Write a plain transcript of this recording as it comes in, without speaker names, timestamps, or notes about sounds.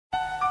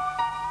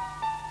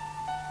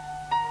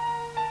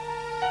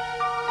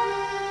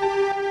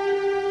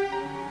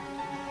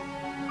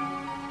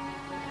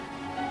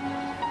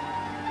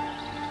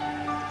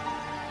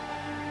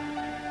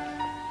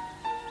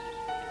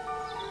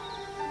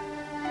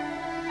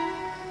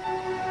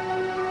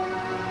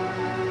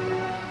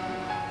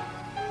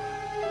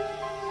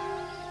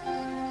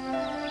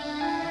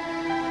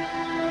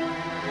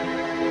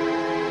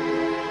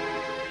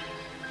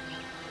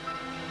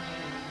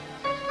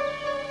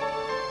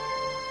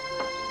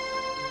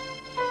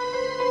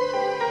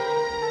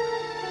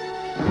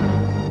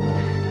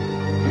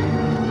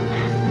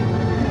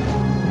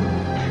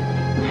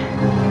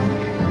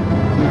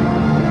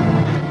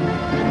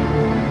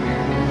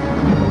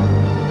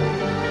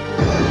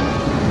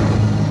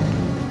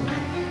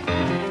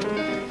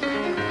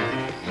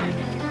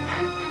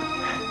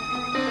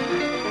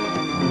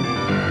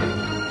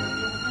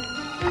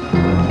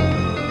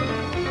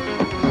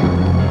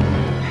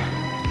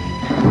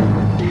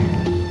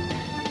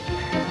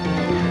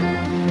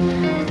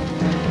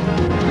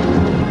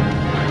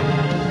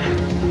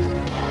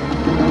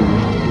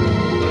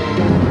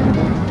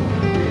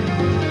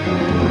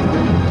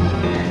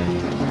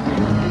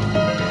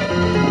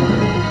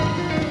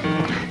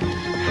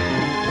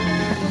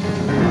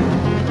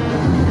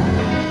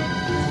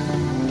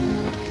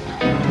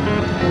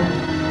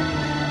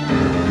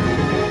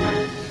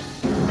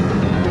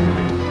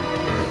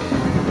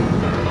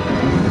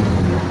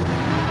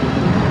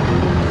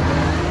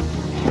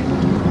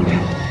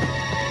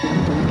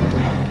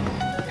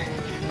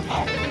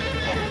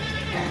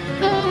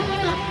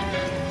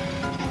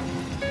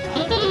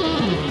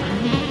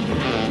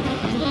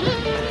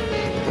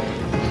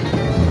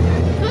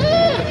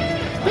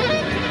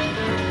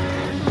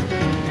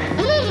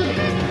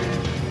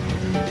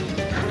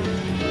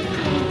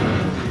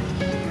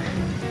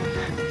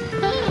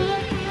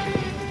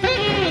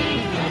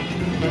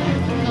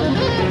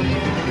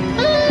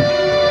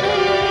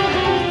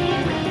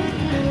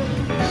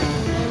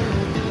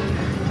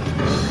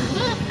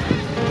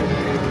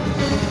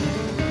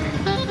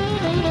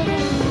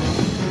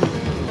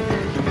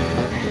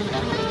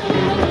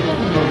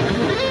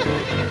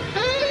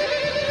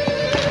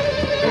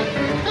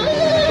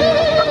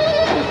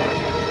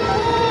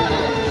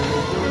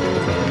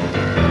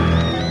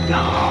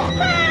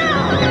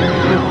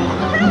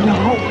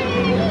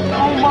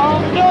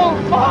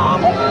Don't,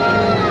 Mom!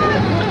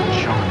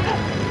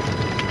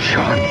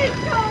 Sean. Please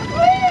don't,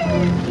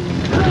 please!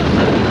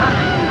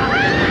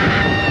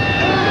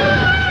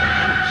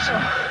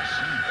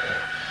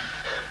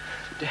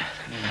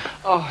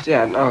 Oh,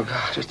 Dad, oh,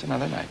 God, just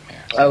another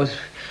nightmare. I was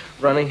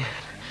running.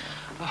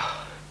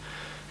 Oh.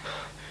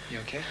 You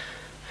okay?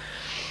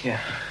 Yeah.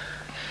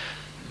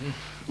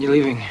 You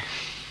leaving?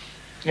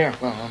 Yeah,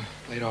 well, I'm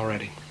late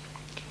already.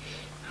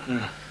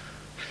 It's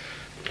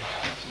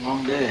a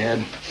long day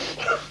ahead.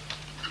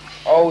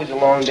 Always a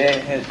long day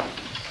ahead.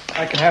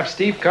 I can have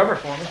Steve cover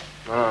for me.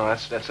 Oh,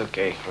 that's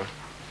okay.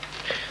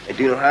 I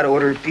do know how to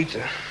order a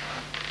pizza.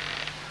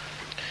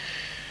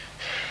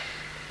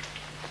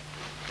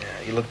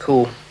 Yeah, you look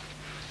cool.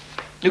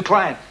 New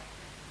client.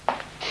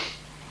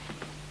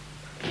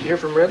 You hear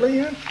from Ridley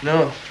yet?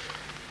 No. Oh,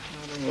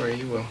 don't worry,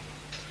 you will.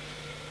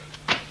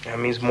 That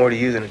means more to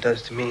you than it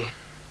does to me.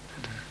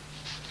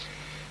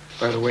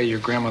 By the way, your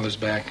grandmother's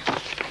back.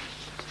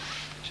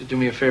 Should do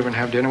me a favor and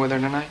have dinner with her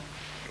tonight?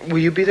 Will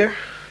you be there?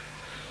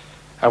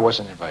 I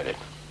wasn't invited.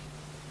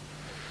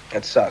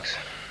 That sucks.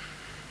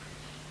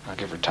 I'll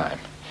give her time.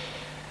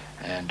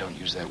 And don't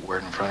use that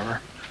word in front of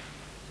her.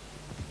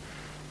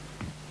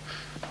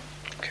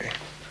 Okay.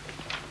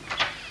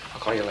 I'll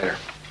call you later.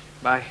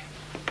 Bye.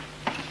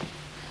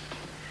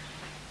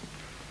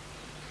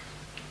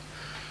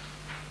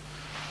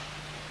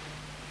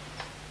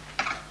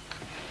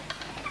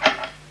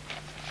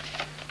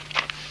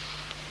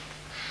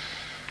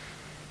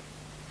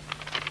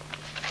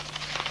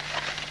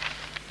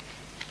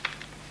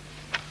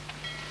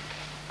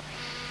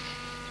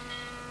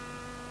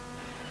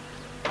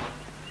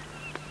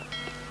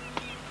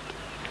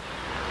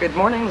 Good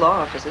morning, law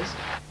offices.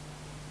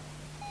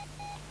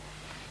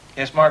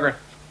 Yes, Margaret?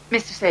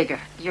 Mr. Sager,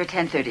 your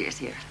 10:30 is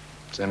here.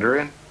 Send her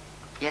in.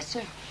 Yes,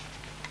 sir.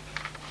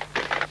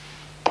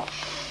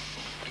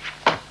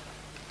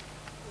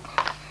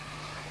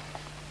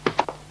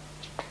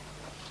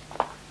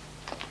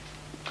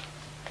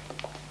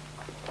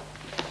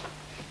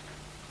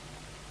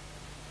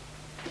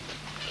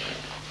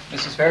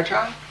 Mrs.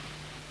 Fairchild?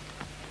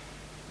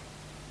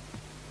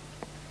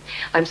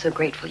 I'm so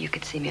grateful you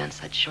could see me on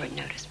such short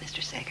notice,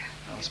 Mr. Sager.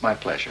 Well, it's my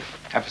pleasure.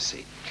 Have a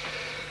seat.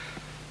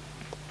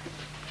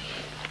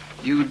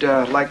 You'd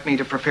like me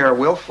to prepare a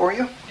will for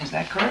you? Is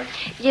that correct?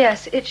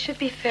 Yes, it should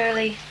be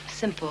fairly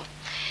simple.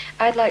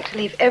 I'd like to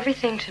leave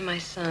everything to my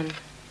son,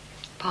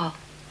 Paul.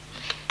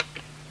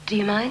 Do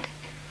you mind?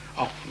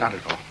 Oh, not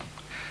at all.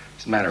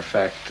 As a matter of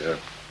fact,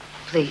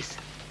 Please,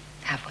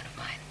 have one of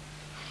mine.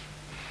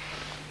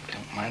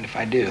 don't mind if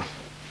I do.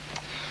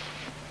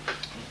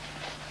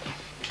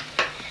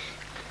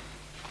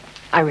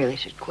 I really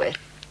should quit.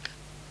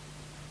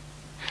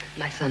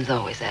 My son's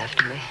always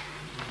after me.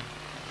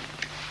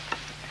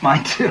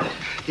 Mine, too.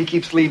 He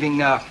keeps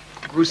leaving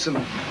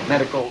gruesome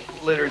medical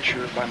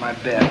literature by my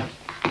bed.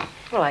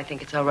 Well, I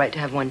think it's all right to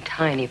have one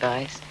tiny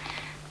vice,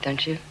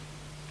 don't you?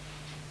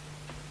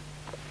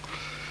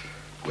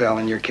 Well,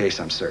 in your case,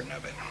 I'm certain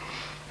of it.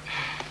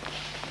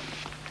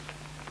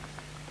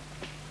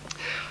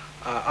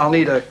 I'll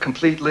need a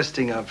complete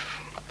listing of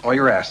all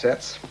your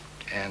assets,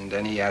 and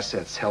any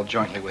assets held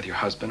jointly with your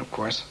husband, of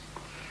course.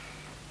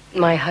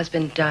 My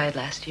husband died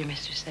last year,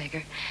 Mr.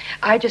 Sager.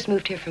 I just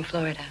moved here from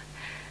Florida.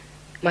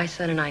 My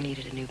son and I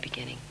needed a new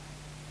beginning.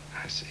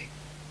 I see.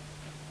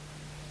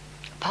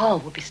 Paul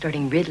will be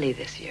starting Ridley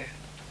this year.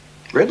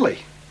 Ridley?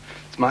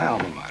 It's my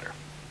alma mater.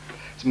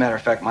 As a matter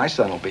of fact, my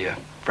son will be a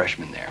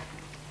freshman there.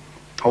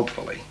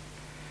 Hopefully.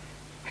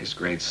 His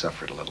grades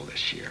suffered a little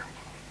this year.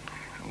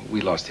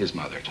 We lost his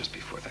mother just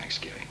before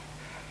Thanksgiving.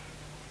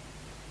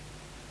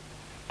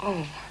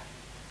 Oh,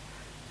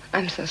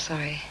 I'm so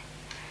sorry.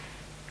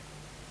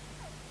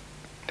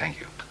 Thank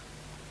you.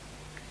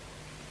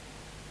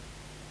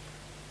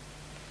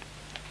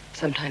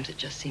 Sometimes it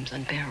just seems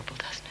unbearable,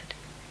 doesn't it?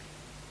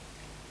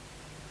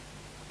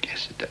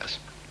 Yes, it does.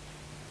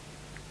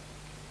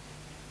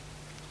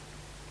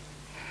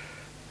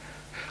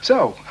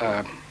 So,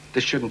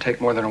 this shouldn't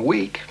take more than a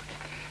week.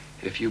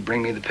 If you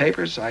bring me the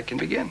papers, I can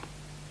begin.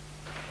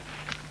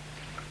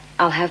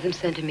 I'll have them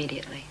sent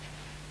immediately.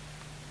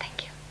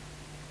 Thank you.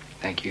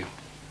 Thank you.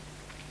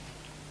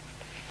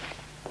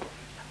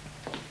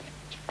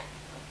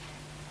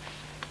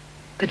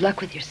 Good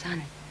luck with your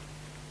son.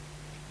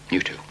 You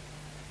too.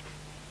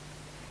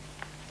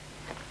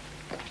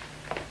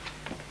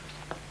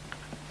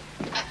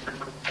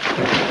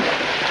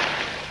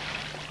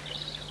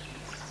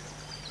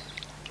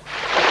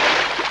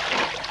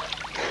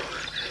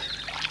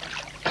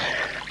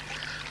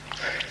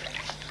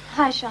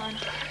 Hi, Sean.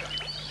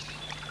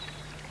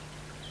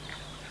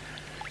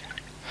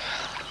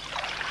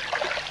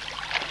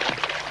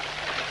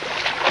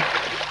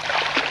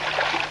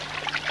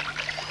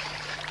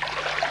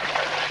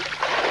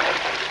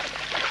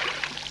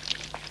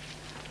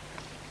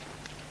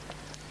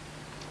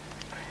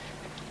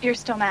 You're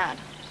still mad.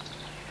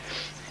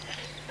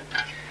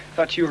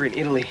 Thought you were in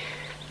Italy.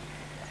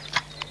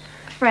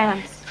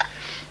 France.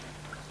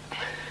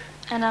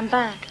 And I'm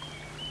back.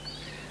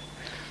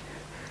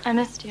 I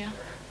missed you.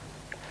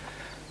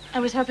 I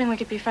was hoping we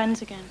could be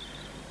friends again.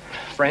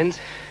 Friends?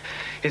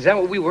 Is that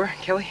what we were,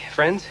 Kelly?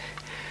 Friends?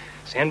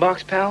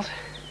 Sandbox pals?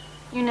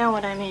 You know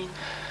what I mean.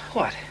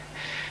 What?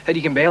 That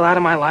you can bail out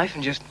of my life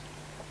and just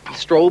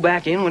stroll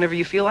back in whenever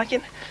you feel like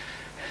it?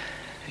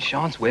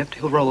 Sean's whipped.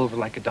 He'll roll over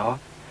like a dog.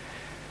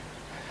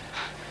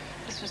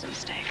 This was a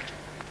mistake.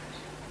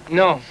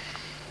 No.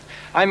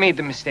 I made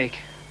the mistake.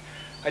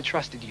 I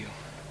trusted you.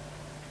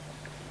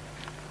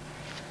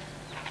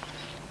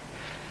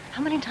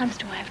 How many times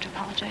do I have to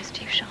apologize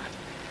to you, Sean?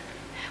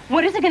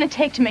 What is it going to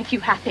take to make you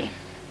happy?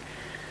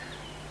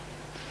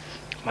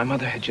 My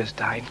mother had just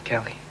died,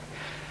 Kelly.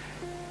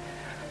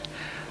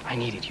 I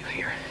needed you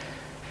here.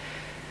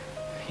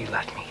 You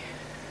left me.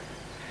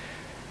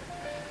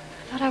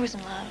 I thought I was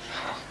in love.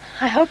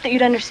 I hoped that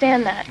you'd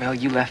understand that. Mel,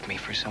 you left me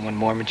for someone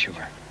more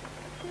mature.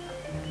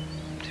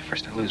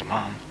 First I lose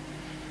Mom,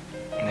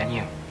 and then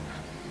you.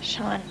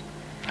 Sean.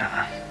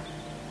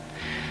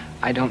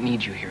 I don't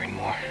need you here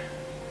anymore.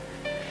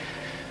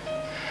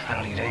 I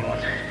don't need anyone.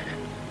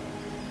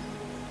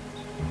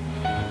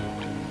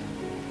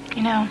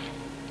 You know,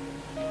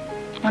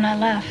 when I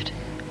left,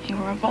 you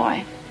were a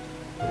boy.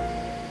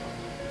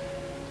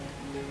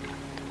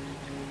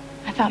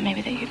 I thought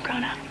maybe that you'd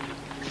grown up.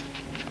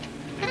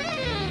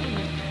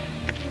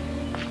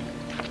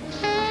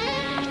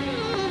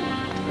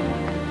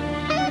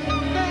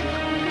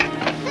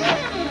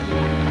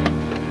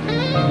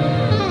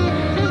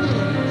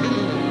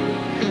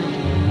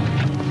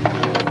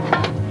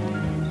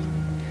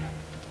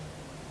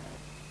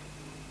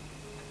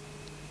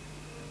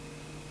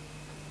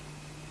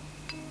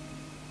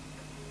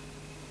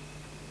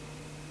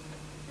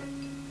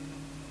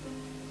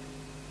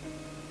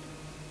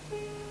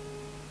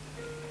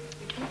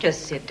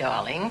 Just sit,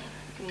 darling.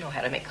 You know how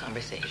to make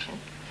conversation.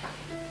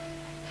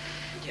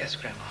 Yes,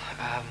 Grandma.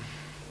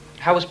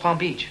 How was Palm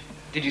Beach?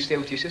 Did you stay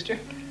with your sister?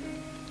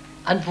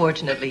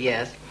 Unfortunately,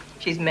 yes.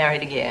 She's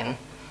married again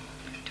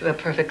to a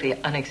perfectly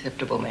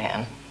unacceptable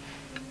man.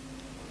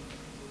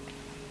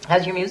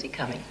 How's your music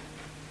coming?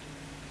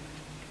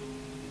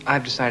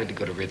 I've decided to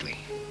go to Ridley,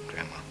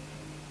 Grandma.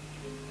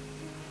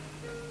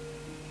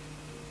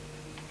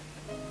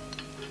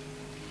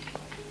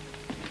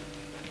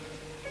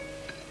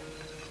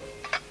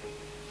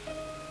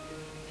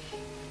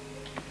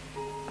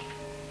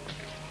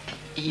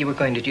 You were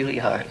going to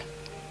Juilliard.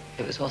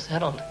 It was all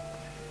settled.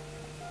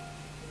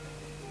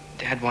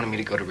 Dad wanted me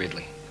to go to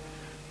Ridley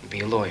and be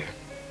a lawyer,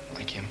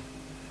 like him.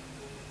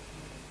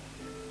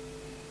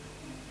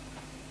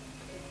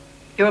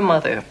 Your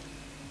mother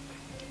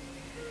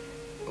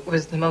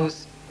was the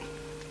most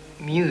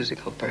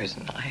musical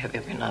person I have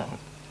ever known.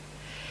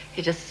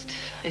 It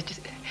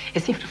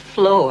seemed to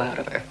flow out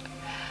of her.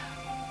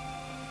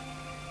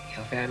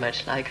 You're very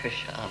much like her,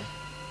 Sean.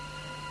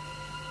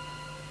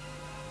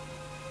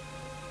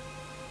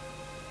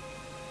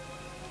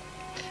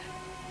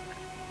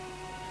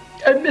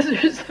 I miss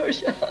her so,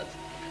 Sean.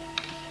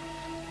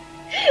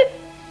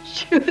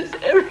 She was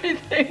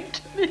everything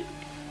to me.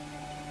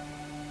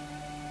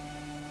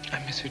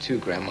 I miss her too,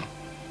 Grandma.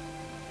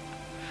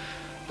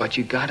 But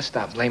you gotta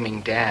stop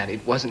blaming Dad.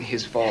 It wasn't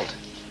his fault.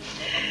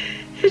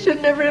 It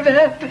should never have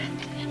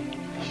happened.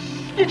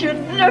 It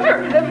should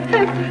never have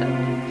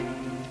happened.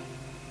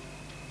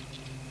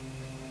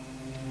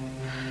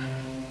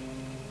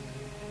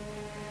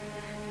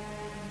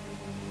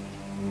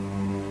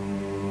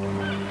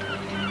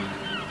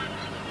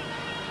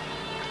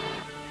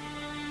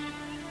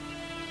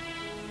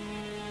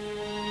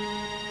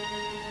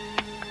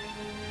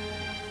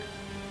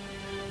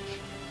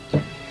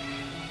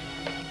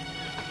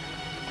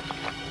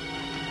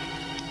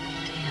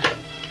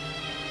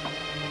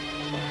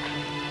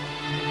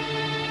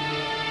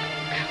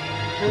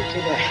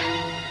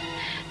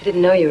 I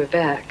didn't know you were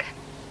back.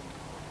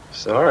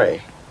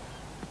 Sorry.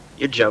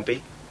 You're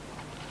jumpy.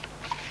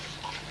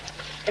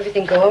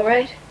 Everything go all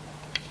right?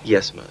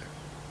 Yes, Mother.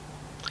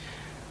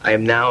 I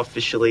am now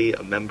officially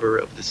a member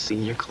of the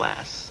senior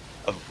class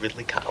of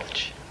Ridley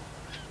College.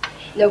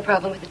 No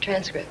problem with the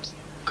transcripts?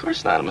 Of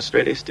course not. I'm a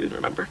straight A student,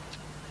 remember?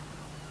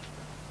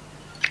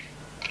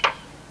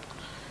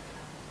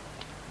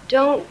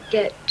 Don't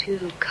get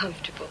too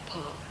comfortable,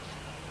 Paul.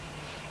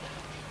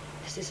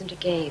 This isn't a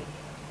game.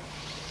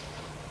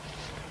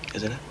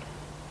 Isn't it?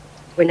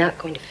 We're not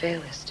going to fail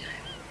this time.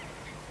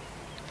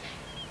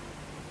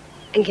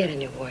 And get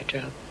in your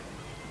wardrobe.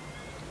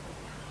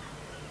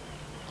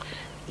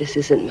 This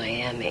isn't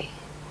Miami.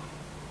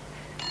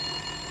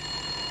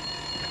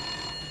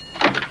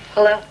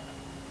 Hello?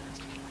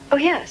 Oh,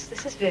 yes,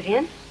 this is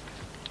Vivian.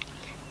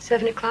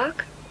 7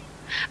 o'clock?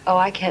 Oh,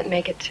 I can't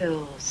make it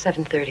till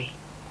 7:30.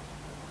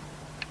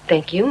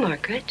 Thank you,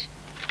 Margaret.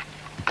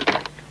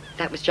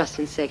 That was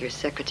Justin Sager's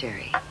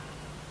secretary.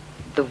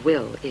 The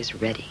will is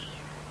ready.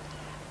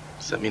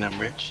 Does that mean I'm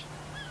rich?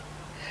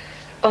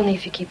 Only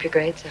if you keep your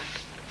grades up,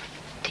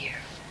 dear.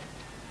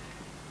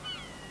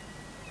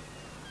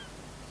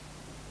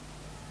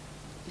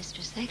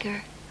 Mr.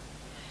 Sager.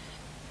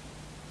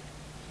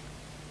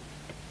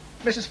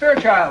 Mrs.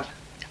 Fairchild.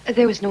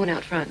 There was no one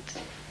out front.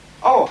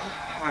 Oh,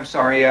 I'm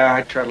sorry.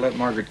 I try to let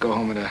Margaret go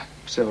home at a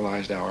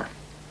civilized hour.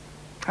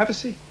 Have a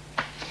seat.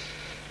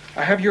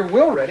 I have your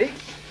will ready.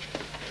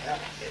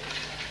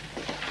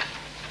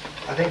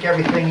 I think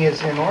everything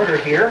is in order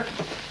here.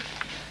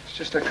 It's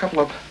just a couple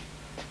of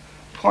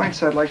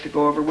points I'd like to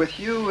go over with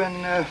you,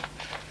 and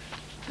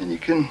you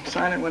can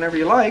sign it whenever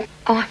you like.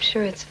 Oh, I'm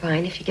sure it's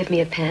fine. If you give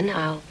me a pen,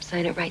 I'll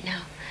sign it right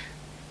now.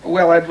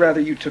 Well, I'd rather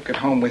you took it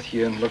home with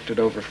you and looked it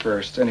over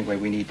first. Anyway,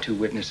 we need 2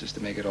 witnesses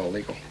to make it all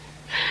legal.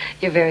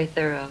 You're very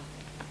thorough.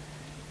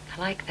 I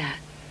like that.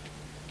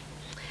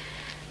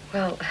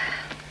 Well,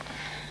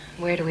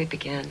 where do we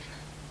begin?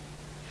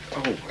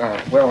 Oh,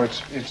 well,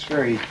 it's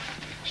very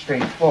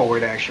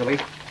straightforward, actually.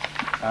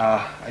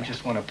 I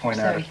just want to point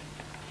out...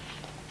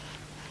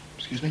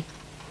 Excuse me?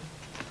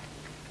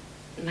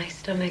 My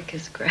stomach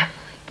is growling.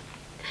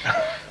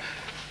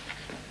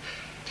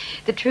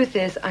 The truth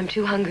is, I'm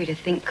too hungry to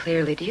think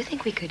clearly. Do you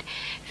think we could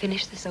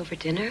finish this over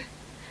dinner?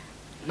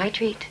 My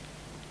treat.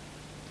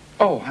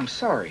 Oh, I'm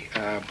sorry.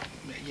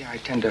 Yeah, I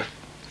tend to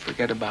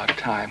forget about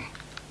time.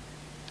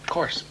 Of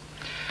course.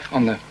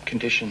 On the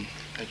condition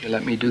that you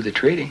let me do the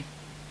treating.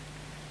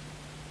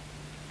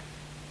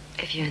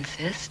 If you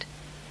insist.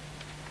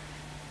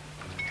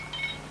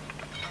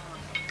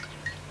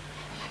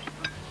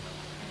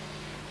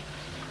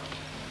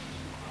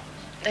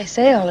 They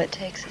say all it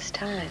takes is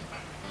time.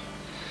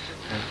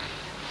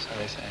 So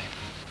they say.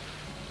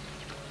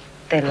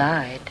 They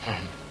lied.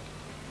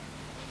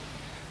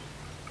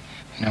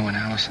 You know, when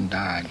Allison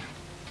died,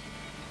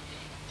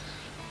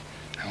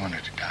 I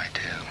wanted to die,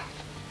 too.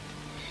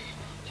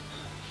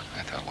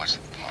 I thought, what's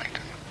the point?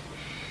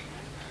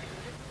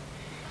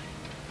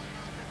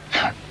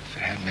 If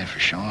it hadn't been for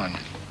Sean...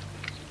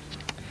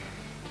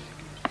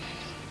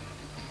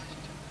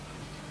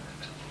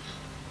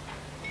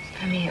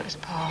 For me, it was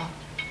Paul.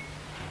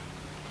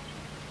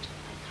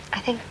 I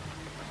think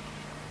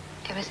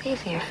it was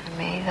easier for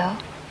me, though.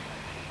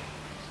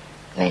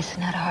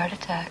 Mason had a heart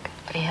attack,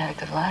 but he had a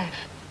good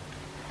life.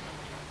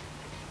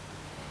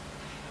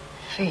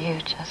 For you,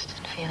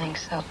 Justin, feeling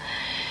so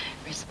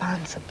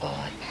responsible.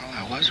 Well,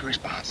 I was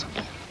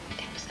responsible.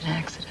 It was an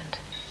accident.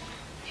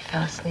 You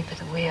fell asleep at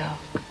the wheel.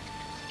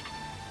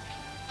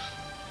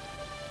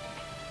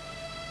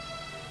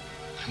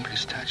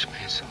 Nobody's touched me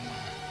in so long.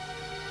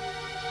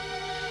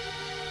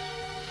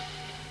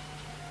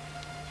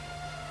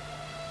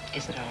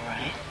 Is it all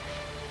right?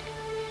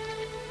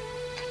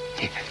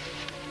 Yeah.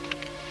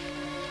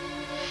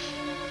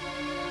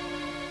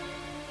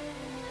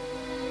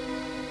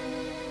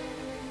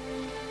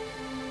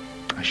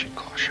 I should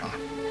call Sean.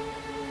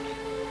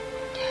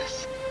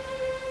 Yes.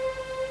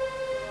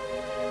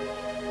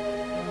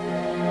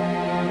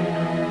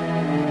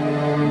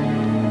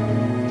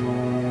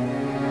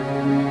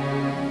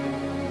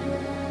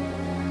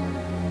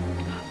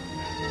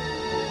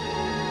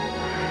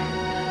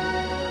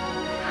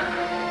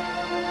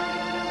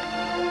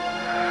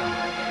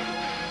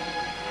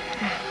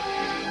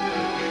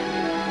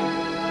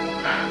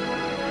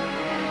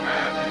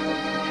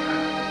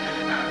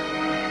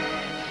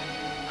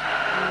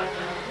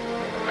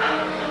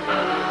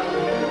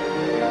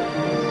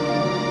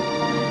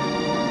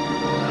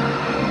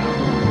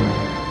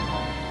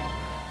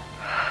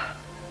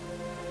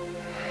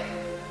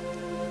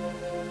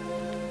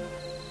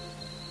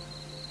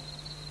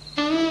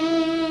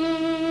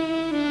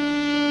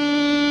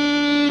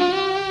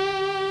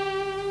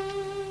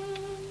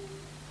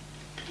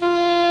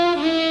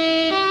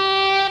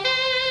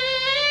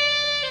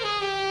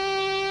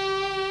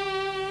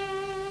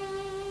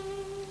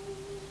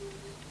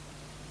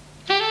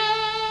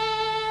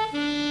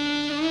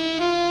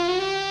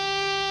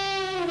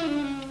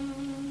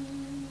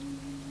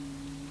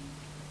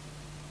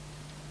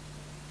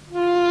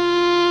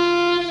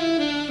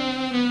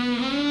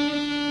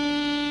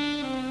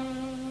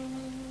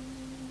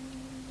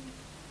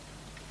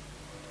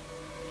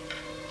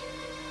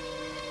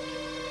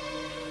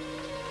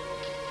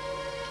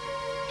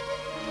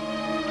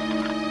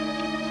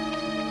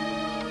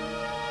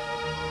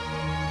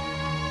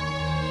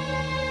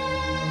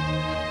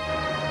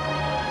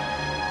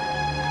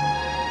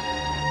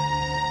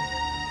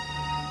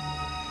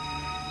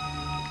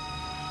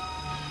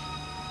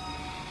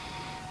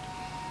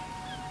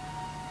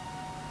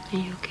 Are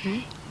you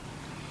okay?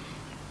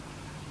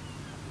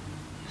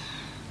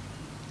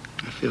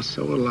 I feel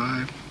so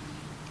alive.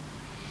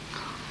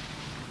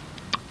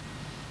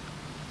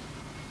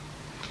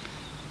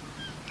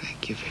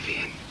 Thank you,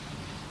 Vivian.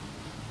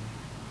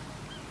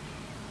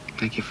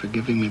 Thank you for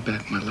giving me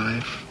back my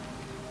life.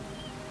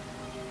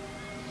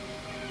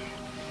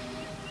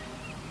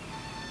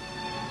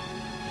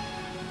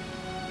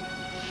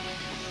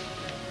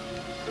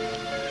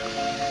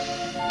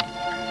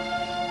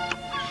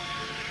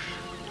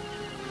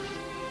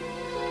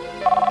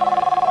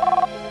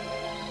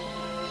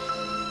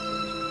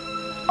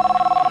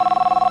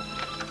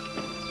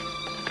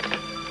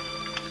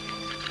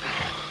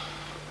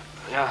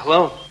 Yeah,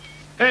 hello?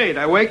 Hey, did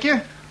I wake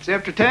you? It's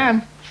after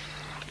 10.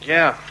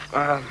 Yeah,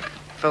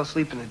 fell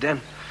asleep in the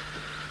den.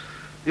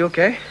 You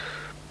okay?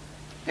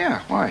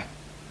 Yeah, why?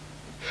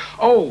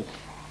 Oh,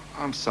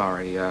 I'm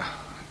sorry.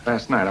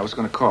 Last night I was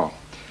going to call.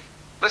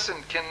 Listen,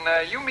 can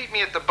you meet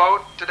me at the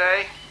boat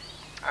today?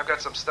 I've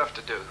got some stuff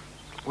to do.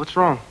 What's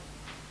wrong?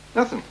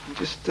 Nothing.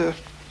 Just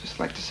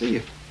like to see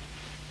you.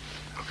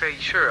 Okay,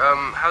 sure.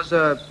 How's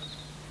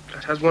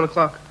 1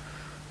 o'clock?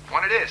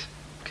 When it is.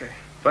 Okay,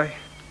 bye.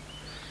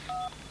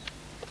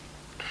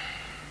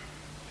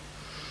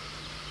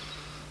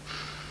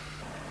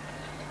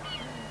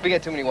 We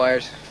got too many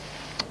wires.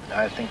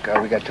 I think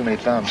we got too many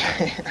thumbs.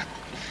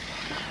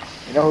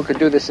 You know who could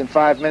do this in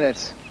 5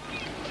 minutes?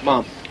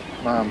 Mom.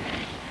 Mom.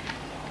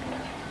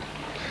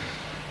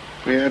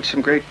 We had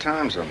some great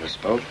times on this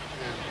boat.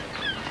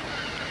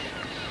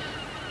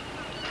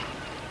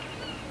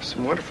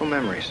 Some wonderful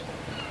memories.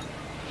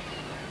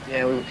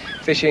 Yeah, we were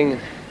fishing,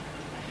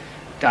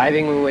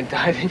 diving when we went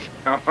diving.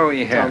 Oh,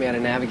 yeah. Taught me how to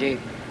navigate.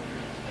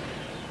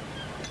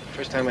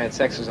 First time I had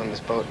sex was on this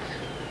boat.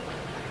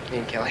 Me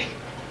and Kelly.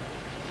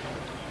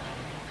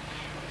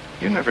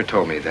 You never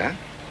told me that.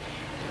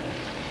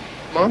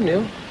 Mom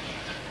knew.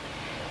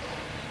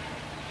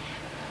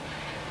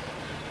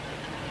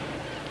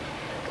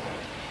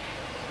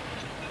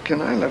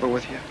 Can I level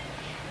with you?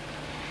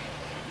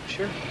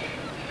 Sure.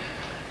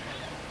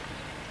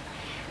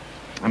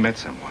 I met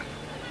someone.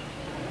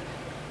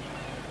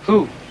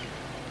 Who?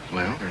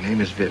 Well, her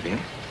name is Vivian.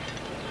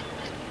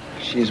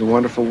 She's a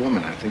wonderful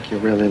woman. I think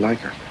you'll really like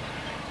her.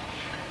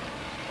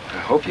 I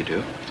hope you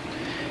do.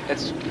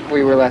 That's where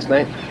you were last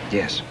night?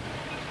 Yes.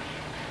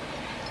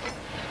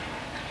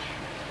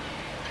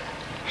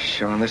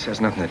 Sean, this has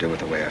nothing to do with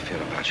the way I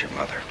feel about your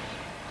mother.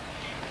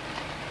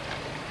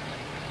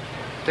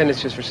 Then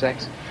it's just for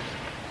sex?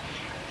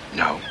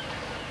 No.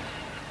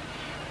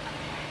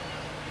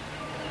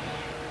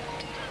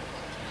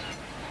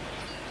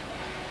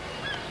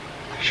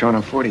 Sean,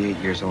 I'm 48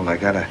 years old. I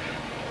gotta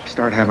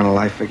start having a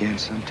life again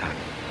sometime.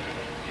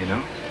 You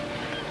know?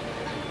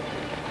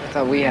 I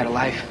thought we had a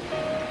life.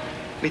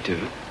 We do.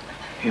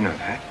 You know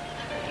that.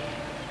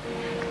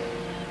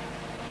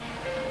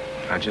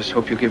 I just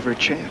hope you give her a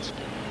chance.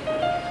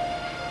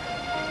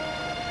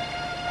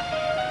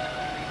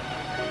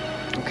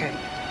 Okay.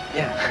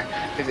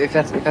 Yeah. If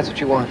that's what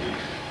you want.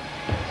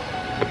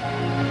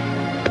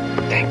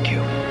 Thank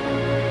you.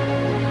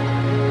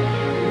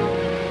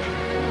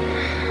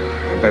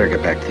 I better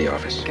get back to the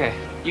office. Okay.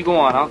 You go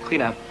on. I'll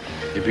clean up.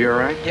 You be all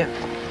right? Yeah.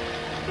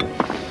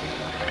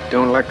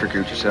 Don't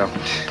electrocute yourself.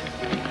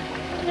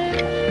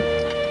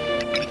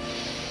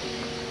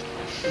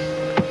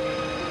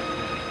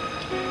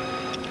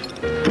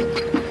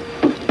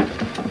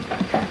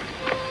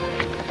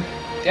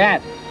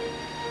 Dad.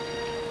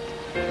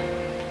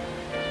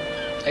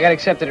 I got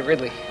accepted at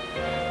Ridley.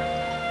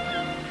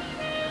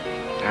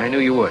 I knew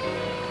you would.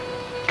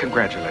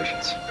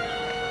 Congratulations.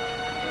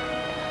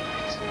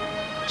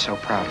 I'm so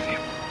proud of you.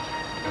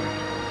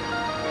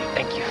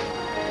 Thank you.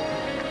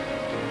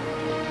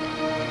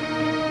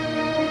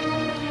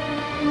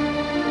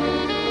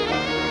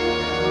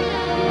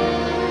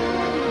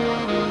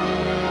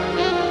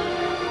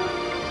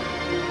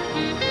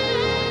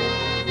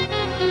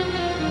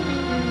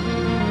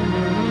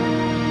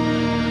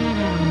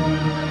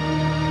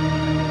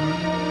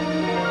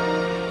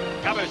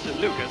 St.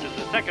 Lucas is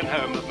the second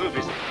home of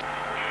movies.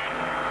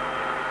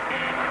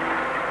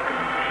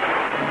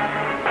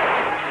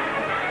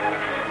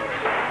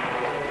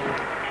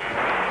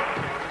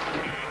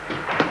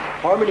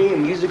 Harmony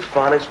and Music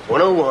Phonics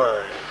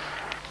 101.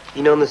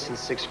 You known this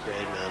since 6th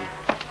grade, man.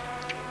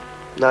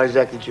 Not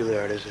exactly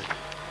Juilliard, is it?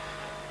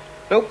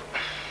 Nope.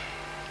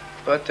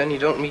 But then you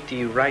don't meet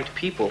the right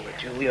people at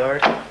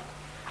Juilliard.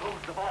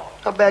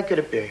 How bad could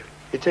it be?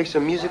 You take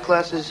some music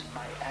classes,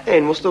 hey,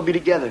 and we'll still be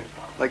together.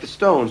 Like the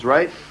Stones,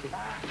 right?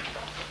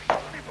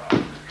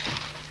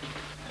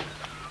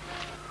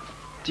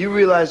 Do you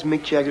realize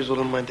Mick Jagger's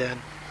older than my dad?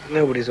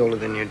 Nobody's older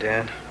than your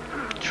dad.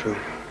 True.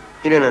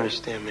 You didn't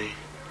understand me.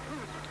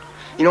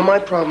 You know, my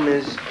problem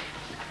is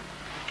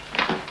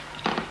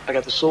I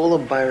got the soul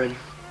of Byron,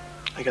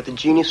 I got the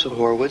genius of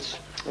Horowitz,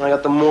 and I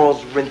got the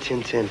morals of Rin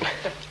Tin Tin.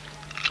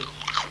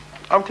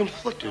 I'm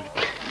conflicted.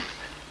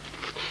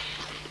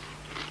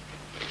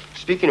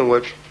 Speaking of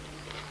which,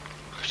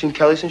 seen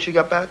Kelly since she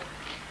got back?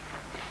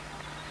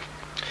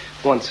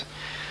 Once.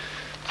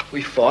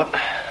 We fought.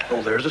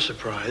 Oh, there's a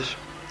surprise.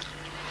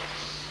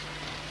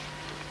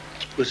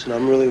 Listen,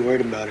 I'm really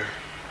worried about her.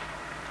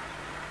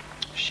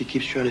 She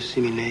keeps trying to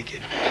see me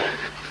naked.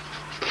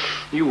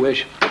 You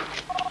wish.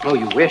 Oh,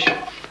 you wish.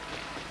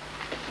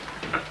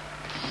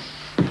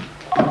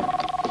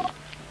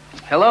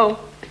 Hello?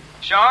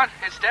 Sean,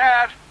 it's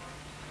Dad.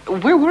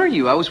 Where were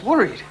you? I was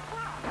worried.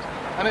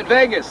 I'm at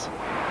Vegas.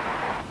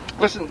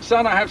 Listen,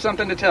 son, I have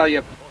something to tell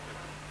you.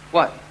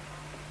 What?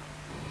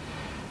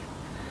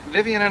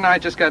 Vivian and I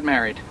just got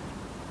married.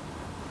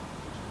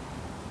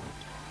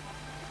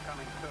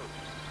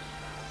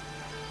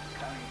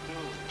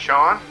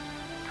 Sean,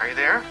 are you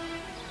there?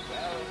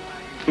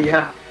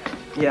 Yeah,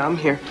 I'm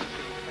here.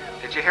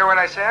 Did you hear what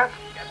I said?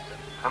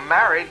 I'm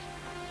married.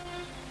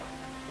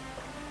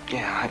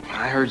 Yeah,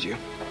 I heard you.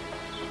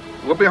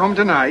 We'll be home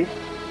tonight.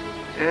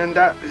 And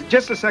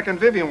just a second,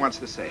 Vivian wants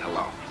to say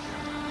hello.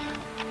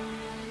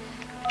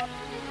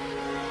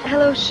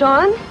 Hello,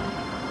 Sean?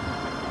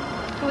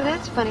 Oh,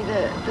 that's funny.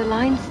 The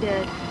line's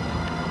dead.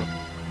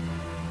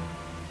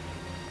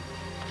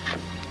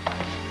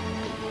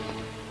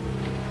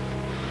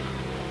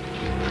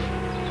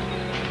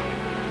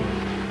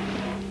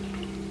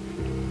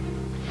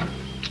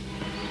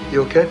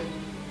 You okay?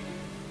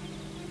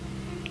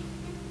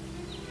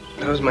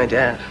 That was my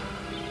dad.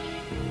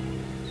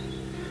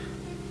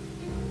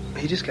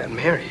 He just got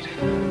married.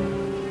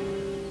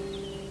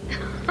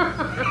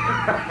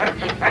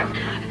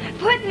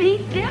 Put me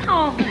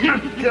down.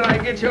 Till I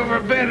get you over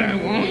bed, I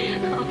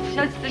won't. Oh,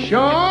 just the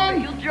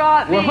Sean, you'll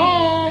drop me. we're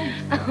home.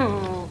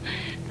 Oh,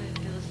 I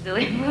feel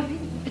silly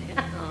moving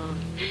down.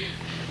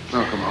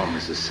 Welcome home,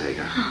 Mrs.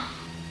 Sager.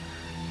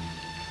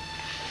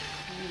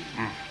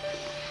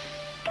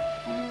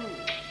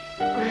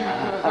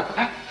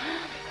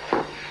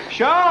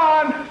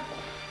 Sean,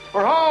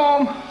 we're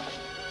home.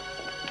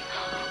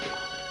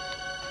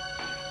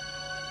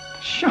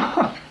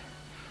 Sean,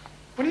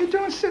 what are you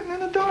doing sitting in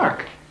the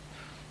dark?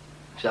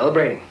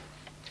 Celebrating.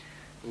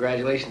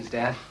 Congratulations,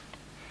 Dad.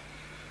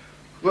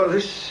 Well,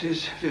 this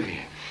is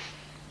Vivian.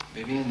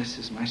 Vivian, this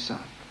is my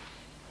son.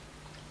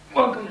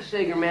 Welcome to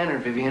Sager Manor,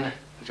 Vivian.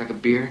 Looks like a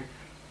beer.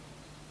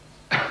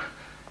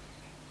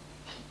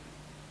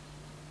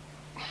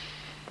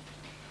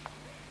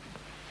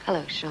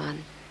 Hello,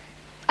 Sean.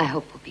 I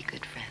hope we'll be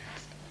good friends.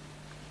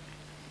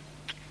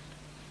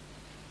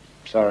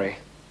 Sorry.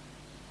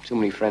 Too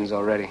many friends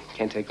already.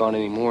 Can't take on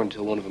any more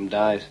until one of them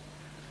dies.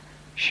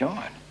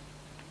 Sean.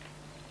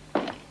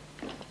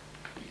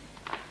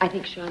 I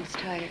think Sean's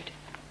tired.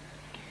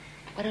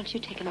 Why don't you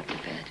take him up to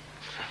bed?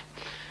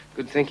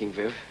 Good thinking,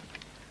 Viv.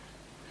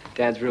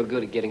 Dad's real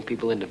good at getting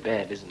people into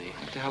bed, isn't he?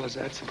 What the hell is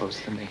that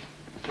supposed to mean?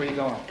 Where you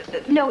going?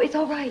 No, it's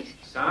all right.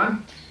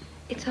 Son?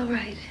 It's all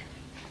right.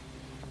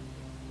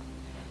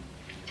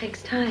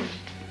 Takes time.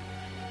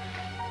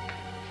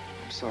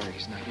 I'm sorry,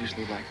 he's not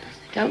usually like this.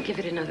 Don't give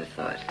it another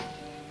thought.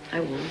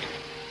 I won't.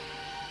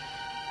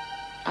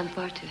 I'm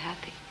far too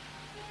happy.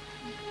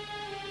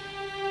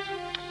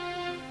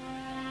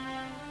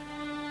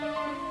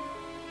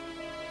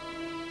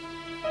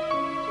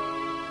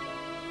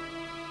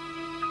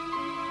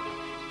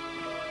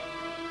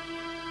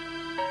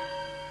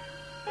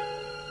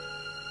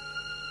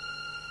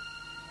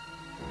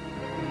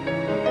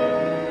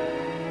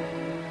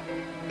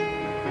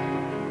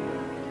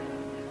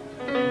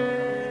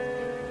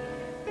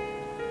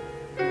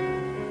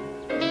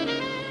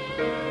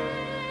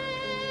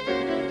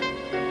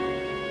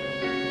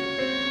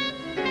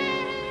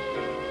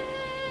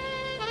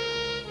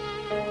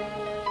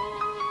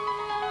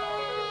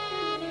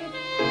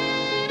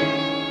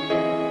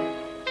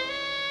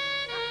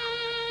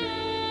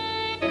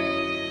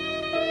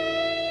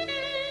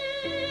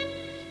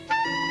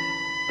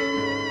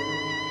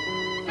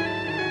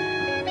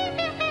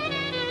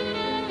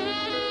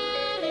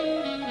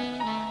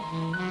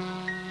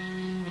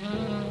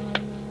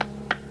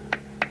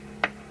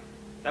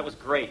 That was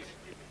great.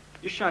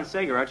 You're Sean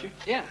Sager, aren't you?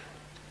 Yeah.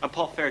 I'm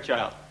Paul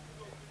Fairchild.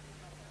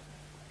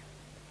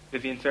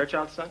 Vivian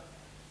Fairchild's son?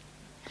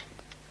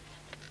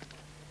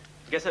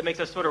 I guess that makes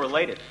us sort of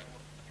related.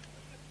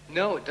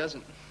 No, it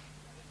doesn't.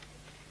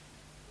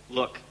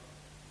 Look,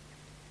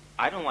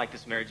 I don't like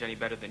this marriage any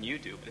better than you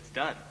do, but it's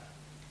done.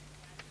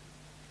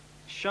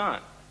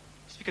 Sean,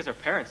 just because our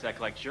parents act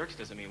like jerks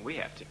doesn't mean we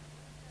have to.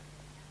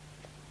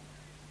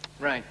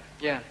 Right.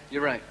 Yeah,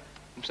 you're right.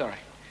 I'm sorry.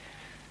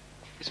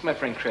 This is my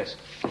friend Chris.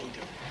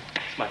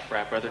 It's my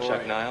frat brother,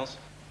 Chuck Niles.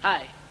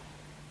 Hi.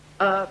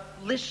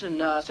 Listen,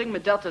 Sigma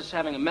Delta's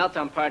having a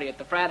meltdown party at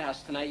the frat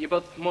house tonight. You're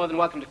both more than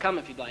welcome to come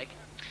if you'd like.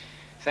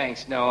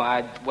 Thanks. No,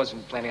 I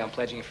wasn't planning on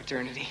pledging a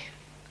fraternity.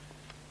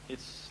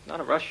 It's not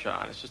a rush,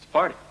 Sean. It's just a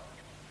party.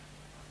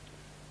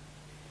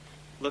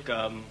 Look,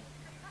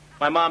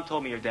 my mom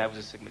told me your dad was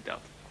a Sigma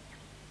Delta.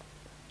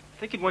 I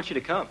think he'd want you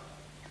to come.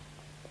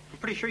 I'm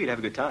pretty sure you'd have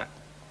a good time.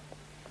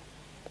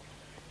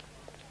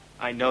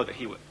 I know that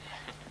he would.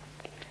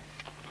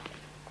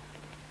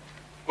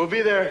 We'll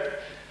be there.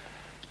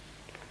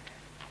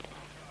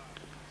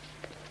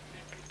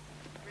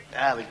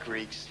 Alley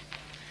Greeks.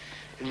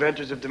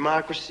 Inventors of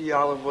democracy,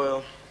 olive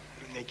oil,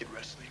 and naked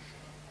wrestling.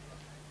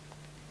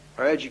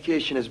 Our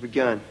education has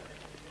begun.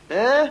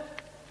 Eh?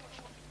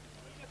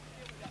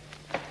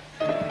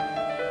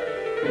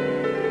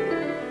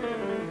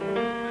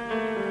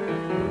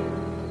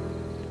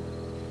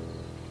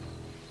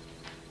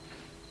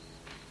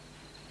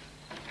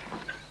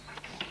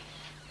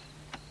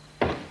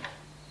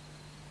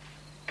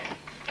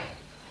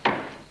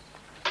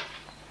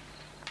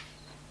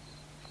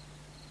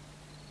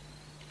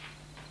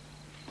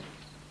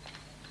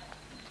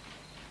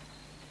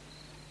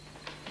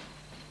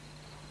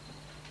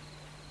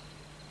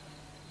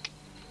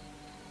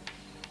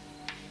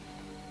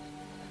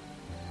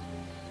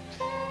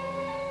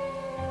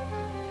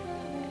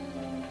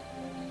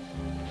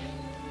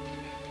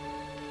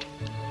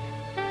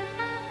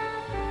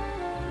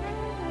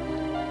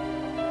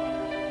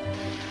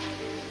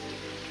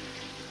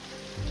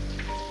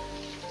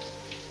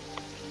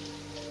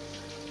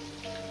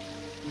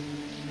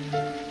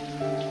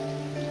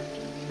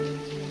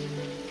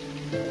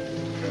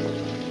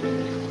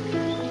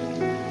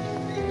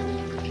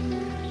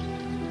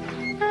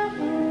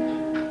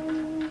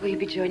 Will you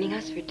be joining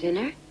us for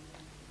dinner?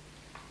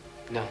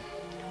 No.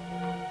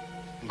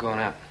 I'm going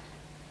out.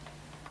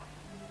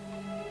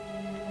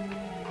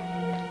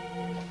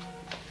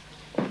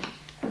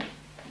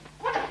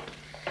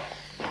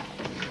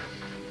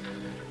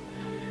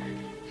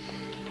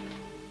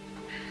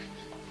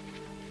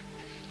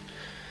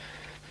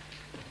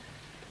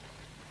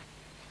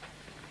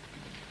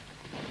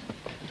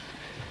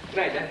 Good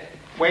night, Dad.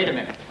 Wait a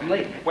minute. I'm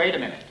late. Wait a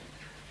minute.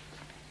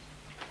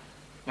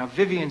 Now,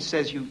 Vivian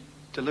says you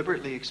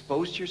deliberately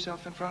exposed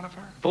yourself in front of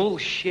her?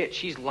 Bullshit.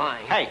 She's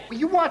lying. Hey, will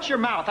you watch your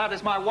mouth? That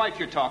is my wife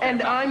you're talking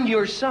And about. I'm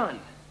your son.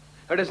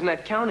 Or doesn't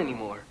that count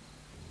anymore?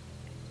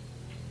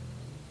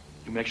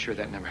 You make sure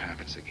that never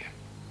happens again.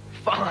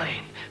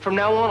 Fine. From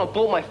now on, I'll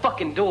bolt my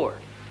fucking door.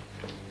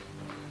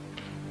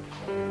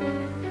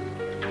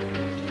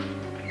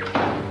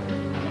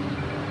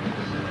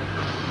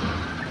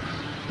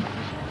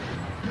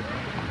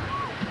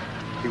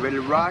 You ready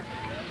to rock?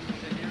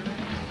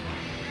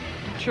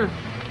 Sure.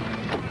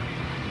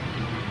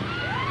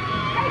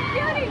 Hey,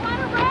 Judy,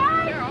 want a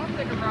ride? Sure, I'll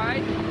take a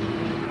ride.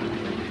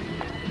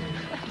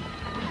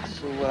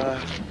 So,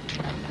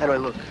 how do I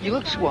look? You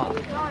look suave.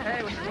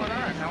 Hey, what's going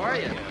on? How are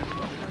you?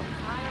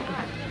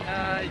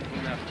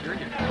 You're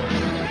here.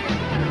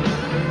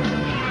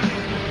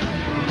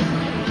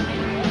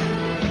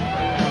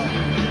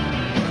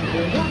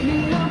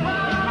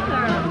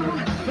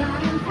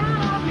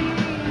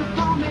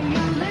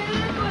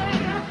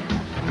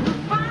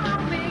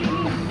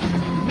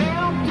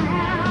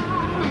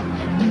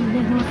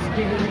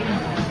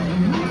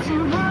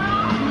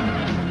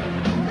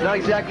 It's not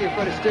exactly a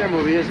Fred Astaire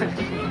movie, is it?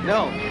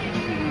 No.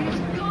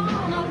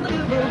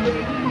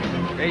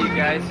 Hey, you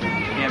guys.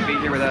 Can't be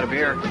here without a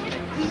beer.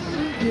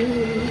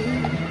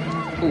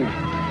 Ooh,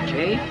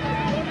 Jay?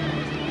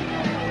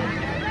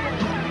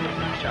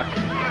 Chuck.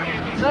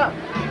 What's up?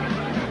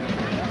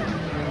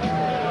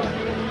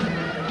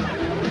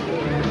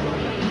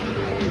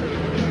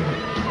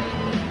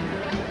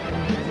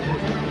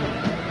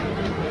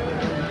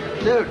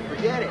 Dude,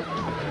 forget it.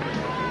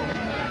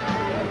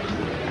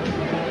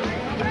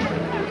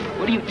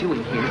 What are you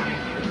doing here?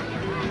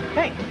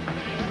 Hey,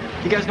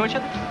 you guys know each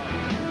other?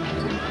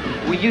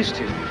 We used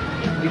to.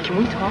 Can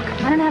we talk?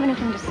 I don't have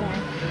anything to say.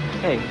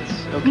 Hey,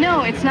 it's okay.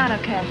 No, it's not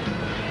okay.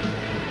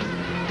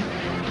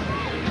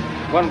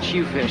 Why don't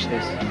you finish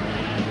this?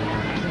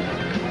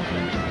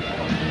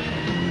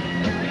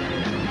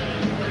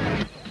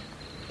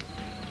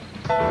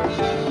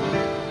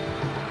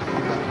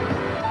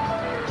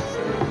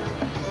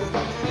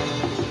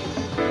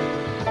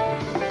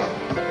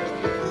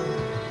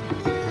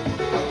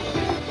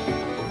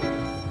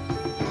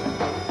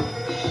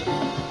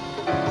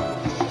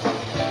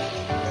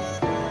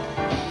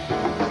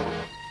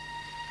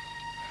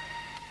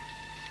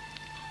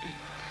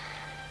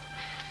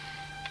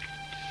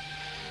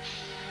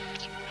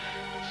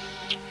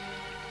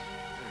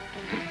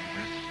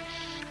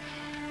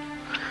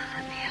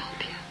 Let me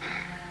help you.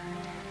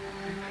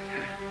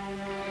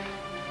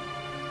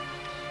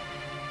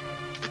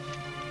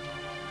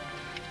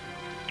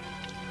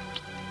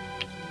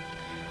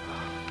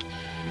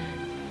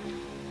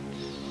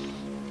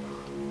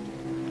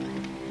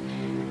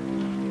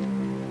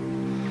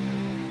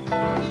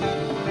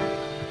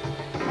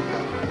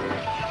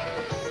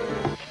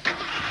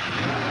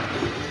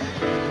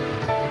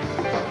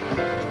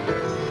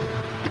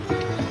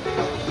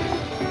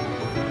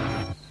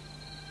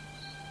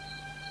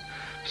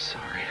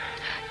 Sorry.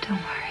 Don't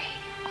worry.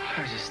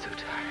 I was just too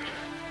tired.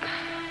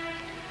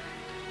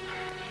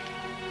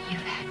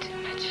 You've had too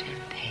much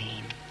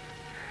champagne.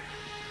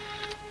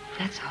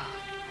 That's all.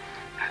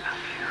 I love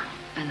you.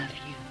 I love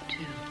you,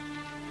 too.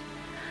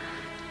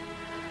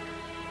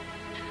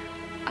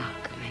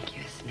 I'll go make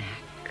you a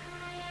snack.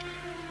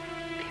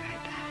 Be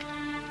right back.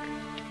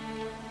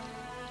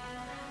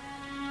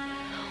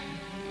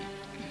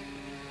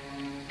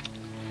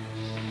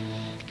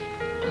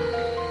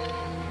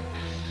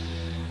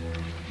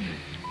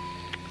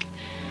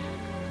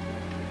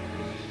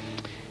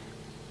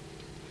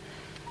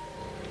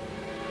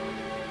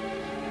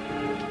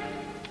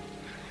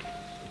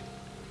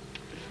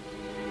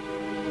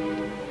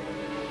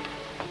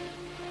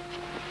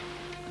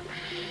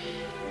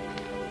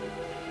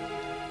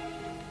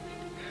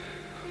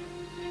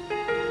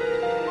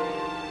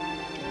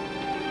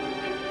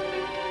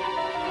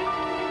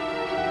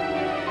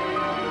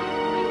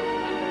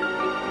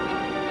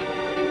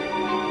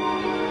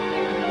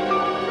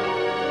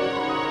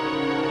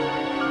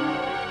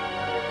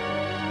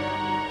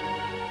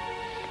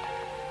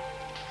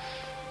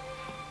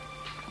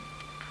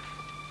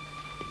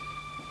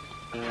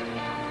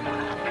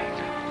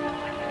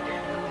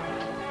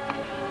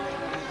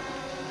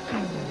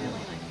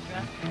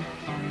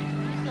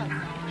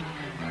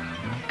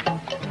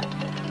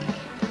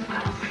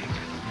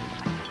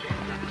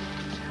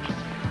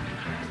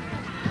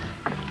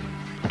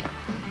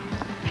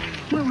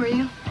 Where were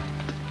you?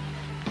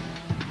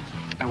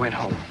 I went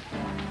home.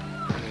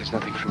 There's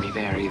nothing for me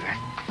there either.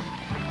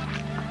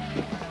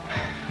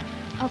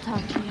 I'll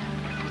talk to you.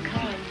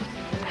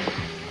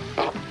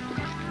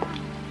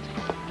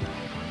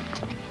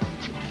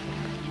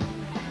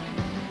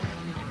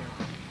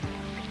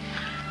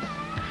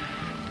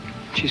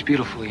 She's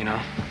beautiful, you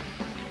know.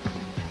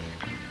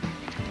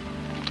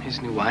 His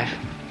new wife,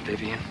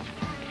 Vivian.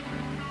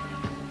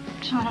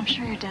 Sean, I'm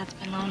sure your dad's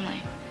been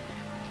lonely.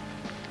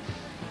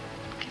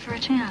 Give her a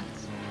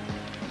chance.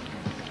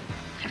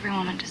 Every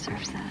woman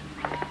deserves that.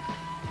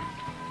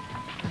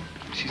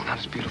 She's not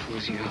as beautiful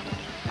as you.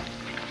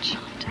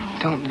 Sean, don't.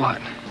 Don't what?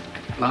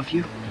 Love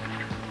you?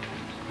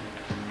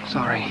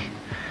 Sorry.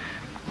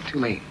 Too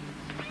late.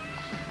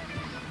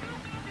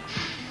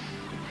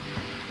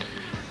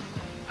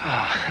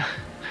 Oh,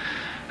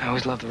 I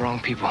always loved the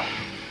wrong people.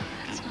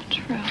 That's not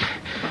true.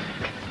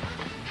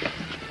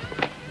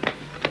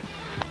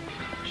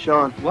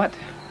 Sean. What?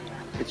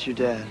 It's your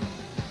dad.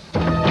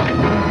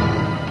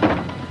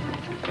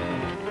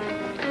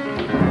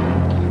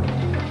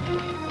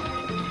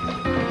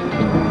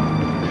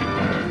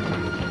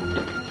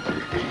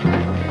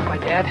 My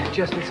dad,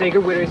 Justin Sager,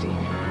 where is he?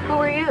 Who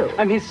are you?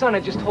 I'm his son. I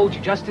just told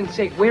you. Justin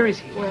Sager, where is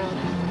he?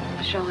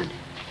 Well, Sean.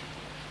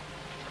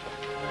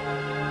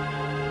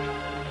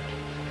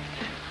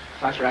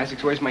 Dr.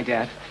 Isaacs, where's my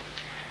dad?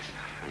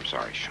 I'm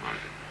sorry, Sean.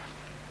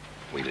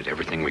 We did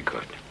everything we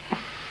could.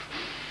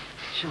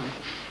 Sean.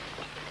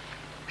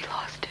 We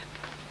lost him.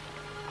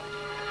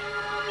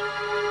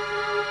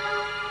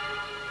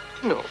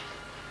 No.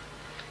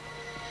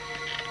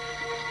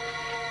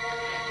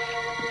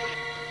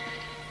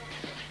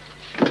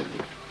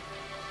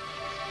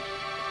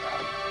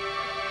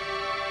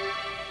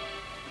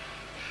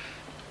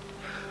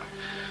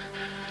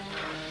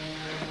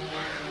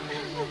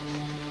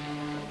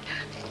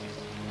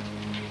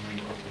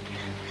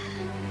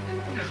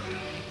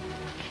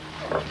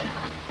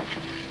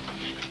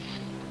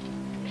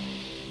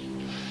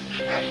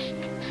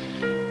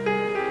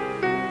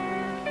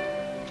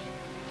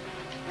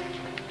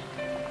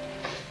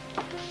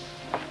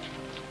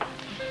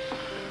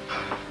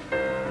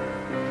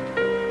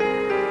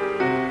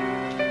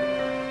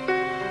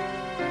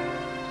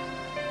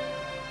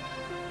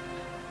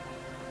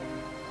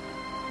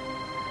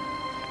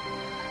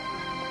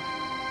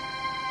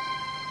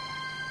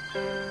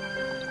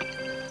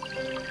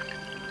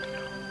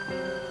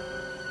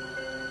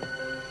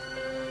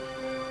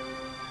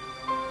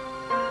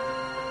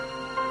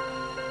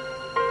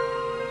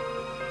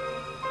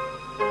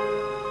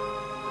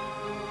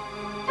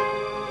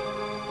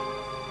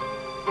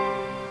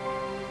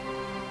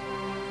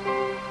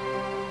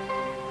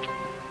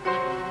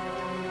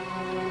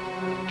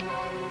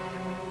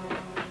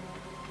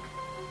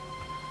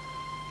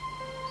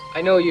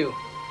 I know you.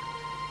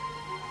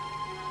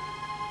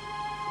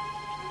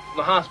 From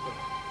the hospital.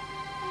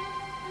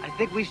 I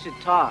think we should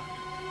talk.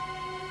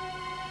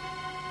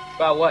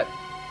 About what?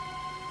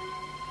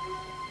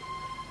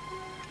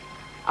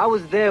 I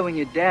was there when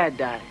your dad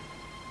died.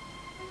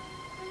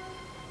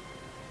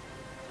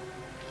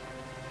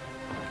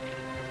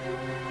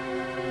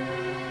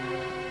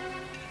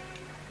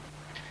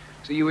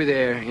 So you were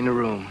there in the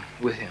room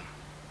with him?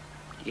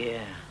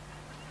 Yeah.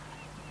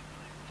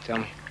 Tell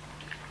me.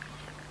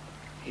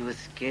 He was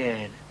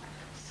scared.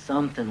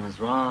 Something was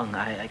wrong.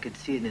 I could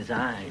see it in his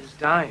eyes. He was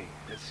dying.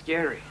 That's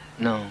scary.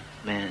 No,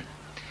 man.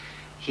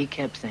 He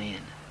kept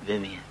saying,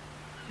 Vivian,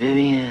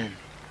 Vivian,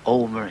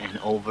 over and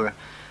over,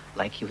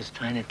 like he was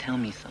trying to tell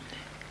me something.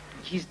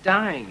 He's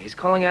dying. He's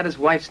calling out his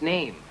wife's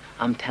name.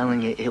 I'm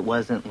telling you, it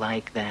wasn't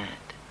like that.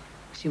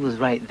 She was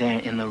right there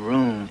in the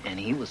room, and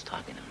he was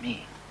talking to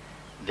me.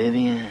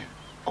 Vivian,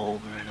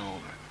 over and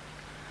over.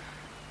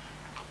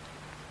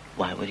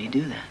 Why would he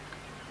do that?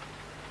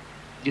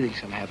 You think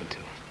something happened to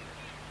him?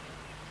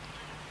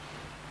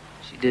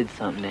 She did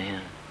something to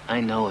him.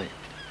 I know it.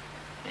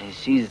 And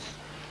she's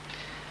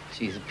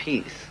a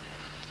piece.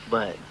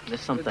 But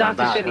there's something about her.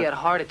 The doctor said he had a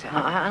heart attack.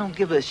 I don't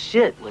give a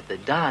shit what the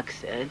doc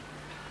said.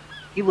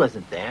 He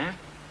wasn't there.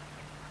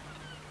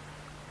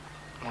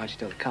 Why'd you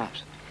tell the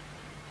cops?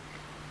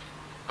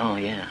 Oh,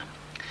 yeah.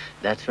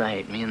 That's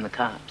right. Me and the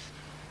cops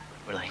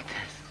were like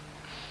this.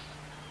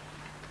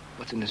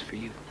 What's in this for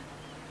you?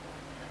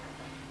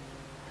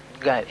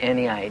 Got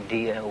any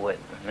idea what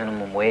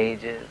minimum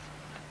wage is?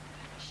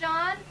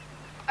 Sean,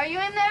 are you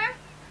in there?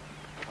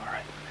 All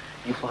right.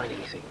 You find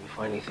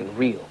anything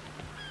real,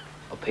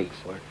 I'll pay you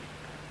for it.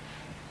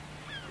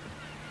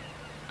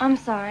 I'm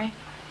sorry.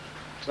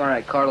 It's all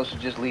right. Carlos is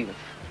just leaving.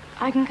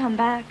 I can come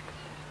back.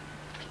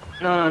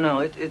 No.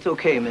 It's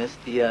okay, miss.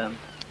 The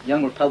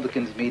Young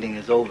Republicans meeting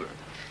is over.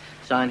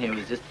 Sean here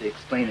was just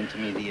explaining to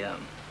me the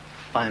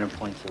finer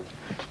points of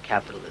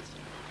capitalism.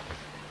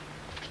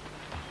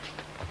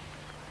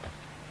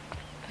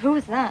 Who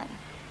was that?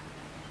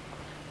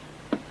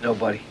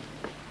 Nobody.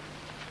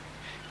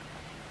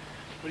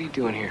 What are you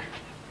doing here?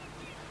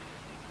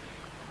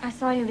 I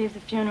saw you leave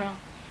the funeral.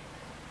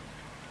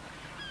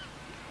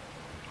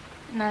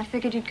 And I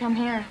figured you'd come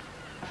here.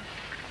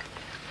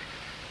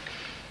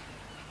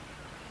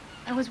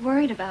 I was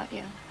worried about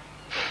you.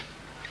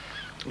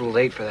 It's a little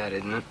late for that,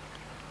 isn't it?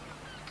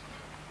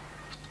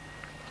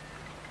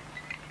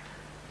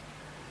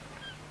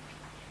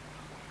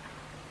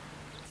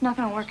 It's not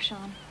gonna work,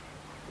 Sean.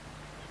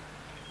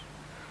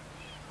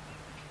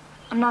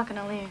 I'm not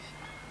gonna leave.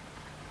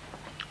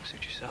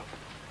 Suit yourself.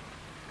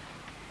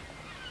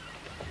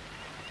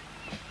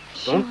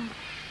 Don't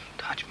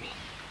touch me.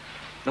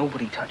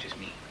 Nobody touches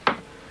me. I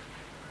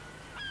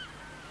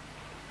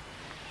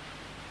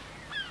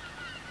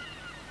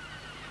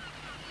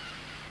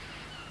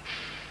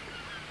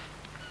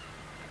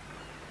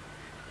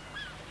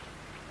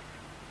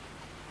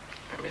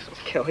miss him,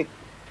 Kelly.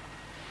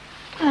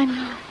 I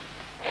know.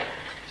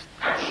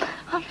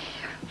 I'm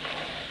here.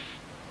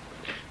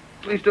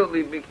 Please don't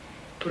leave me.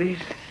 Please.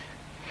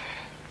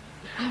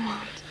 I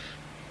won't.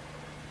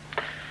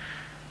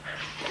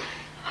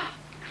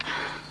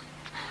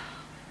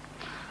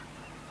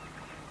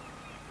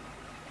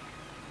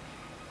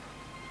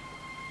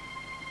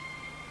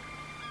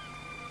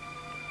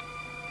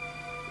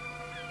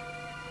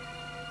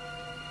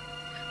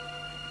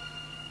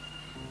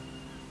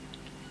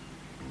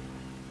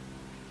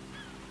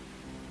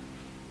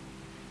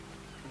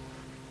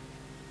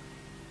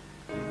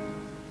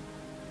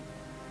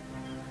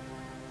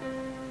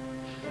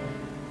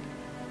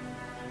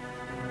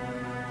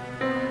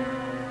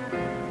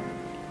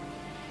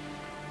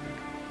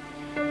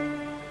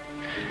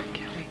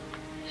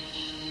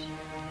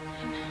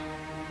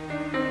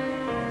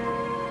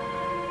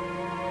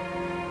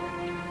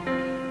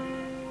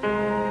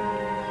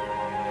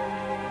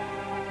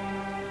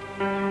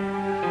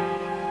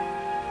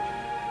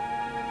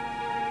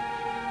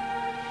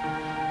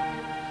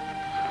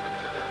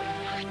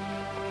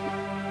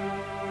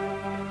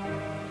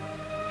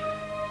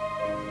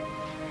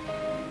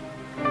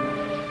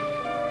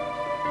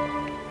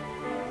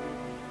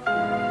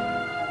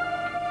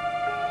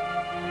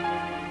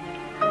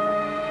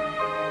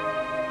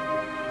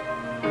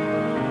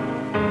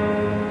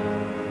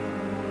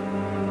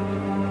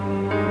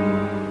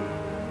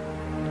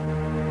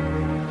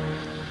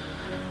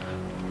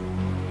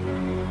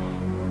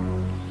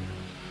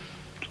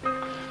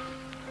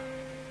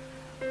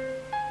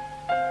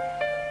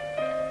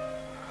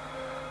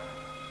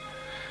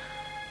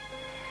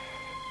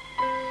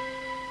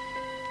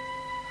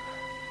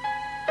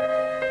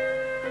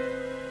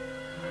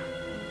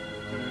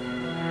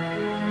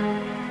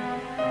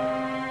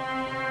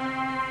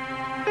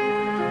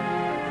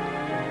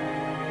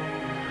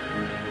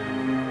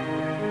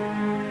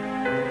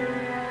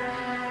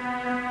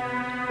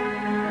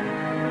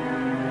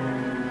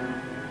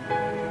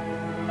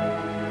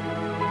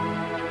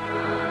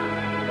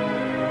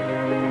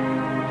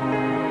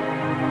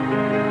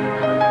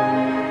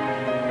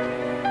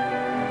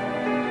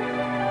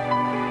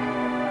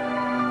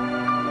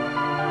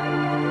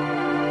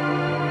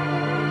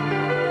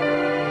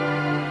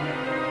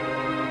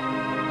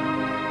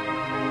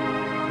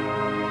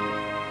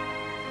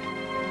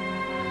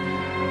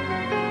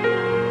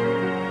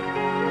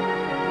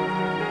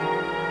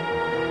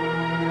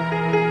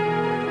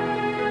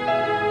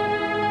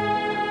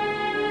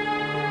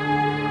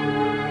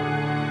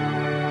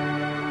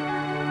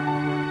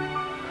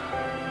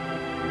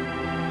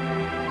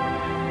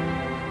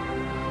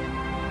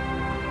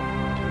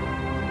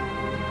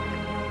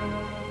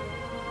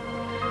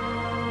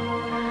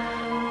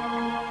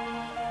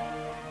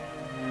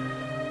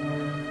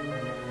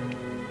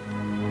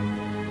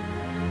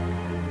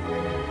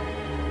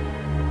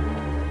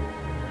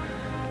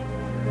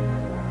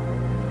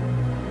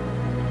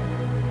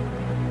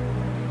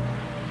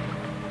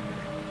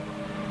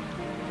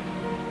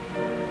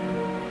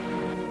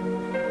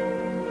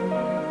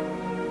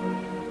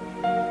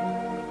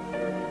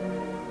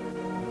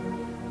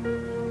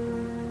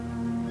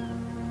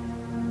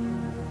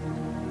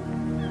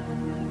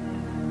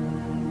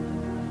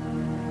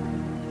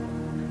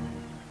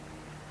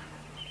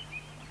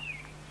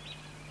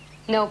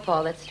 No,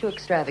 Paul, that's too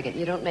extravagant.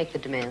 You don't make the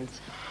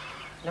demands.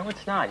 No,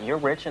 it's not. You're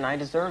rich and I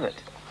deserve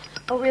it.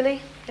 Oh,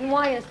 really? And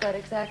why is that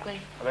exactly?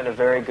 I've been a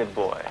very good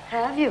boy.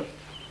 Have you?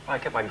 I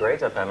kept my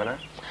grades up, haven't I?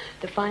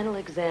 The final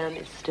exam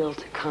is still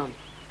to come.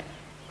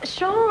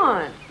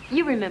 Sean!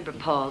 You remember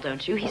Paul,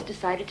 don't you? He's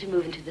decided to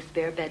move into the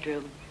spare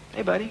bedroom.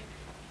 Hey, buddy.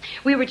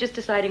 We were just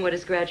deciding what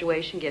his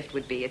graduation gift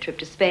would be, a trip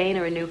to Spain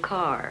or a new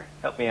car.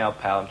 Help me out,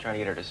 pal. I'm trying to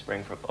get her to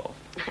spring for both.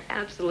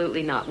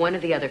 Absolutely not. One or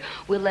the other.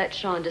 We'll let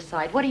Sean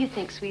decide. What do you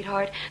think,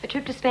 sweetheart? A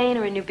trip to Spain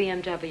or a new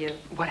BMW?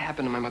 What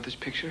happened to my mother's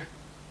picture?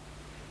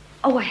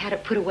 Oh, I had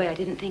it put away. I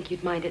didn't think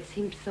you'd mind. It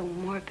seemed so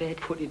morbid.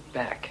 Put it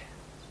back.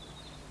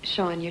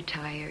 Sean, you're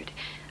tired.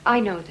 I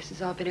know this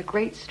has all been a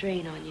great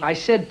strain on you. I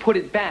said put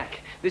it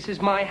back. This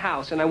is my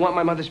house, and I want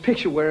my mother's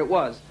picture where it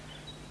was.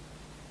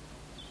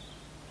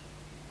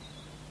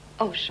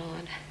 Oh,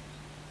 Sean,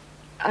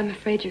 I'm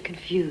afraid you're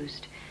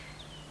confused.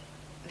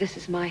 This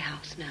is my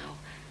house now.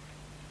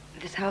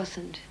 This house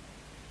and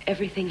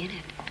everything in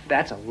it.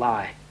 That's a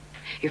lie.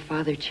 Your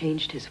father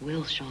changed his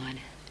will, Sean,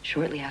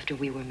 shortly after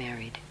we were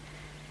married.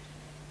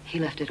 He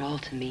left it all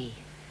to me.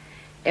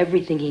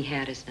 Everything he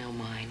had is now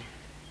mine.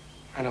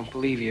 I don't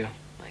believe you.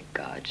 My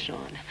God,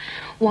 Sean.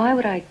 Why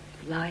would I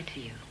lie to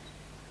you?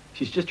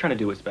 She's just trying to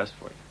do what's best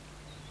for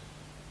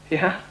you.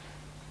 Yeah?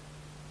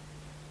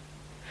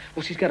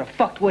 Well, she's got a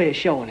fucked way of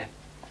showing it.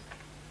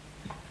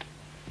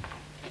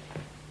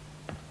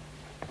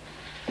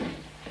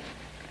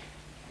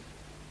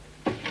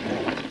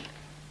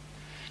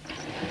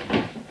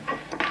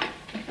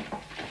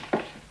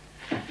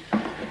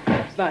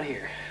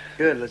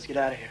 Good, let's get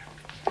out of here.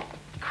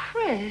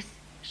 Chris,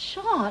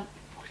 Sean,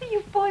 what are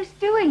you boys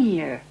doing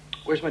here?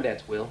 Where's my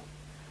dad's will?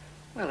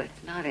 Well,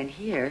 it's not in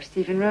here.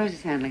 Stephen Rose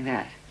is handling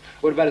that.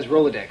 What about his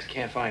Rolodex?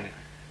 Can't find it.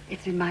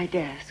 It's in my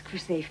desk for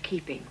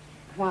safekeeping.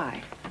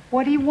 Why?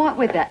 What do you want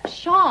with that?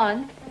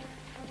 Sean?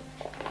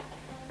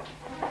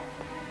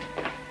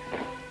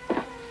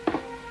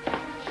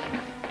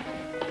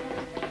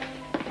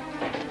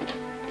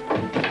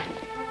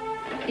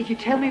 If you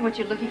tell me what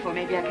you're looking for,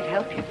 maybe I could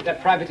help you.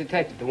 That private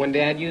detective, the one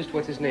Dad used,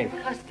 what's his name?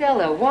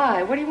 Costello,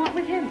 why? What do you want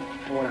with him?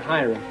 I want to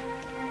hire him.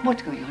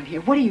 What's going on here?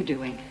 What are you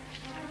doing?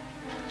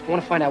 I want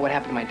to find out what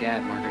happened to my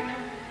dad, Margaret.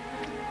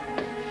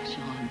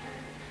 Sean,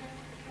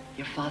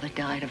 your father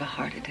died of a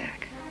heart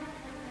attack.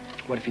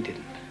 What if he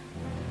didn't?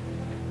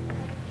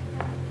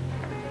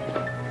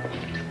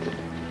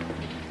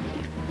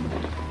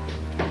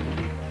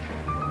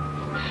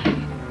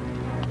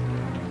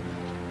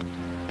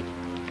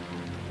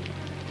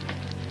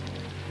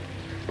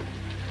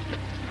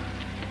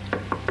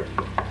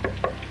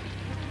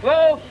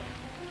 Hello?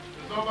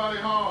 There's nobody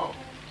home.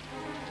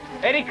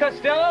 Eddie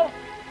Costello?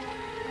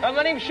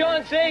 My name's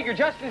Sean Sager.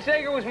 Justin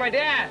Sager was my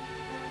dad.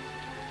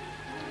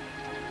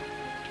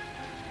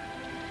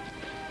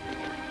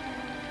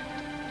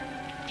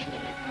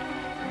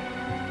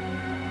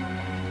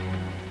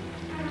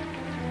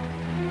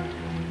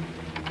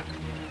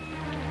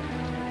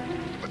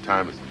 What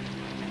time is it?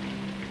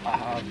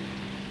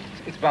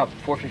 It's about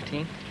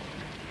 4:15.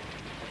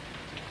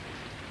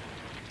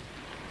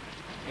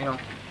 You know,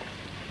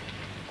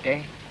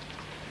 day?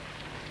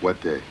 What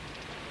day?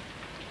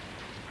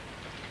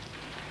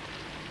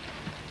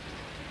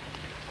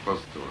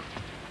 Close the door.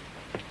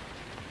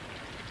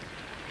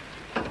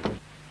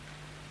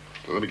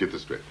 Now, let me get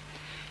this straight.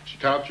 She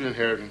copped your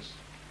inheritance,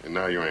 and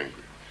now you're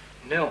angry.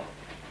 No,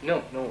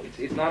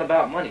 it's not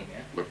about money,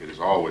 man. Look, it is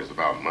always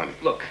about money.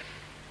 Look,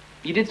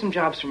 you did some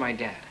jobs for my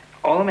dad.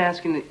 All I'm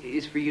asking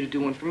is for you to do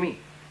one for me.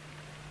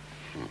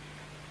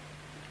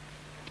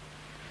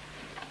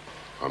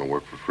 I don't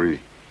work for free.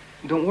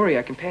 Don't worry,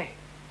 I can pay.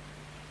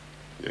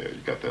 Yeah,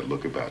 you got that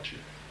look about you.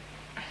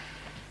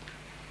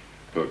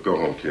 Go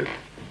home, kid.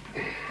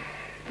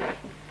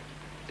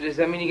 Does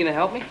that mean you're gonna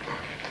help me?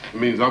 It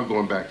means I'm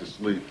going back to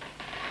sleep.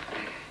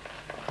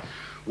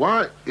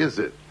 Why is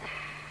it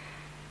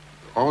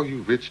all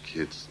you rich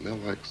kids smell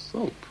like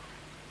soap?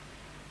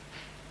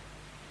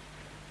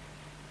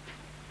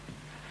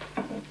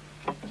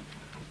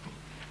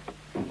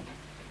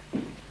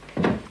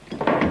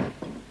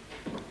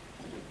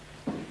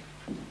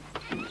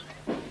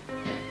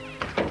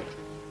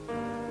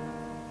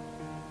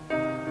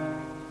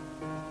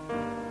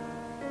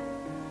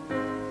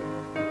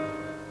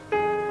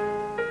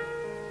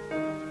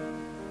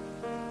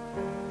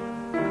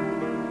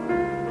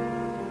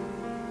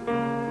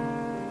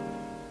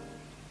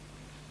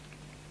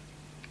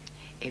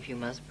 If you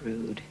must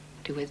brood,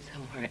 do it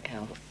somewhere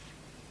else.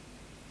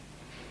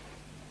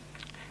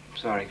 I'm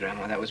sorry,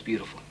 Grandma. That was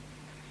beautiful.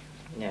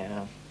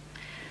 No.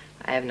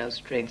 I have no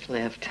strength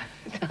left.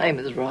 Time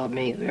has robbed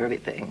me of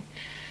everything.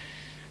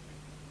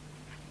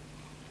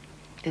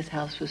 This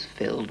house was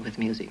filled with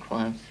music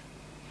once.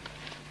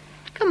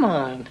 Come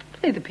on,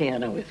 play the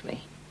piano with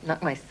me.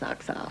 Knock my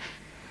socks off.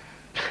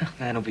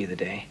 That'll be the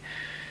day.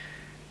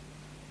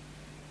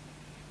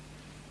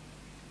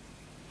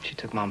 She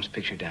took Mom's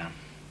picture down.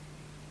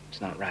 It's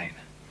not right.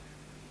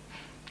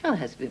 I'll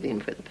ask Vivian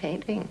for the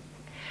painting.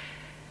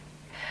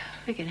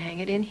 We can hang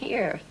it in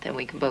here. Then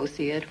we can both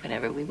see it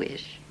whenever we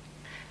wish.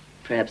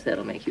 Perhaps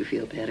that'll make you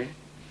feel better.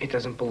 It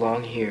doesn't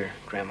belong here,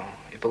 Grandma.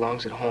 It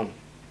belongs at home.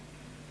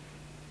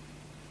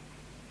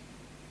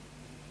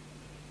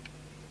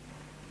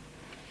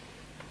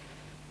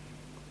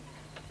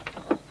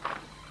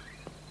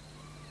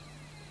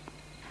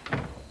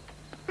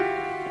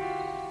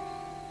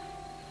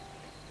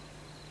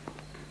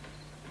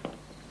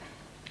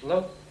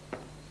 Hello?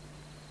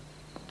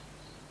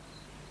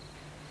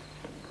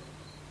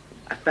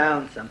 I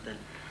found something.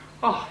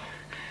 Oh,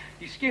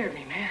 you scared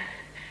me, man.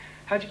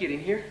 How'd you get in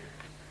here?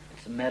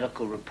 It's a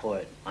medical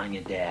report on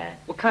your dad.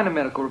 What kind of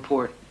medical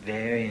report?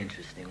 Very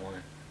interesting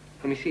one.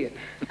 Let me see it.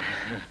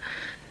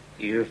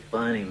 You're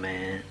funny,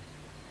 man.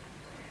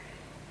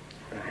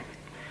 All right.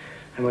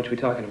 How much are we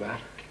talking about?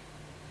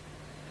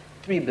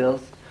 3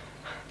 bills.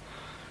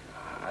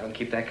 I don't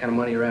keep that kind of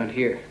money around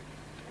here.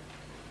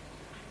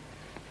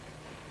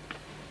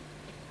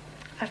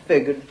 I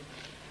figured.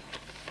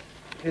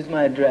 Here's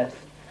my address.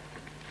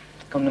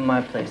 Come to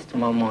my place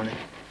tomorrow morning.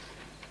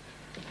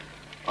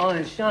 Oh,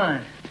 and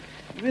Sean,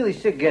 you really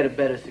should get a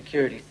better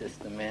security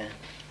system, man.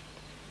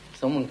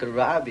 Someone could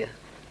rob you.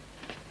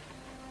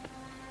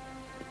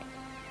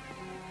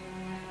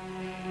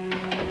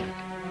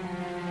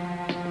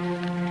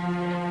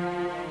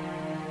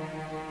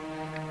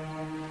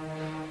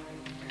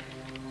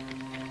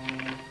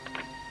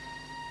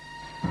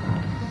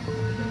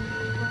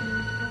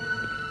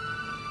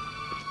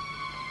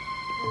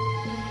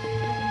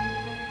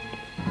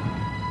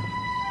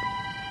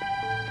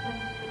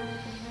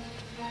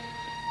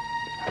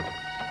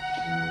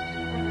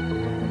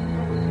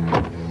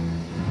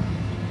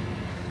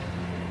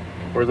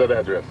 Where's that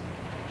address?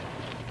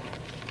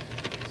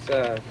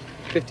 It's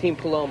 15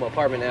 Paloma,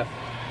 apartment F.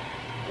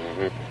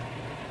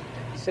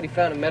 Mm-hmm. He said he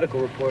found a medical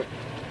report.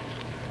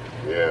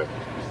 Yeah,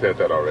 you sent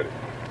that already.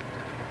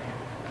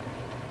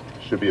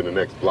 Should be in the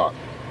next block.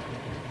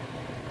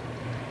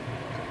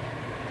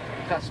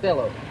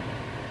 Costello.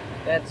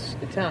 That's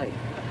Italian.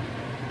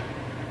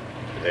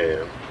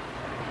 And?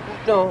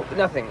 No,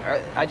 nothing.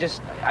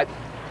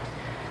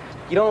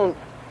 You don't...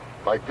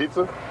 Like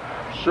pizza?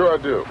 Sure I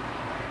do.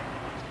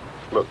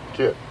 Look,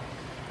 kid,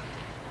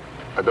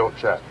 I don't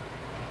chat.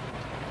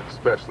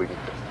 Especially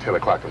at 10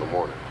 o'clock in the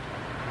morning.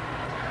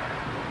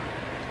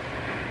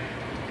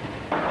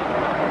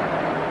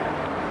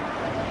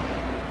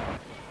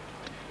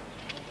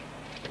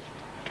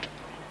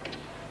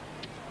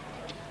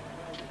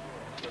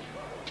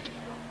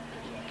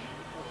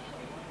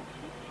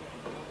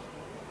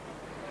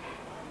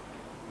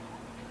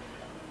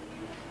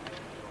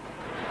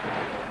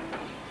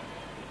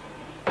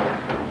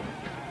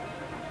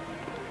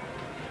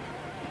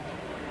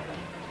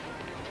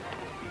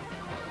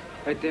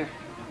 Right there.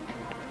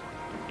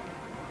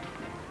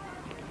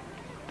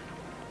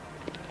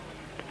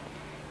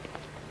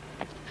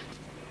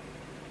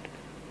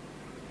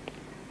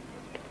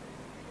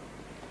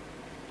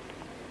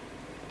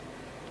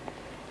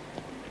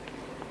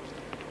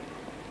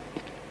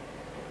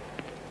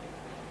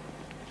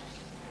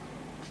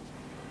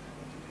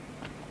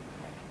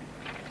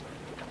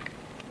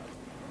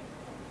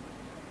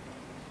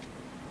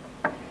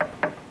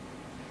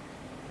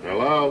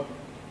 Hello?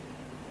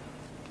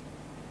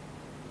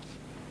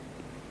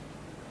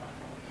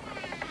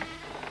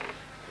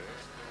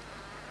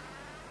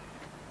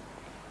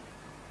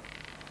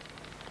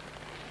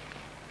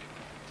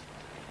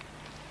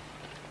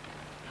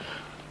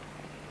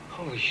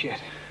 Holy shit.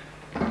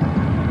 Yeah.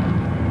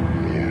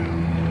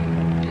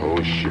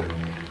 Holy shit.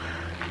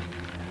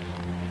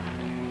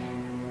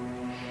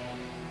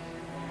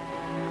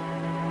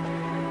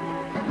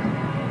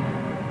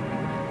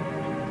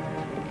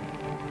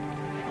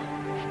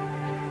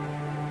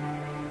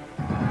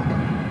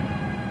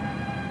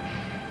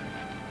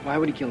 Why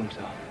would he kill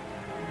himself?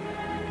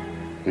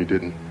 He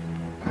didn't.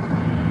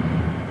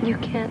 You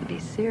can't be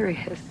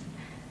serious.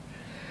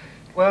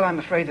 Well, I'm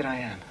afraid that I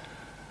am.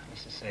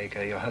 Mrs.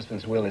 Sager, your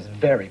husband's will is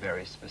very,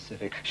 very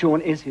specific.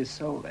 Sean is his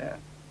soul there.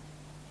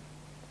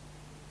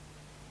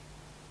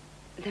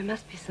 There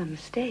must be some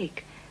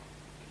mistake.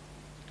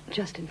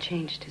 Justin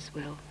changed his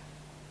will.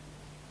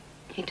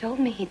 He told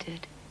me he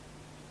did.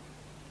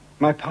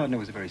 My partner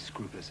was a very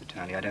scrupulous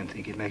attorney. I don't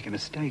think he'd make a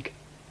mistake.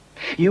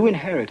 You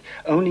inherit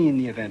only in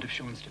the event of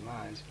Sean's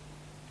demise.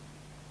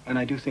 And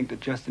I do think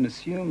that Justin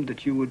assumed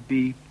that you would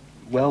be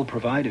well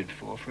provided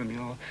for from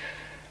your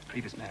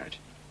previous marriage.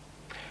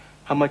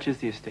 How much is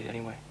the estate,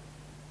 anyway?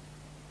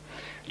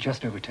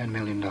 Just over $10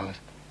 million. I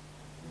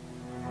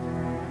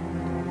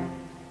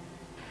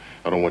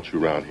don't want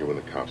you around here when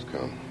the cops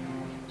come,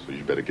 so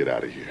you better get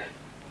out of here.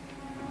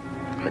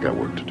 I got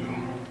work to do.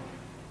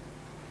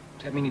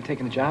 Does that mean you're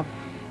taking the job?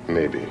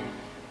 Maybe.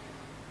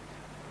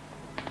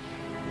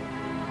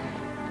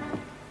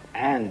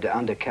 And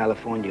under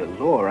California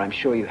law, I'm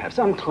sure you have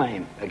some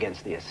claim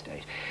against the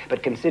estate.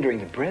 But considering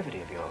the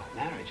brevity of your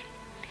marriage...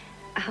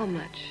 How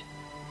much?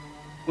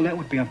 Well, that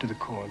would be up to the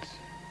courts.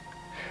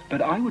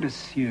 But I would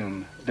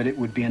assume that it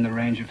would be in the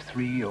range of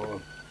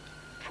 $300,000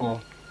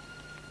 or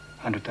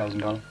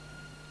 $400,000.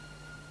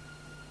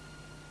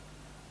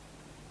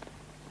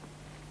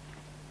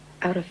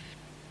 Out of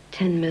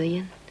 10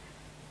 million?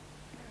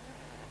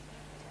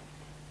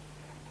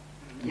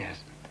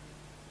 Yes.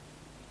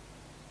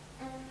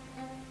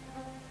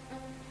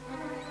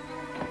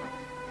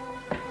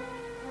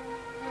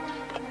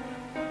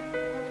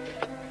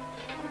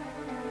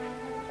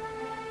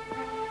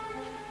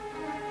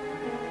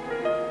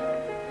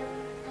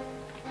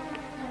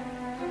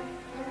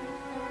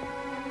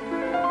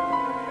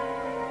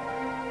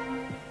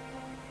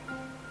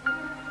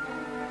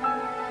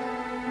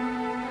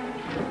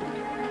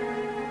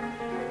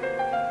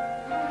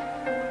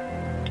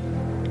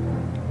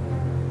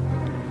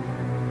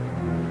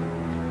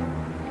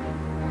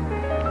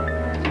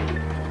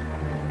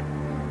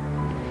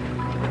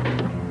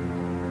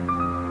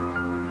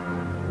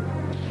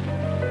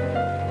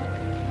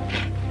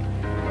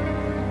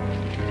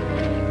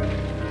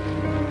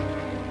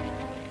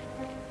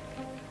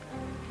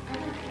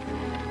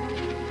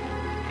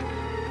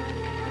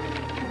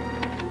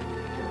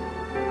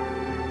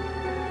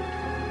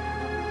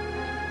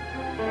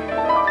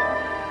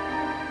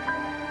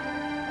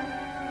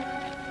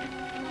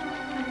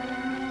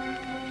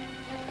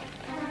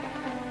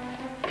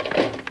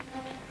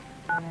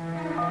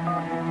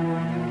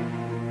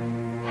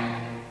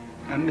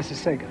 Mrs.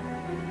 Sager.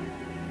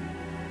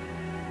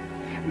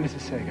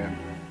 Mrs. Sager,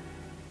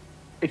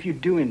 if you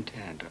do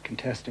intend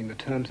contesting the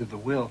terms of the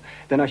will,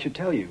 then I should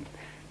tell you.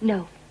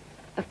 No,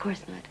 of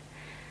course not.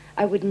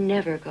 I would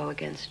never go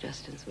against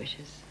Justin's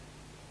wishes.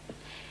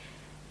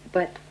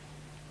 But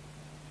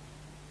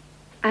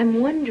I'm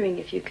wondering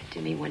if you could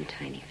do me one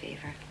tiny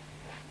favor.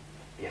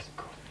 Yes, of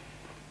course.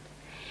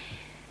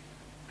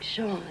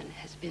 Sean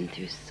has been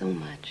through so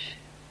much.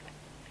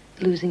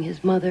 Losing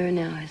his mother,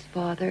 now his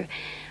father.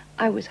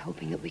 I was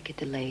hoping that we could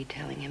delay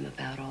telling him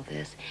about all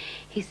this.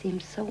 He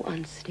seems so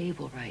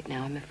unstable right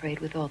now. I'm afraid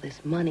with all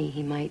this money,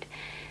 he might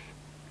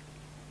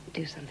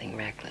do something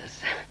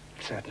reckless.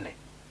 Certainly.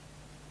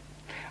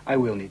 I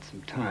will need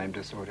some time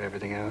to sort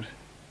everything out.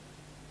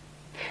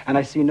 And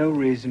I see no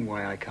reason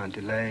why I can't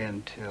delay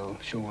until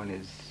Sean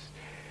is...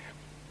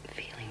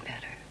 Feeling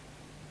better.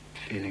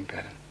 Feeling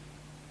better.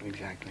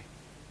 Exactly.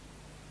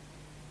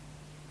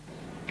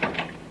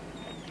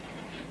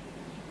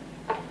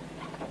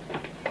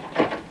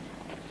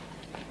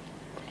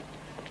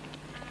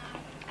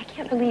 I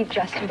can't believe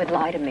Justin would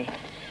lie to me.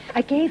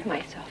 I gave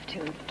myself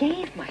to him.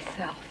 Gave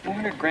myself.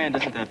 400 grand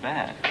isn't that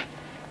bad.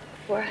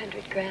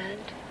 400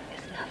 grand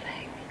is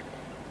nothing.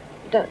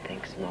 Don't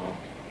think small.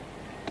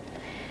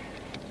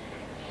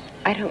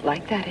 I don't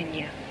like that in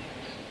you.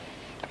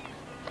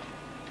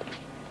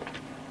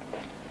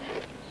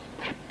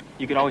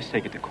 You could always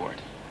take it to court.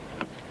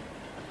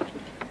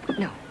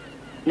 No.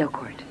 No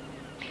court.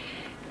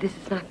 This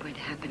is not going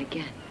to happen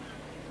again.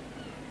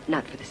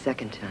 Not for the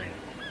second time.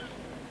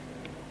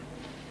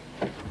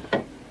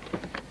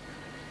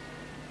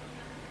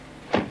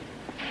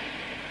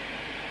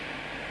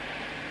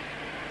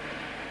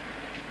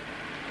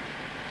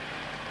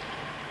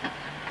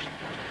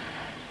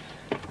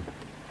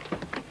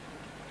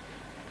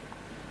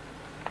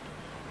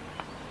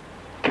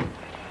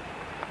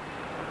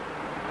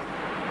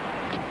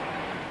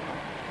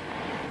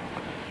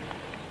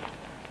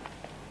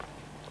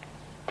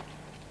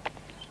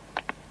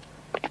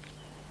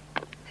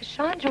 Has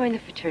Sean joined the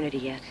fraternity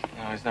yet?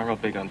 No, he's not real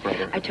big on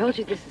brother. I told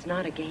you this is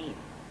not a game.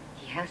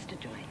 He has to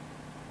join.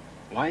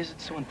 Why is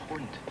it so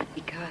important?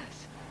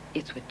 Because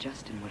it's what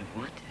Justin would have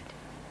wanted.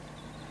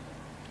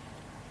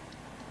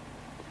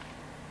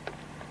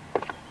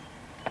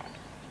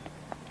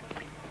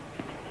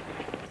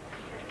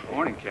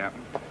 Morning,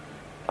 Captain.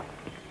 So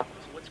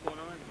what's going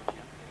on?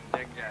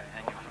 That guy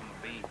hanging from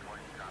a beam.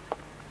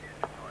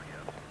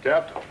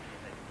 Captain.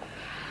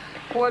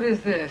 What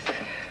is this?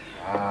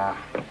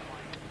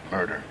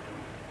 Murder.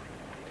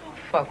 Don't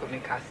fuck with me,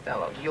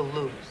 Costello. You'll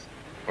lose.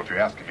 Well, if you're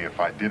asking me if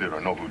I did it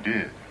or know who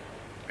did,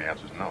 the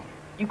answer's no.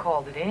 You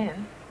called it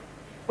in.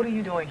 What are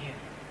you doing here?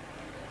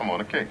 I'm on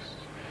a case.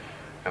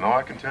 And all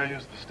I can tell you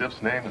is the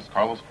stiff's name is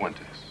Carlos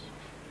Fuentes.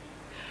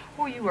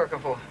 Who are you working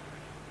for?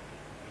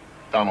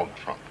 Donald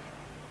Trump.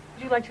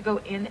 Would you like to go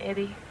in,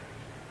 Eddie?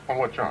 On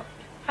what charge?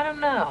 I don't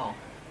know.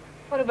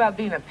 What about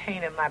being a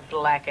pain in my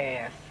black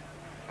ass?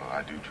 Oh,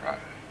 I do try.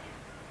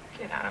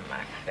 Get out of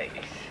my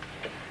face.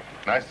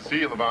 Nice to see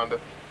you, Lavonda.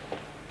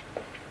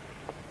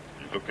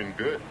 You looking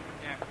good.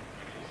 Yeah.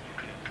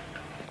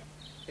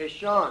 Hey,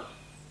 Sean,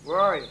 where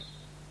are you?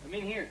 I'm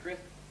in here, Chris.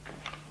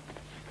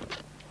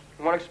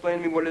 You want to explain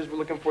to me what it is we're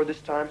looking for this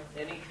time?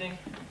 Anything?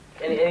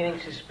 Anything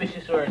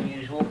suspicious or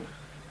unusual?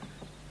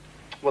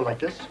 Well, like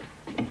this?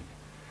 This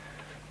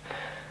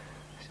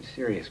is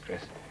serious,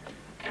 Chris.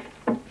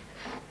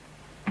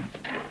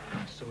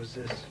 So is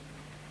this.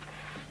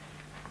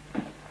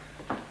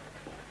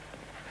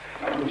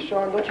 Hey,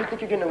 Sean, don't you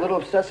think you're getting a little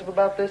obsessive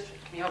about this?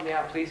 Can you help me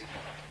out, please?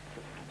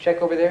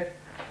 Check over there.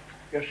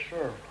 Yes,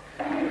 sure.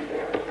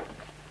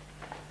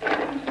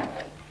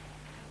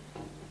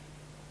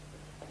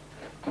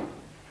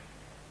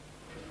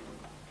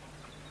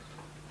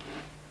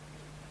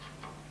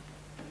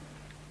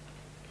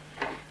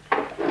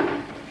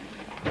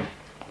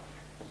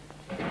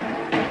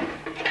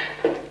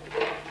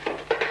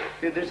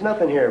 Dude, there's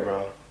nothing here,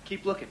 bro.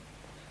 Keep looking.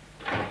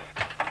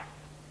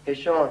 Hey,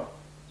 Sean,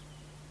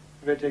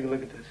 you better take a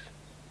look at this.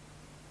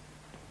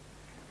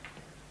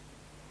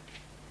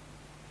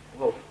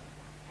 Whoa.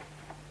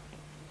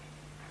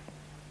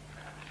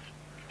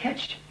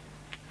 Catch.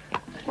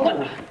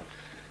 What?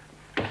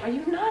 Are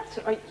you nuts?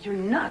 You're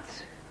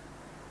nuts.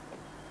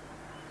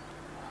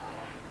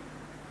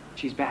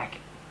 She's back.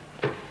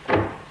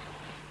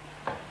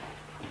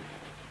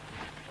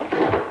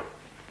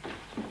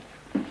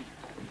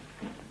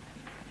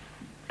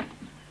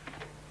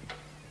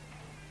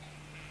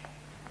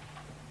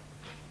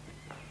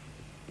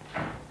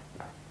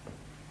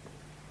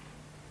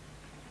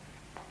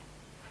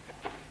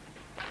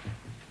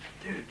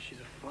 Dude, she's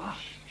a fuck.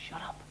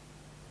 Shut up.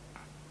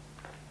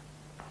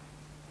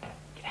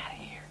 Get out of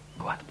here.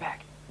 Go out the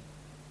back.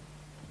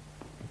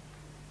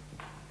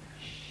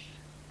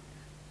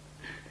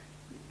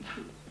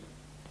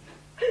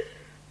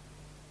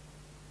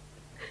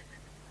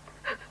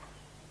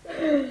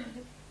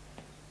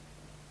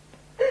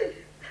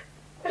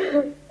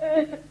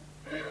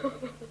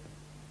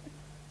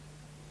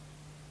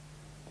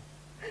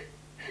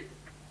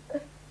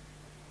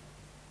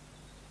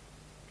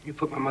 You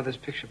put my mother's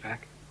picture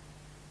back.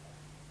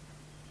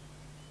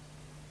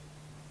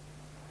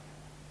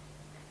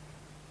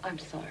 I'm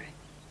sorry.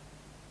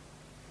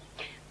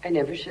 I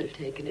never should have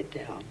taken it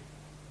down.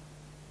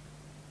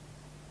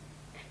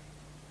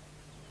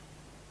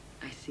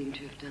 I seem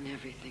to have done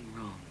everything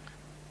wrong.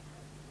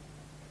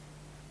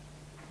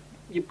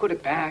 You put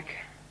it back.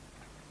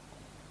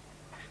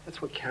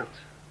 That's what counts.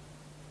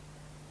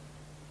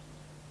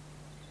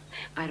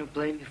 I don't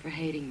blame you for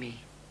hating me.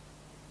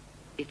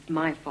 It's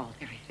my fault,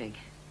 everything.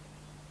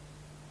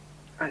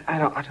 I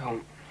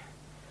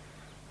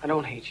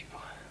don't hate you.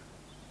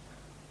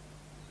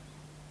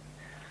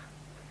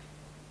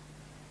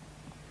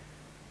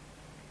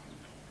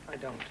 I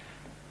don't.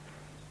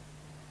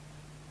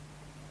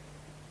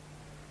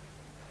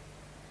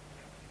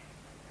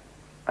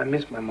 I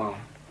miss my mom.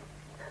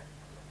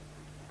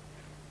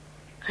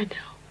 I know.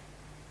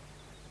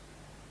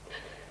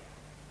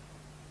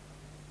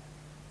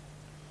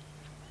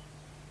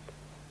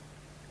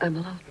 I'm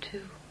alone,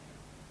 too.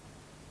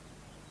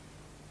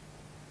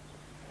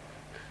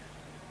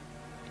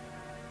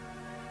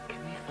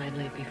 Can we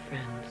finally be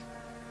friends?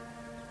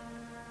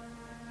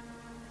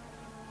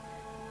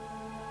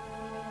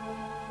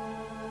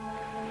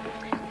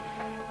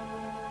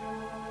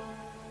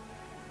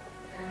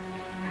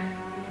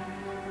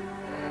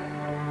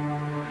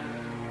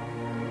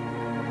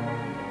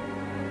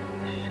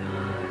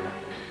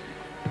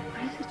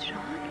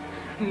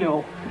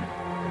 No.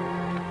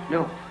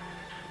 No.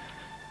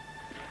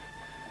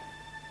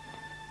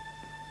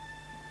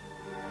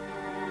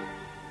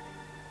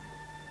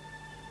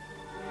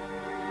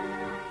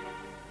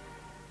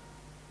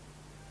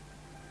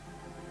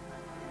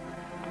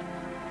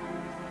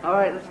 All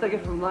right, let's take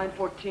it from line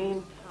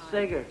 14.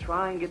 Sager,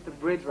 try and get the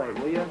bridge right,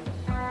 will you?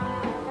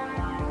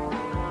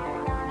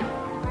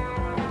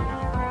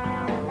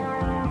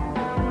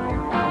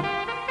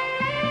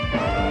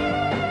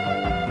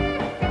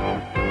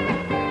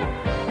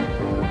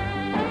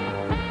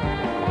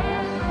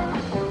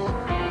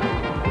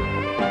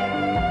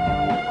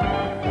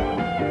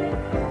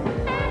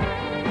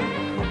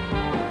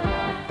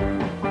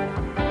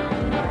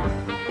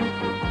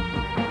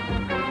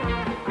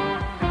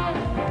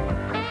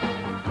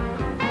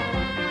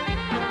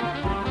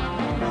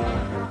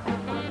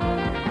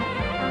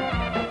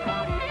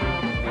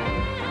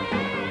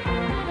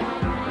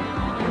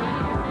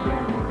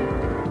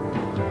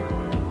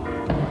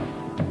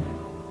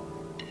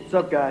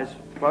 What's up, guys?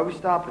 Why are we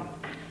stopping?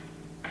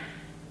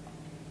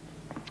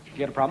 You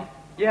got a problem?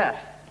 Yeah,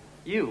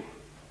 you.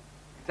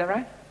 Is that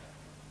right?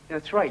 Yeah,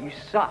 that's right. You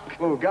suck.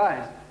 Whoa,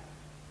 guys.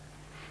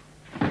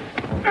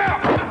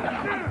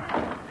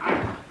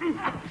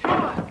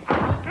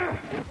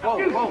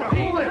 Whoa,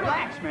 hey,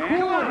 relax, man.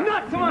 Come on,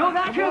 nuts, come on. You know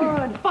that?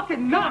 You're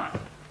fucking nuts.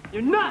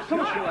 You're nuts.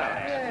 Come on.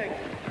 Relax.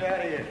 Get out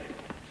of here.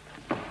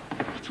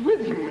 What's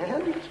with you,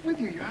 man? What's with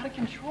you? You're out of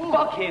control.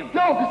 Fuck him.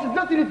 No, this has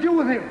nothing to do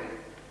with him.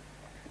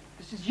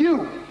 This is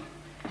you.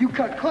 You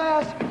cut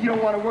class. You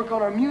don't want to work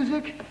on our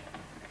music.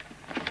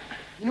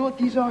 You know what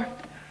these are?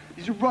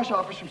 These are rush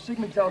offers from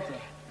Sigma Delta.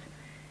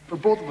 For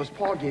both of us,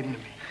 Paul gave them to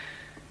me.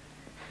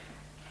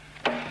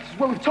 This is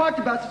what we've talked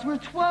about since we were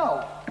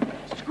 12.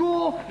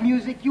 School,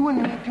 music, you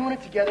and me doing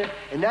it together,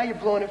 and now you're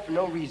blowing it for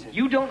no reason.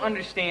 You don't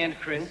understand,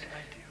 Chris. I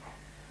do.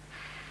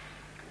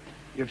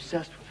 You're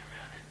obsessed with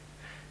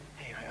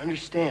her. Hey, I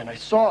understand. I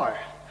saw her.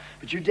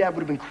 But your dad would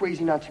have been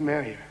crazy not to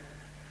marry her.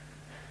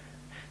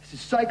 This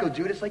is psycho,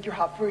 dude. It's like you're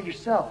hot for her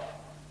yourself.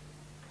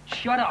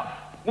 Shut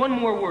up. One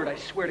more word, I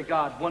swear to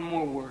God. One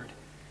more word.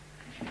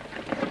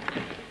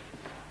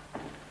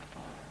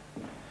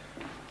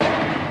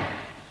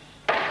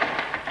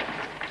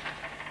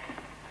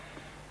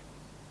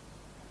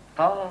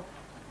 Oh.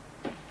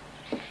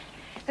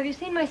 Have you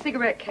seen my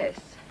cigarette case?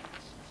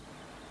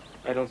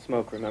 I don't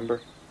smoke,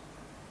 remember?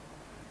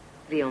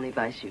 The only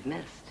vice you've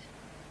missed.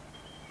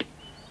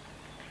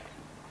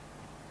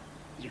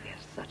 You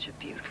have such a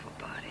beautiful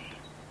body.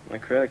 My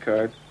credit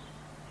card.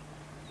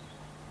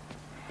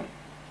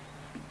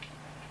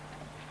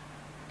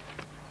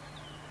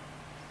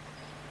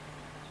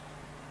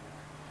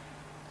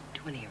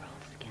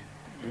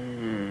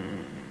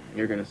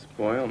 You're gonna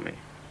spoil me.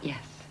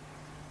 Yes.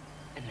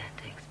 And that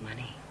takes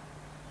money.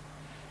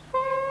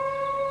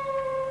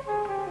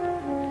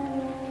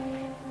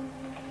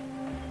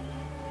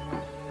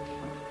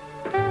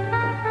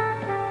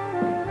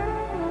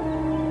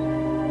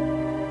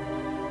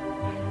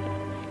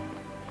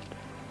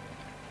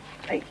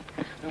 Hey,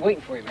 I've been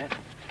waiting for you, man.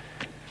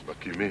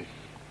 Lucky me.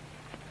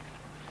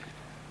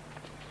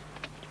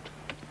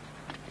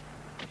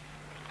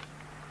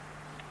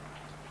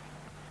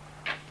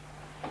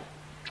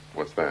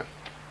 What's that?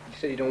 You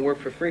said you don't work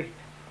for free.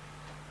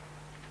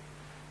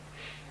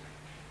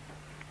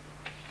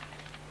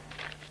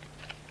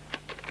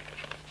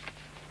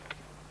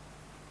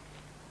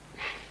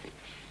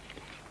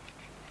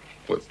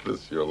 What's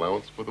this, your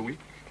allowance for the week?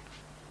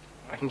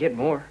 I can get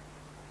more.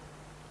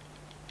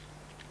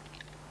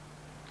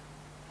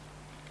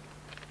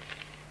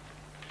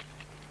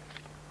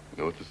 You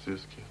know what this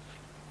is, kid?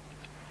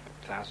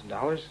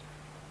 $1,000?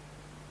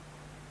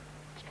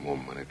 It's more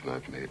money than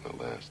I've made in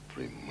the last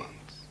 3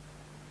 months.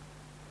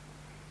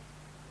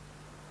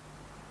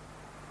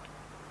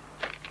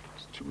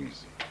 It's too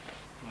easy.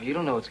 Well, you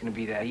don't know it's going to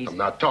be that easy. I'm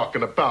not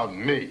talking about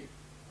me.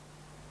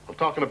 I'm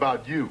talking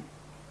about you.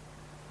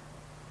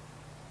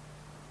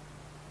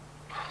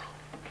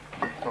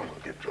 I'm gonna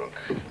get drunk.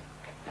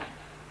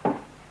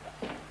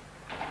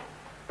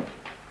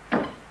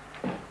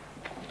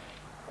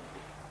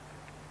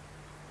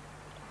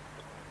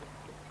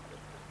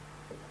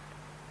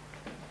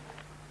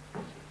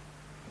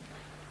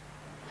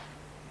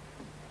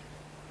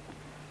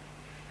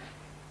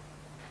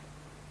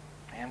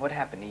 What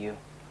happened to you?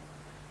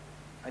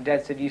 My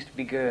dad said you used to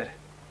be good.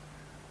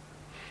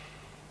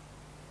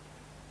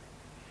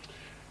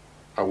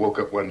 I woke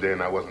up one day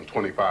and I wasn't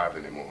 25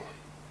 anymore.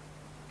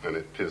 And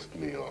it pissed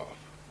me off.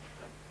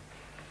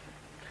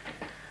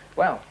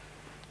 Well,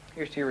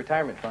 here's to your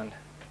retirement fund.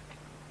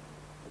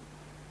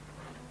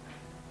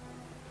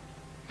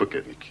 Look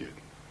at me, kid.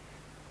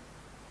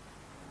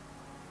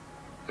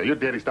 Now, your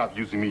daddy stopped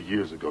using me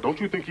years ago.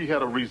 Don't you think he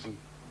had a reason?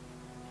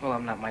 Well,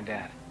 I'm not my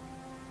dad.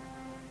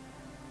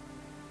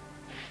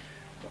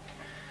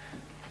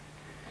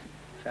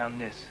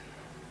 Found this.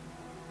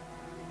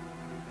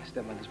 My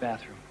stepmother's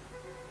bathroom.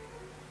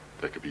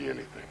 That could be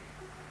anything.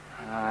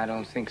 I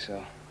don't think so.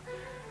 It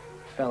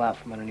fell out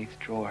from underneath the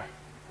drawer.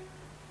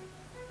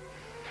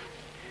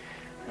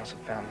 I also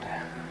found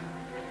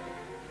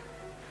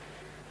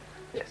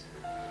this.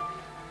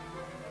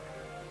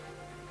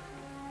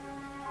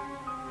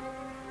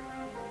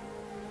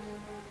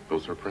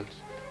 Those her prints?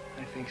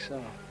 I think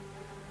so.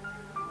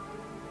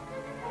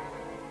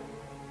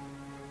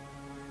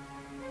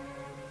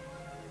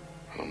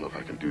 I don't know if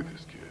I can do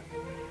this, kid.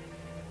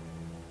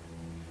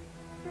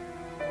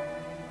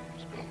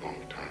 It's been a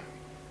long time.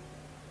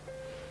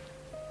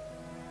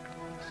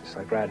 It's just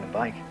like riding a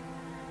bike.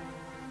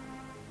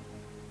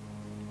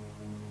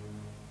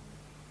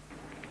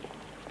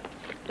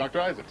 Dr.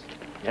 Isaacs.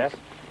 Yes?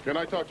 Can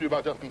I talk to you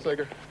about Justin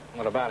Sager?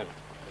 What about him?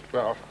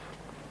 Well,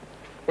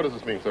 what does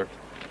this mean, sir?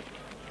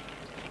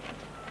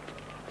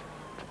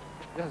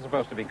 This is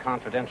supposed to be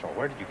confidential.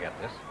 Where did you get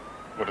this?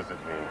 What does it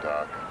mean,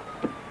 Doc?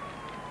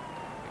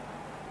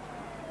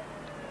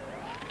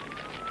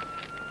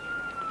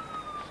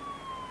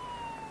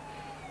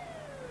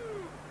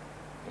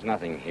 There's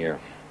nothing here.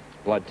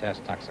 Blood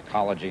test,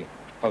 toxicology,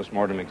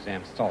 post-mortem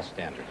exams, it's all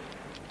standard.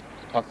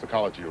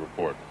 Toxicology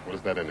report. What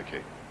does that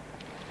indicate?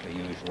 The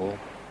usual.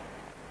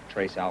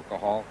 Trace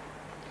alcohol,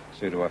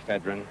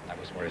 pseudoephedrine, that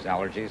was for his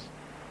allergies.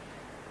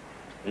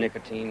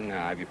 Nicotine,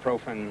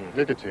 ibuprofen.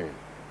 Nicotine.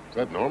 Is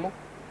that normal?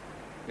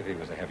 If he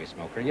was a heavy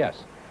smoker,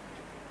 yes.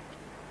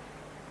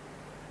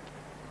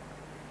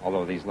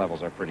 Although these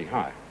levels are pretty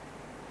high.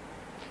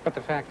 But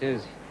the fact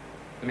is,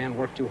 the man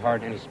worked too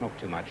hard and he smoked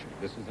too much.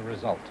 This is the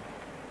result.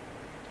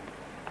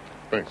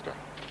 Thanks, Doc.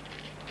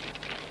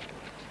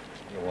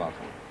 You're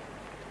welcome.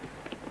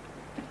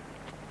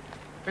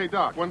 Hey,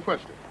 Doc, one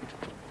question.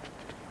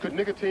 Could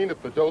nicotine,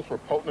 if the dose were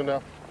potent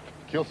enough,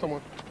 kill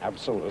someone?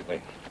 Absolutely.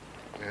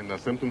 And the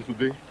symptoms would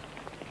be?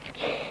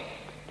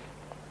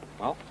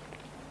 Well,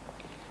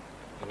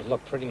 it would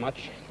look pretty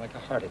much like a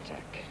heart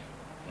attack.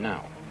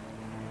 Now,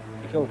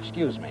 if you'll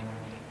excuse me.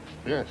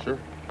 Yeah, sure.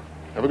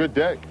 Have a good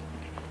day.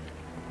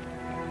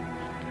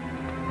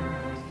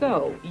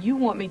 So, you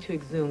want me to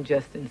exhume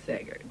Justin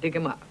Sager, dig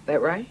him up,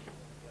 that right?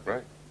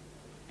 Right.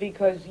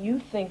 Because you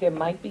think there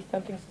might be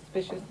something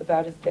suspicious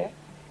about his death?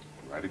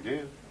 Right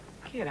again.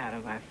 Get out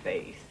of my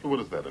face. What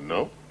is that, a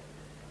no?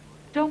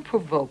 Don't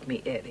provoke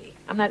me, Eddie.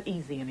 I'm not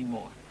easy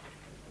anymore.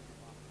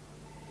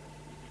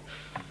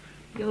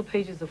 Yellow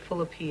pages are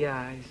full of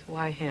PIs.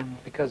 Why him?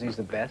 Because he's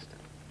the best.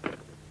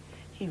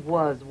 He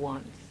was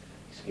once.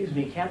 Excuse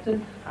me,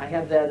 Captain. I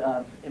have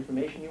that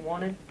information you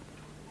wanted.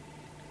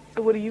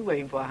 So what are you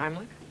waiting for,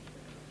 Heimlich?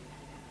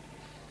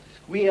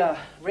 We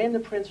ran the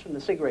prints from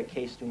the cigarette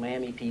case through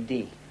Miami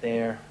PD.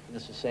 They're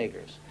Mrs.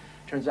 Sager's.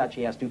 Turns out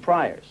she has 2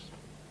 priors.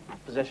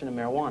 Possession of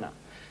marijuana.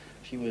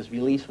 She was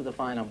released with a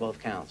fine on both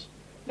counts.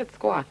 Let's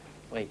squat.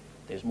 Wait,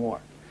 there's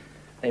more.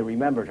 They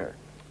remembered her.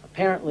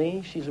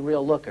 Apparently, she's a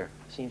real looker.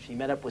 Seems she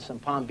met up with some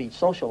Palm Beach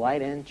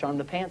socialite and charmed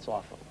the pants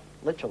off him.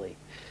 Literally.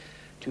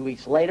 2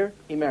 weeks later,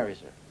 he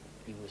marries her.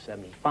 He was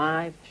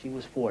 75, she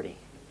was 40.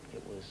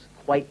 It was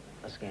quite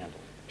a scandal.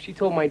 She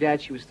told my dad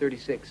she was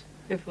 36.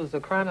 If it was a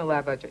crime to lie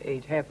about your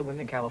age, half the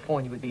women in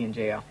California would be in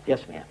jail.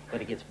 Yes, ma'am,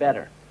 but it gets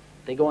better.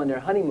 They go on their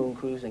honeymoon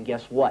cruise, and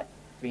guess what?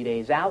 3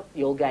 days out,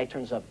 the old guy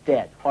turns up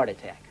dead, heart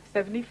attack.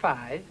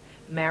 75,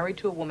 married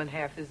to a woman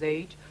half his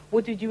age.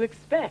 What did you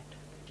expect?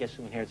 Guess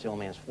who inherits the old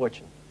man's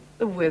fortune?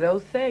 The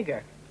widow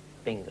Sager.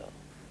 Bingo.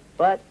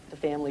 But the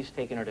family's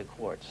taken her to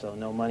court, so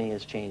no money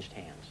has changed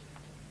hands.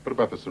 What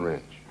about the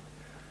syringe?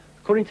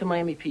 According to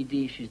Miami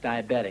PD, she's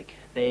diabetic.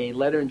 They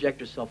let her inject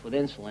herself with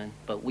insulin,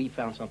 but we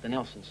found something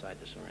else inside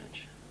the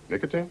syringe.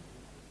 Nicotine?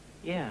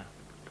 Yeah.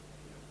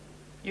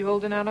 You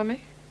holding out on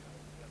me?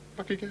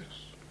 Lucky guess.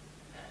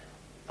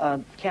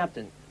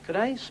 Captain, could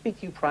I speak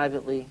to you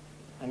privately?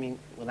 I mean,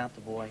 without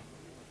the boy?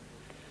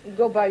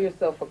 Go buy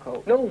yourself a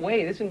coat. No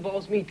way, this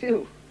involves me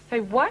too.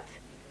 Say what?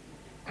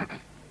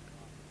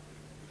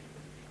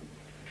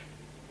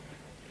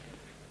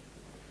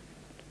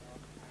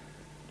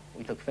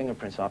 We took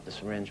fingerprints off the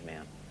syringe,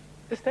 ma'am.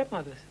 The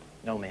stepmothers.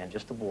 No, ma'am,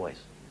 just the boys.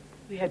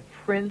 We had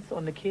prints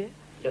on the kid?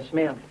 Yes,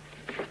 ma'am.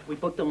 We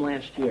booked him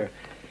last year.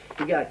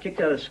 He got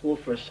kicked out of school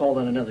for assault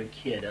on another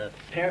kid.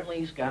 Apparently,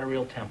 he's got a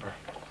real temper.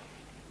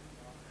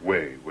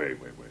 Wait.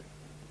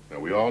 Now,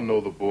 we all know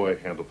the boy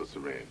handled the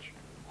syringe.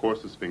 Of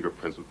course, his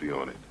fingerprints would be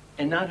on it.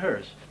 And not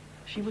hers.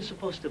 She was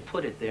supposed to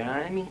put it there.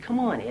 I mean, come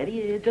on, Eddie.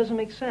 It doesn't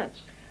make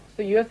sense.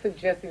 So you're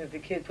suggesting that the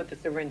kid put the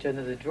syringe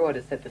under the drawer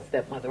to set the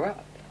stepmother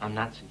up? I'm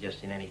not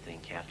suggesting anything,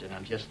 Captain.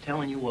 I'm just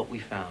telling you what we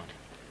found.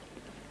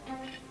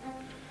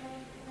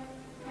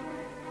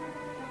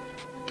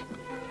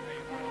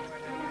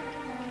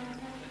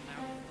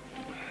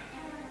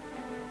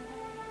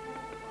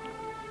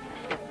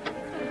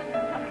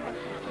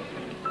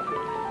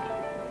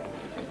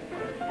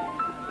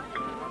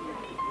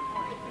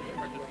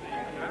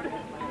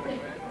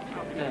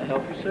 Can I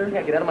help you, sir?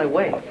 Yeah, get out of my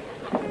way.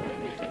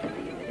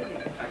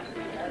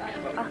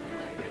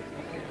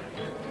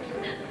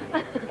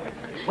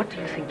 What do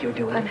you think you're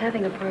doing? I'm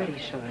having a party,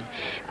 Sean.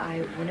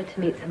 I wanted to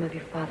meet some of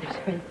your father's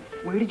friends.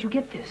 Where did you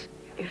get this?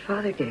 Your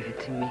father gave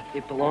it to me.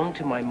 It belonged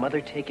to my mother.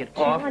 Take it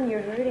off. Sean,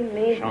 you're hurting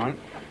me. Sean,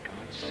 for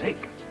God's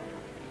sake.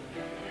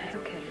 It's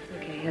okay.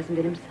 He hasn't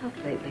been himself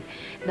lately.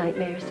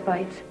 Nightmares,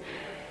 fights,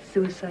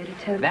 suicide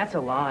attempts. That's a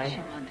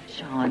lie.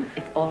 Sean,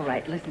 it's all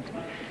right. Listen to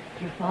me.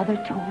 Your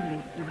father told me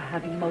you were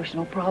having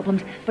emotional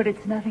problems, but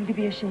it's nothing to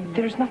be ashamed of.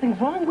 There's nothing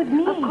wrong with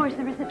me. Of course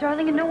there isn't,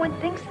 darling, and no one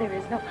thinks there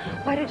is. Now,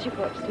 why don't you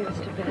go upstairs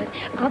to bed?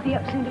 I'll be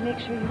up soon to make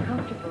sure you're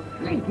comfortable.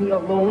 Leave me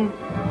alone.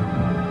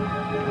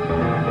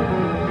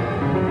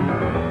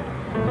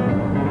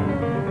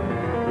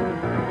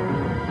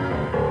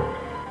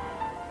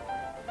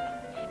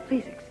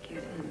 Please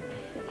excuse him.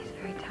 He's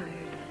very tired.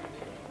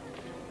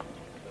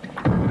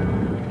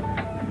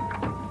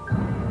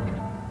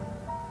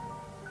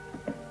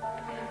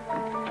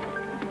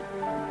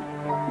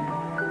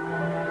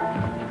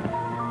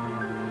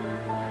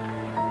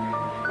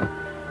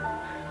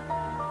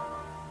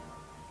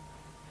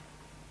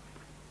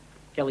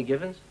 Kelly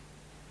Givens?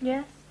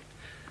 Yes?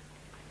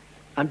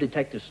 I'm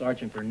Detective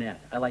Sergeant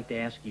Burnett. I'd like to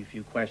ask you a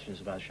few questions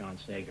about Sean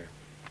Sager.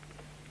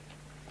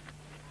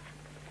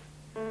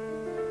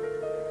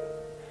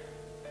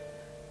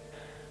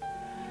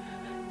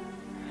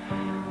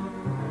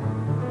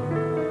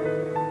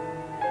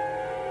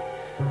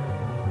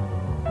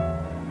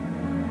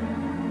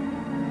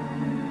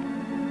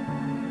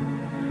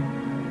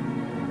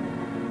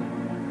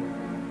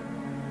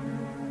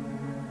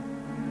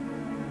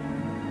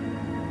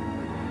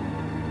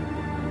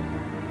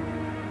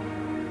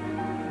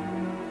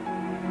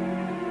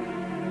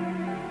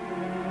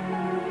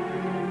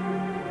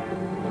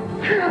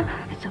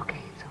 It's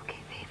okay,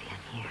 baby.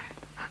 I'm here.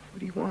 What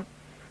do you want?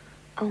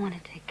 I want to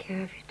take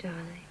care of you,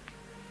 darling.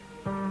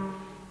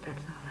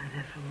 That's all I've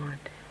ever wanted.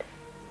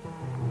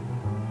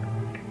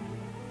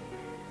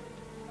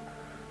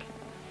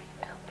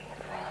 Don't be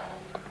afraid.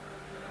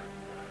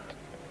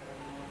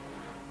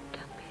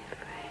 Don't be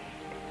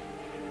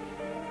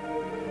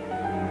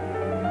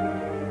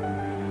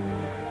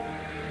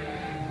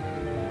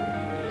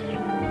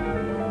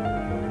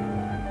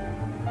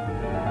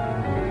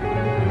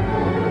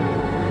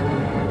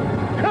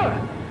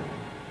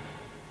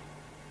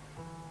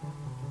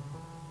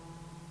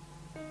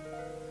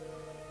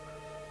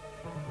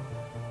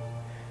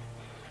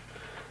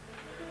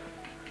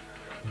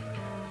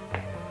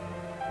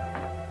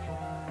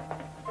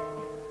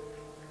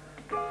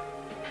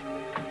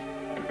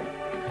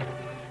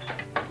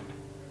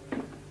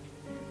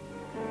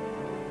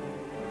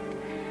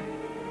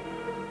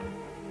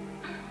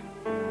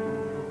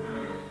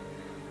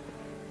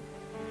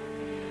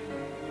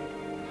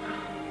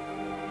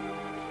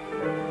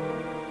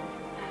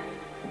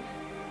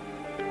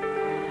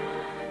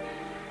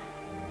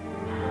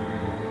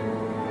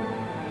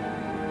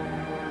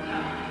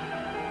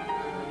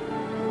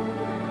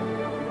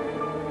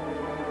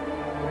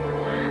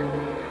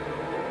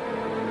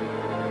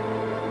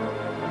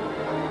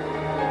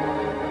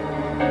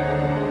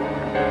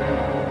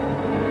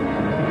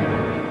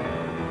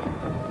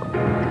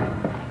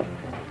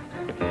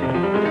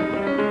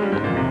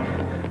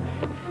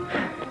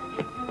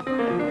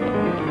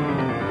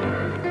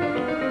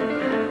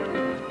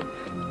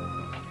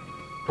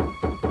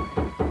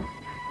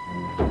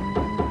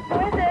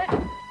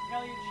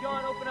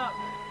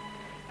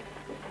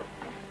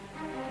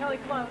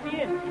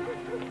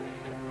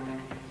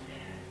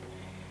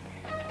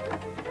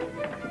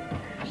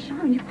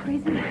Sean, you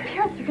crazy. Your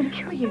parents are gonna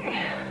kill you.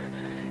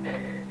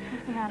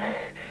 Anna.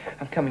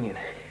 I'm coming in.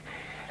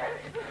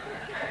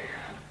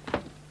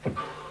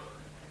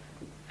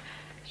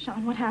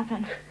 Sean, what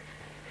happened?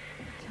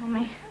 Tell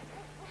me.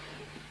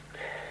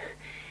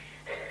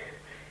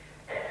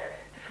 The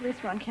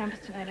police were on campus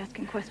tonight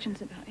asking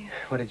questions about you.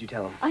 What did you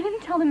tell them? I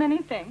didn't tell them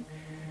anything.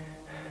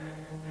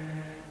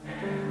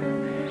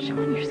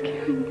 Sean, you're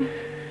scaring me.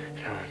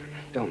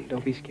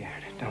 Don't be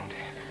scared. Don't.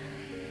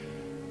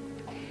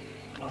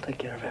 I'll take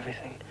care of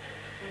everything.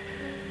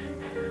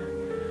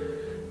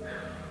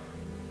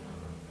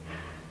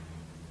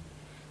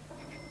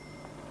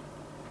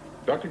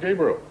 Dr.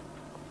 Gabriel,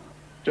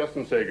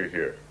 Justin Sager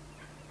here,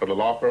 of the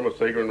law firm of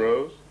Sager &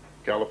 Rose,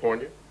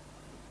 California.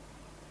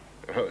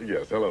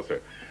 Yes, hello,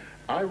 sir.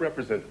 I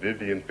represent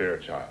Vivian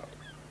Fairchild,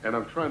 and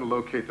I'm trying to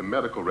locate the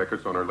medical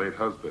records on her late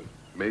husband,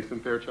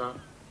 Mason Fairchild.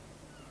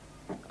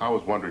 I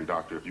was wondering,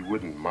 doctor, if you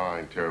wouldn't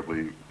mind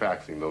terribly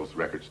faxing those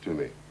records to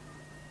me.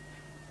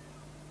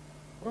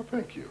 Well,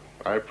 thank you.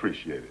 I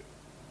appreciate it.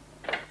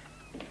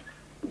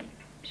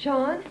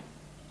 Sean?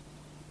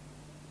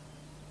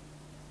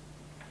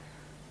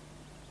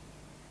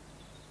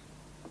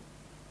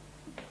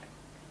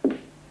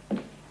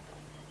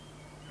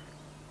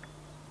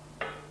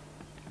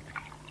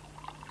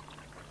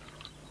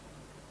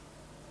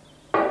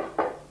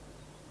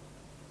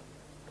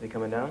 They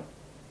coming down?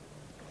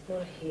 It's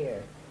not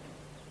here.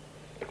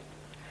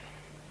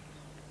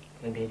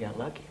 Maybe he got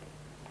lucky.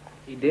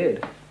 He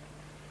did.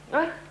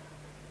 Ah,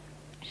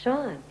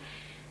 Sean,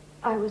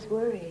 I was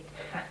worried.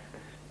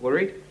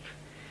 Worried?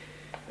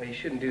 Well, you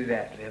shouldn't do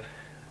that, Viv.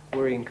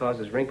 Worrying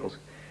causes wrinkles.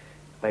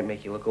 Might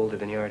make you look older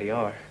than you already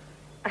are.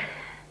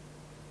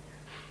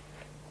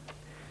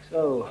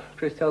 So,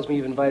 Chris tells me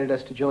you've invited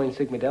us to join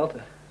Sigma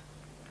Delta.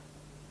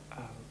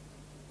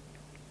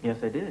 Yes,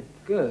 I did.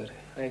 Good.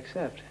 I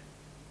accept.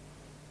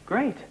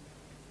 Great.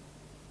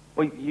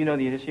 Well, you know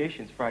the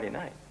initiation's Friday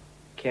night.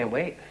 Can't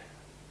wait.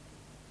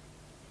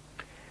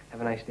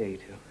 Have a nice day, you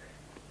two.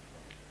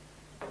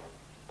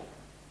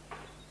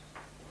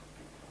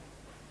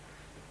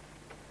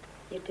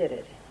 You did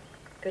it.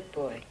 Good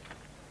boy.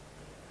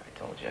 I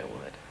told you I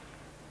would.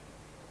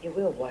 You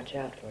will watch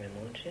out for him,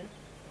 won't you?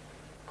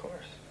 Of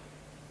course.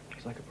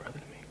 He's like a brother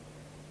to me.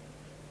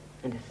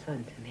 And a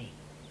son to me.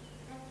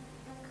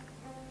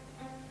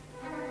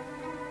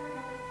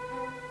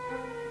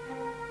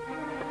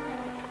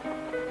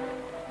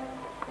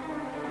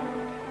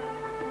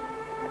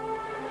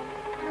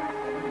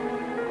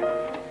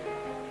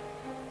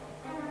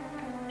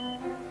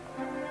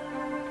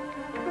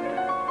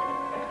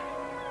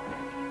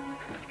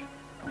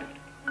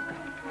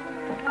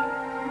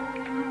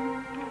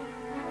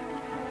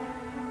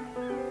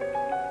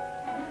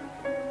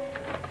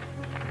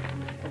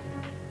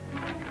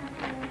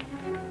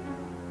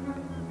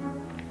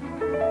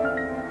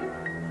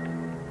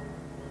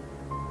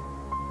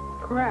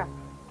 Crap.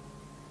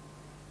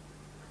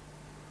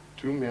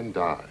 2 men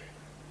die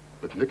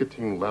with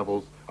nicotine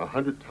levels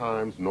 100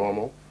 times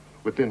normal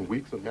within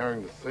weeks of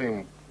marrying the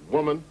same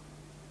woman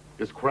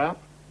is crap?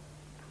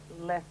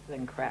 Less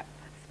than crap.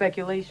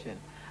 Speculation.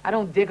 I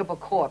don't dig up a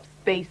corpse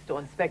based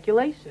on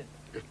speculation.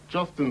 If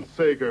Justin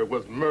Sager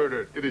was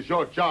murdered, it is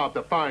your job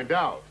to find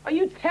out. Are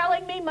you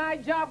telling me my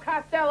job,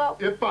 Costello?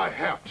 If I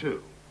have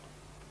to.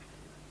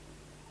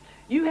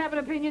 You have an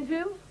opinion,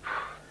 too?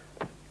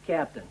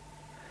 Captain,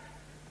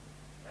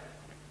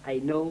 I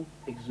know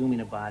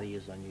exhuming a body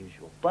is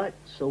unusual, but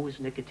so is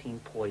nicotine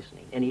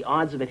poisoning. And the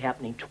odds of it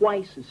happening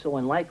twice is so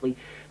unlikely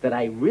that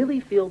I really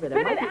feel that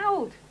Spit it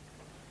out!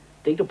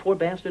 Dig the poor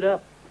bastard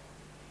up.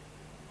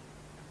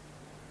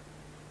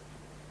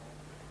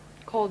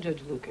 Call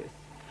Judge Lucas.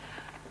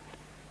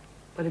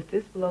 But if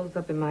this blows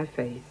up in my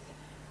face,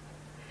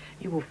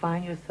 you will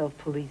find yourself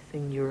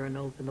policing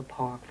urinals in the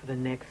park for the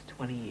next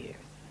 20 years.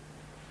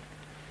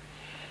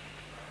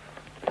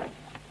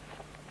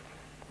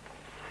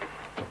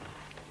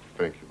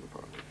 Thank you,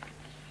 Levon.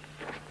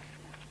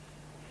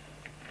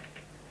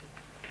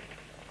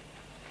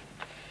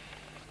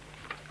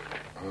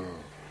 Oh.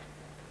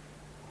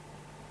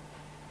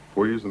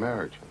 4 years of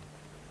marriage, huh?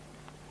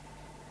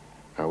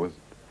 How is it?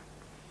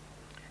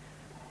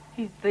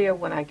 He's there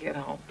when I get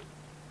home.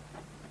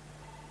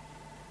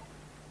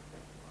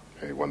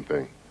 Hey, one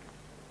thing.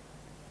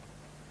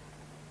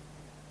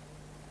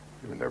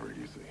 You were never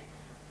easy.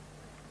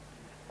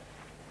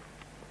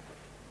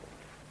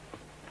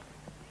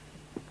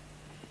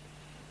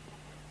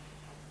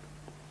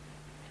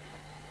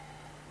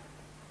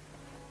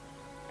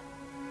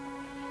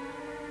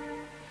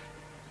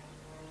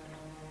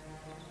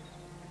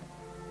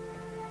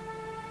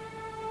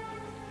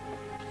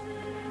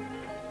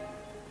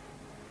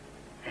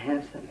 I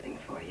have something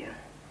for you.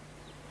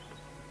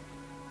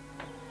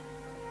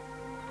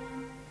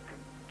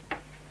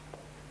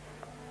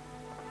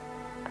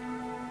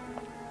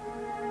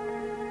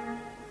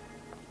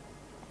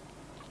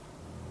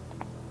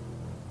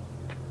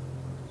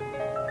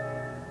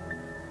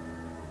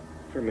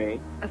 For me?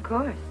 Of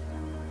course.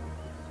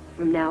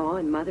 From now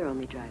on, Mother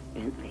only drives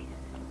Bentleys.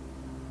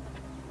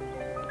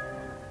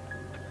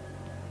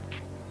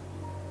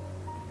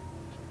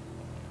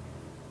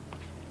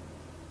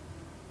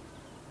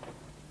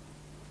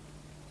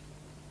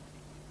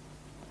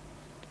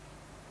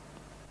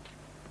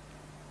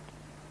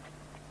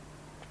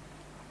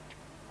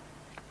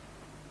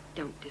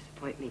 Don't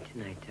disappoint me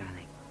tonight,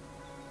 darling.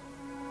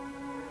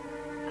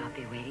 I'll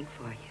be waiting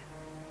for you.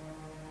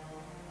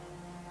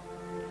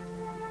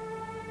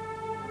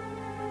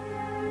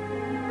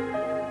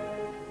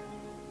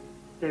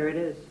 There it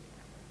is.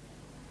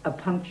 A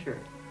puncture.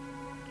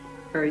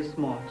 Very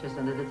small, just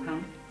under the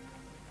tongue.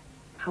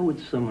 How would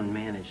someone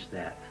manage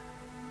that?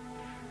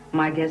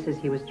 My guess is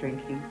he was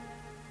drinking.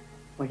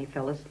 When he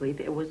fell asleep,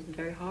 it wasn't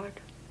very hard.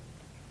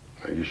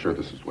 Are you sure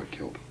this is what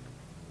killed him?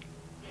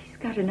 He's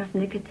got enough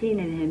nicotine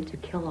in him to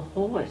kill a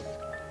horse.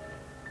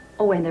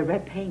 Oh, and the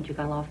red paint you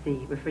got off the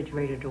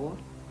refrigerator door?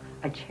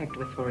 I checked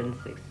with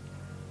forensics.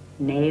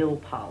 Nail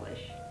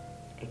polish.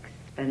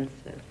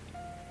 Expensive.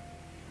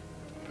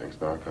 Thanks,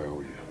 Doc. I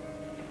owe you.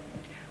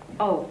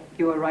 Oh,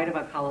 you were right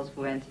about Carlos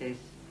Fuentes.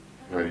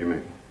 What do you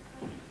mean?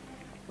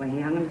 When he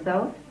hung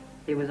himself,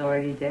 he was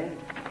already dead.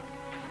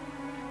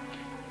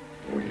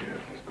 Oh, yeah,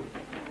 let's go.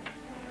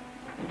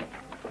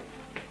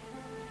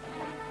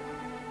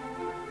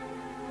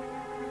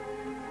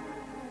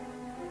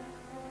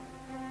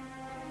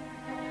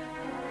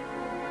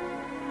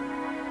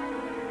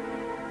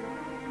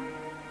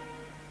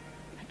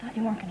 I thought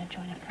you weren't going to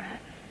join a frat.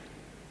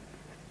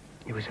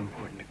 It was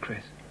important to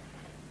Chris.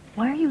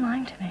 Why are you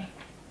lying to me?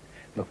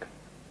 Look,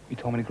 you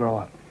told me to grow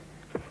up.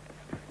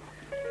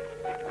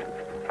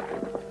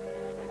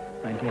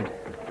 I did.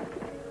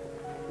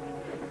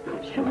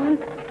 Sean?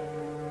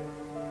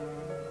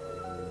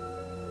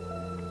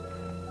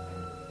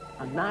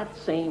 I'm not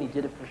saying he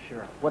did it for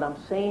sure. What I'm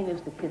saying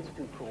is the kid's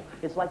too cool.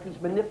 It's like he's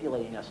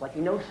manipulating us, like he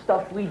knows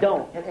stuff we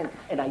don't.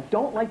 And I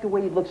don't like the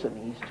way he looks at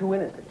me. He's too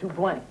innocent, too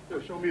blank.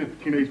 Show me a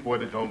teenage boy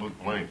that don't look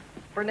blank.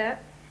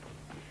 Burnett,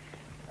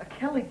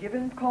 Kelly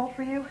Gibbons called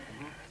for you.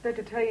 Said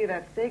to tell you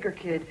that Sager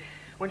kid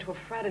went to a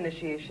frat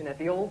initiation at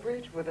the Old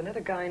Bridge with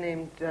another guy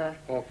named,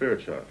 Paul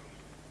Fairchild.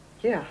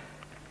 Yeah.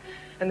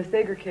 And the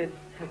Sager kid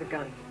has a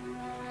gun.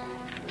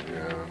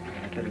 Yeah.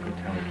 I gotta go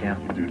tell the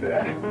camp. You do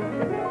that.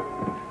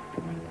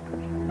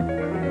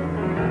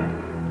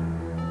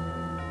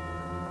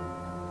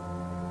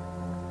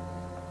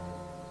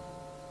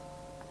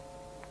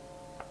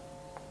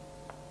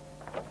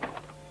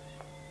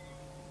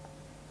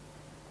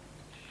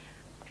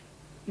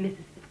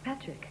 Mrs.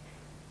 Fitzpatrick.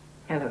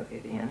 Hello,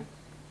 Vivian.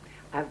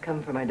 I've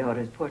come for my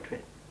daughter's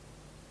portrait.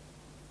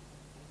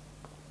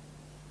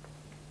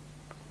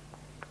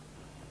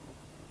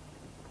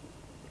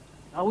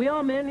 Are we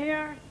all men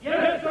here?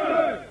 Yes,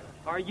 sir!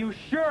 Are you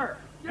sure?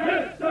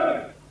 Yes,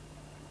 sir!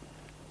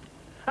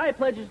 All right,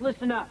 pledges,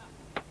 listen up.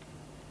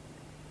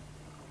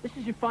 This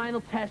is your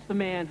final test of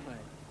manhood.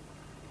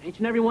 Each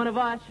and every one of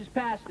us has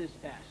passed this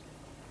test.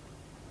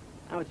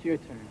 Now it's your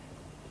turn.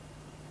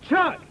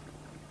 Chuck!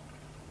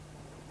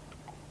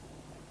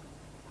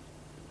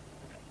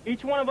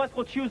 Each one of us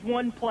will choose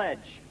one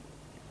pledge.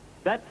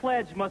 That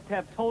pledge must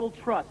have total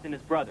trust in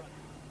his brother.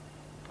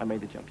 I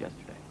made the jump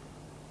yesterday.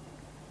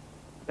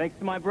 Thanks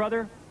to my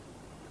brother,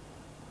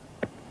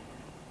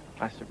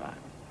 I survived.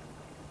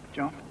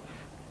 Jump.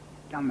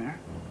 Down there.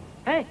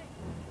 Hey!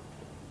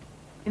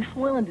 You're not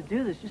willing to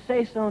do this. Just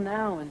say so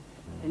now, and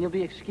you'll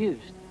be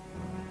excused.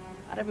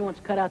 Not everyone's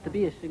cut out to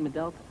be a Sigma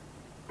Delta.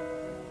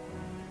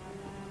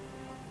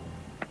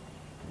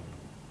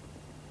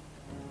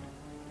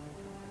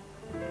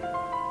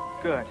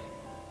 Good.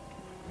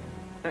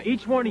 Now,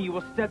 each one of you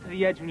will step to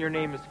the edge when your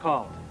name is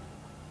called.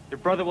 Your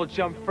brother will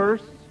jump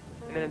first,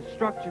 and then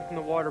instruct you from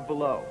the water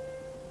below.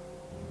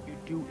 You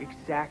do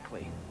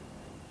exactly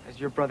as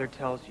your brother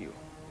tells you.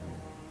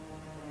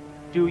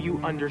 Do you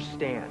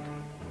understand?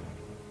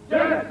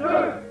 Yes,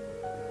 sir!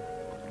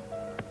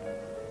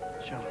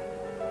 Sean,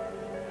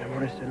 remember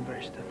what I said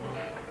about your stepmom?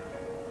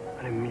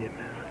 I didn't mean it,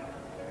 man.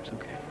 It's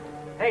okay.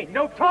 Hey,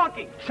 no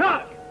talking!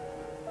 Chuck!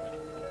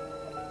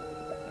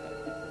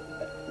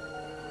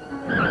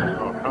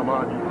 Oh, come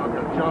on, you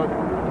fucking chunk.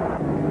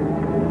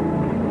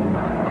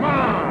 Come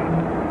on!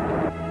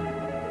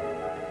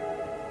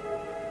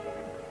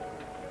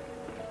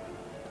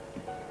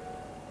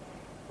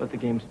 Let the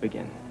games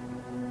begin.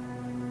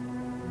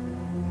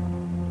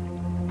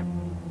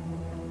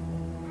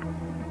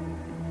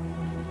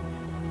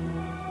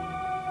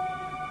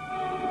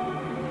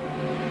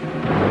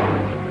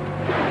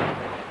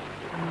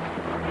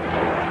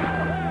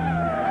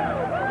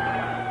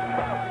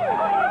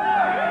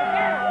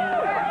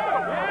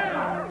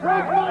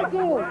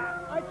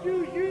 I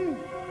choose you.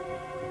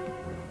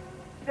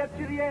 Step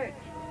to the edge.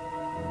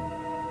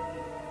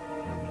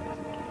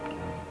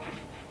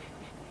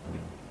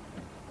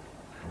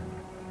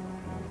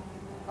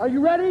 Are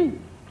you ready?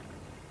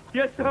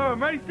 Yes, sir.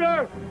 I'm ready,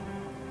 sir.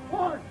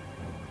 1,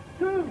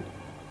 2,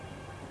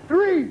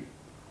 3.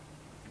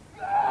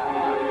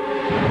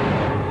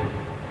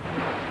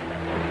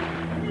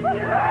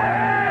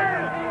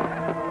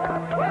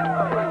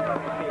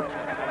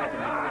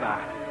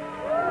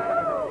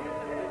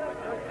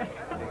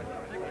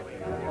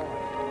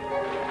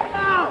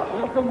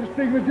 Welcome to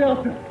Sigma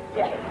Delta.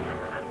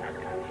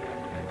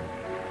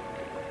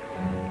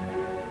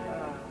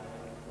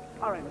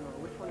 All right, Lenore,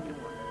 which one do you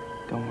want?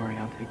 Don't worry,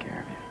 I'll take care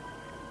of you.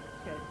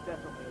 Okay,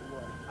 definitely it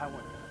was. I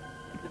want it.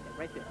 Listen,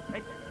 right there,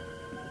 right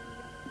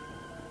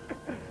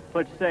there.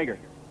 Pledge Sager.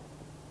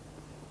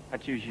 I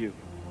choose you.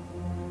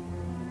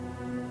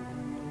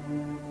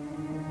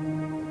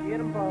 Get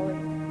him, Polly.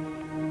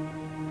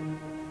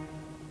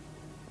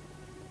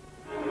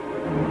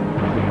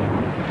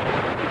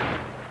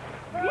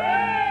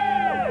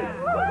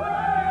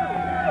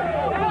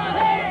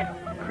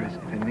 Chris,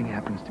 if anything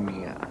happens to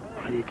me,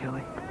 are you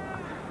Kelly?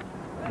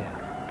 Yeah.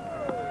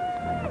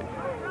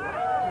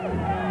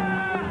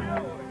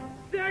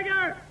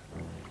 Sager!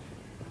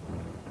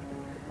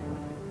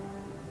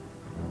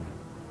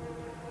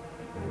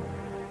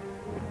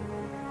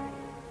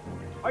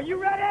 Are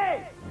you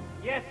ready?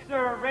 Yes,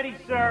 sir. Ready,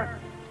 sir.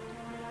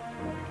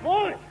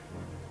 1,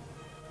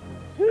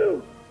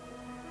 2,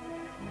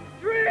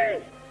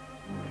 3.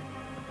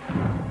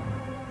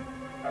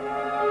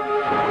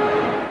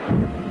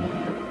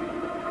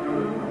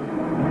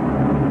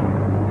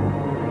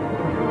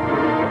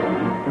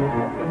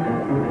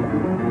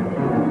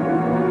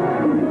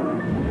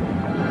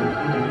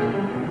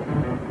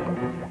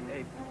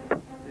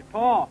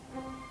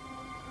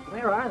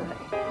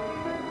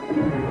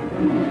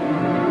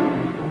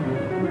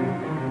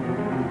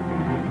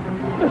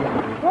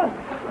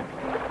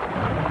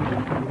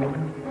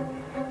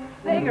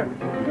 Sager!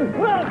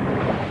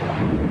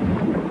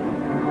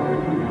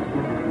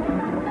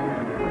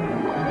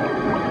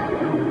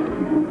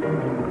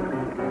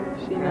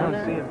 See I now?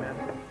 don't see him, man.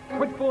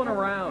 Quit fooling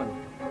around.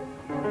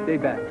 Stay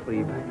back,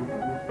 plebe.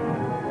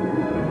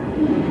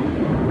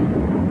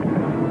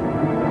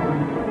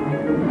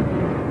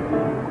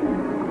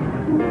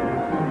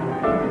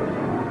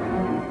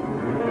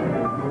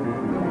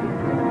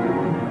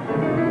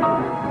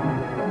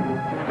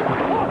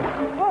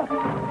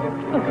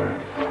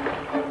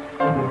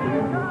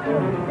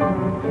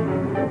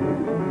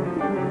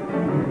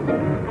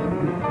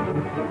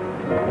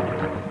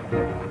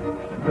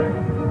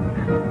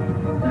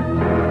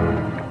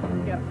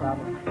 Got a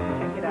problem.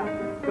 Check it out.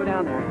 Go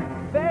down there.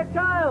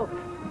 Fairchild!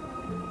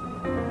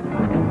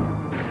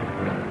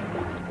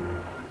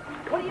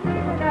 What do you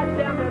think they got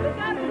down there? They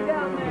got me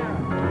down there.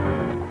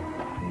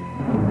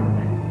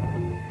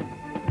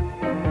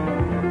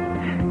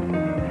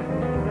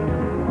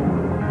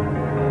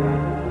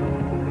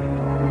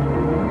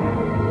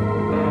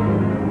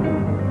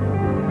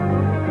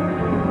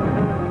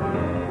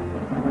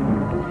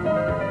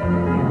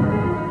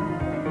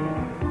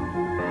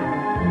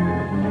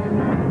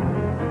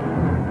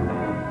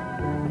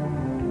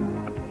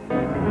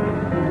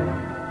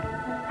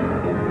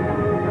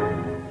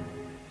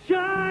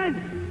 Sean!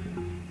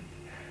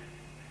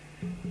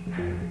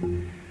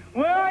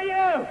 Where are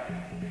you?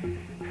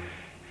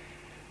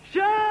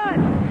 Sean!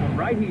 I'm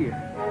right here.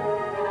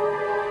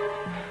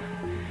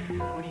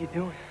 What are you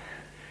doing?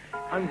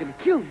 I'm gonna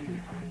kill you.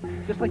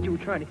 Just like you were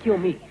trying to kill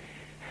me.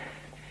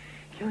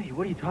 Kill you?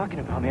 What are you talking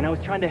about, man? I was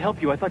trying to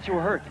help you. I thought you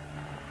were hurt.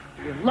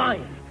 You're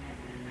lying.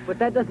 But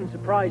that doesn't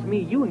surprise me.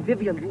 You and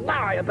Vivian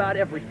lie about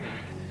everything.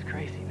 This is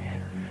crazy,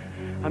 man.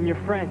 I'm your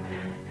friend.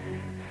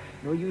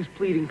 No use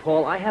pleading,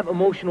 Paul. I have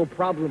emotional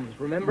problems,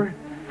 remember?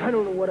 I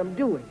don't know what I'm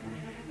doing.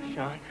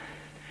 Sean,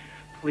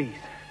 please,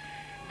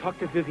 talk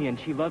to Vivian.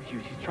 She loves you.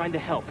 She's trying to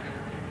help.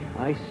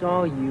 I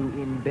saw you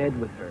in bed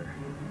with her.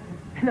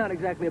 Not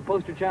exactly a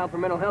poster child for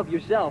mental health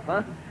yourself,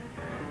 huh?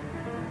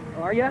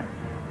 Are ya?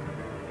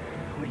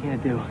 What are you gonna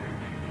do?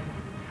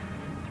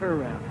 Turn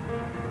around.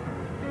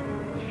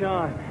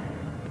 Sean.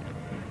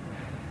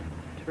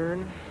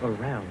 Turn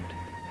around.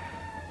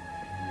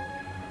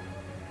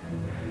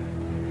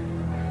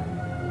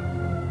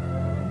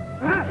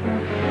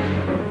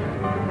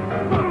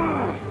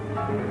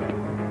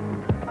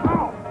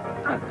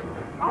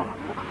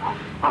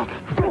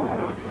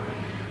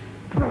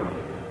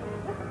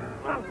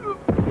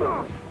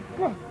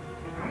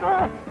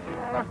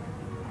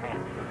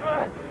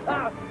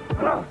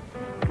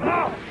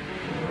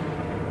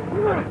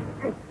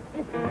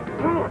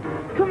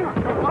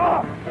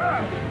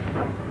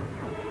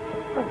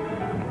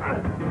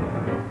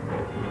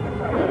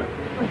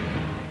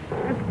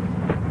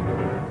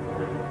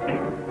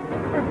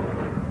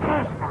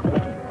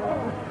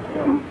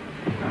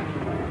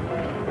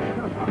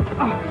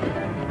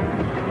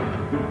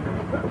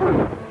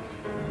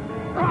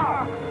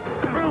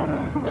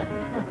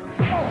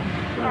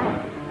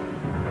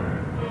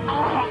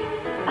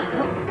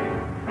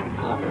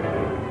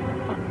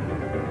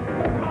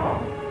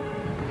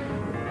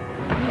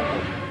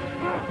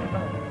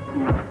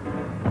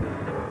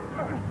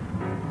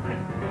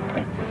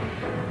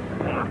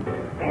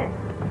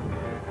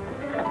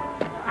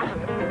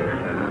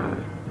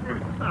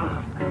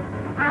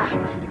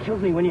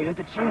 Kills me when you hit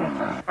the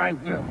chance. I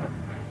will.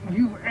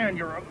 You and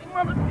your ugly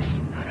mother.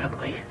 She's not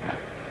ugly.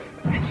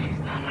 And she's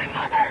not my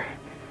mother.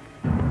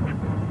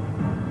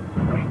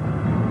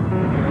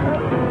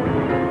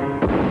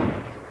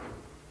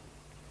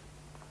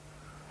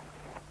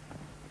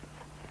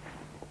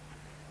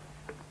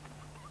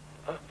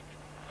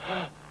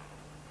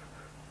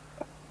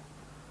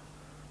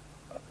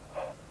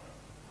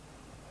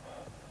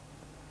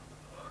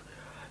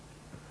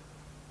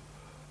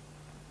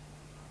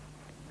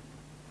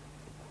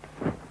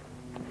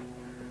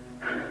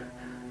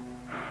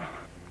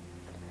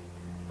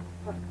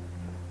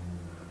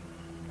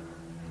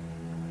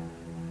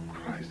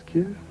 Christ,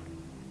 kid.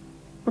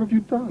 What have you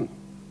done?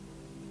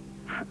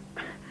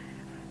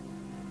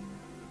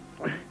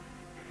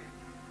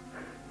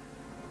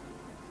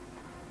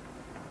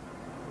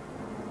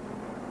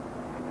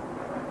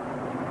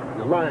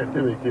 You're lying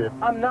to me, kid.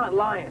 I'm not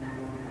lying.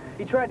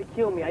 He tried to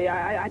kill me.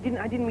 I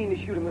didn't mean to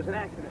shoot him. It was an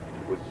accident.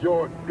 It was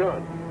your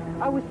gun.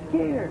 I was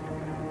scared.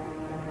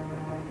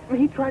 I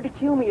mean, he tried to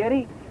kill me,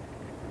 Eddie.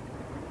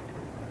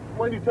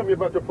 Why didn't you tell me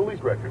about your police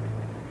record?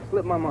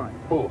 Slipped my mind.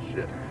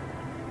 Bullshit.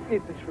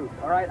 It's the truth,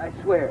 all right? I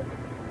swear.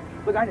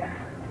 Look, I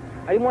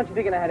didn't want you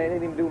thinking I had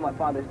anything to do with my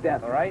father's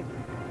death, all right?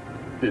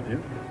 Did you?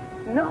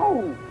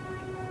 No.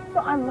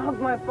 No, I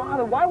loved my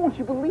father. Why won't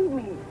you believe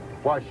me?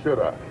 Why should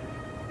I?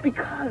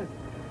 Because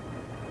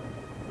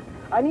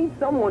I need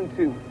someone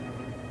to.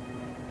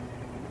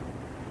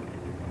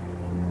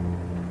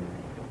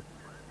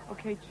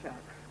 Okay,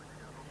 Chuck.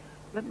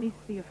 Let me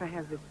see if I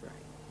have this right.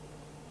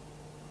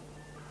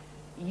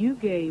 You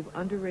gave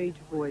underage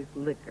boys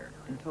liquor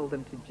and told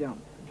them to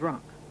jump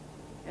drunk.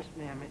 Yes,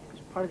 ma'am. It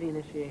was part of the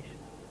initiation.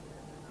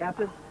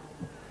 Captain?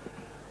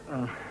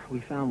 We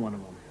found one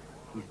of them.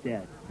 He's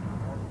dead.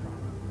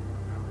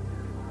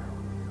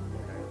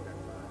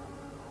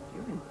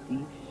 You're in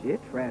deep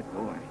shit, frat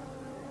boy.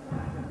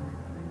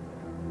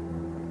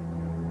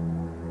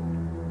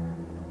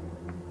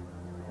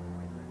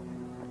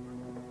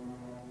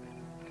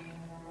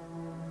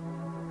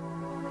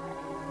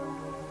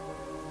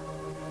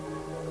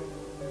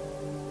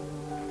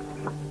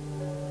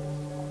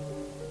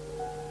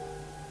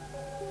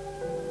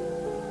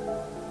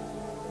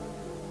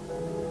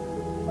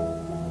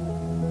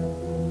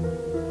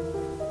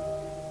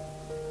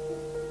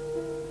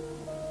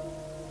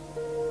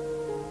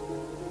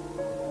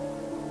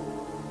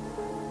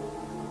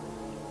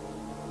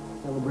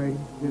 Celebrating,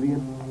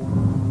 Vivian?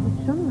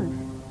 Sean,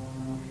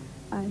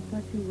 I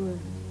thought you were...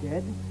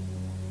 Dead?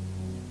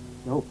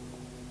 Nope.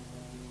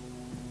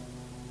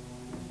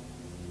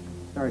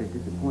 Sorry to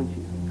disappoint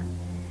you.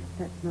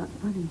 That's not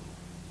funny.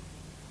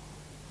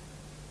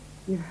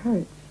 You're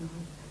hurt, Sean.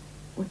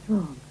 What's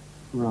wrong?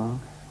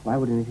 Wrong? Why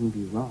would anything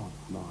be wrong,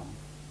 Mom?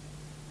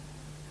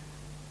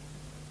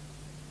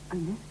 I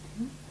missed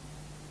you.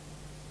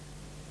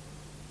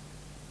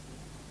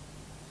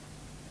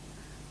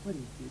 What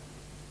is it?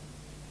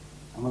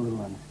 I'm a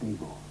little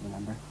unstable,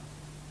 remember?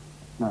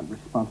 Not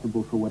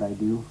responsible for what I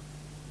do.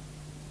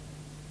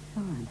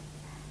 Sean,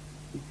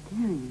 you're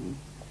scaring me.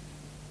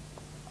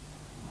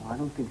 Oh, I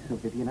don't think so,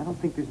 Vivian. I don't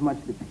think there's much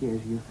that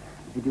scares you.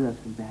 I do have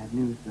some bad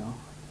news, though.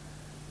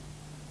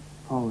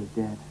 Paul is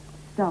dead.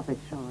 Stop it,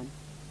 Sean.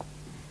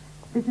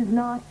 This is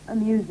not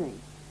amusing.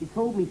 He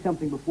told me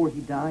something before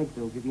he died,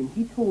 though, Vivian.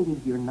 He told me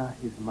you're not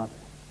his mother.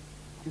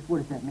 Just what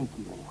does that make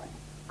you, anyway?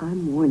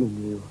 I'm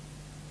warning you.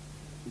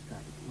 He tried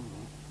to kill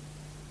me.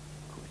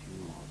 Of course,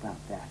 you knew all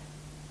about that.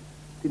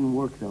 Didn't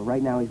work, though.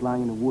 Right now, he's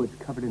lying in the woods,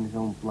 covered in his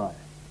own blood.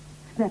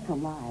 That's a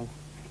lie.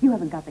 You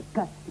haven't got the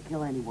guts to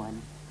kill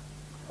anyone.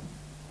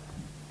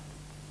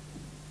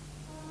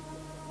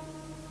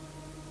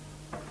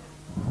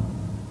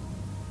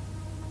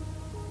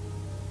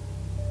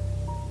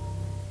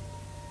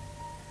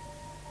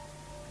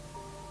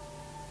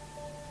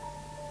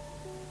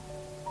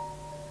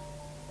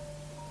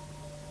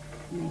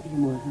 Maybe you're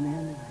more of a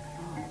man than I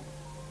thought.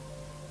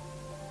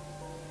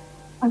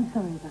 I'm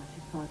sorry about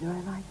your father. I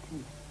liked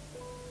him.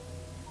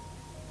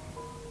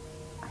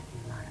 I see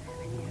a lot of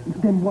him in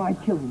you. Then why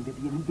kill him,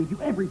 Vivian? He gave you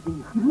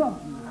everything. He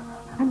loved you.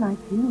 I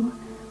liked you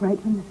right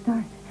from the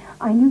start.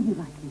 I knew you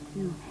liked me,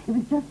 too. It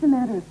was just a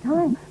matter of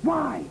time.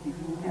 Why did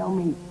you tell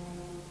me?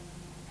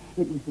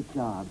 It was a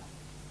job.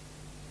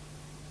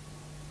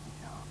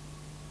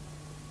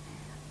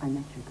 I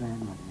met your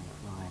grandmother in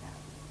Florida.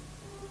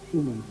 She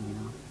made me an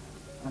offer.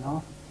 An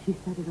offer? She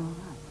set it all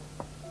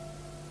up.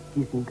 Do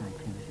you think I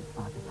killed your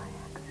father by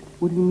accident?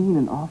 What do you mean,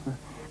 an offer?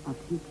 I'll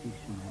teach you,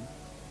 Sean.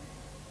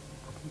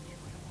 I'll teach you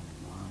what a woman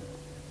wants.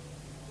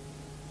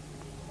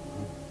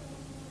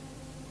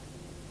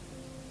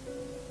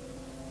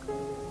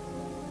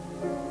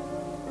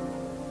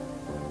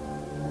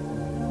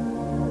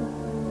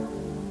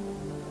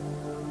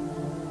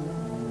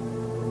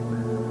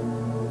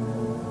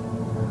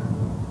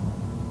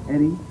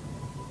 Eddie?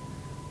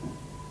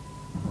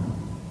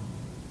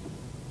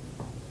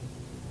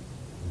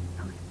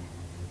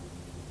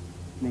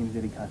 Name's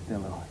Eddie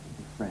Costello.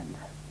 He's a friend.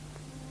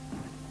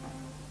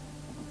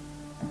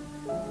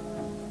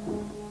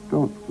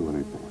 Don't do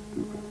anything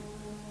stupid.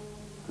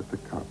 Let the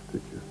cops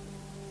take you.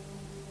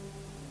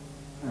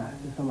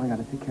 This is something I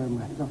gotta take care of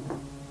myself.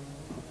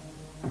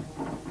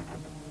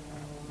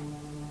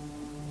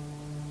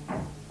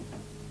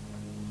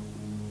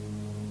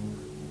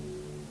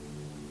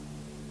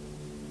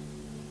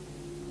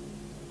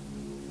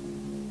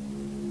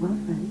 Well,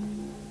 friend,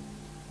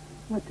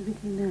 what do we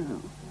do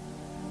now?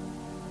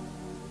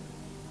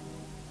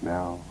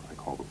 Now I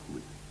call the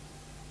police.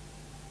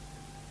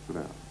 Sit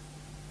down.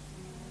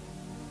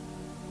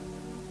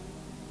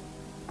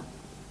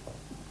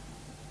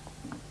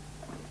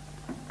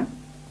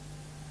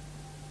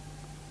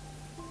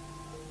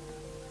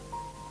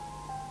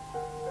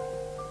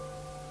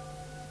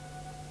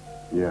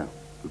 Yeah,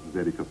 this is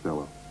Eddie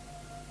Costello.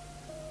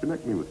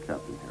 Connect me with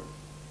Captain Harris.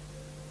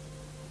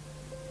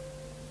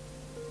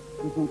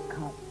 You think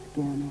cops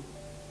scare me?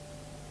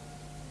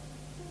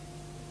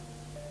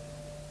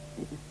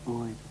 They just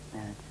bored with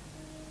that.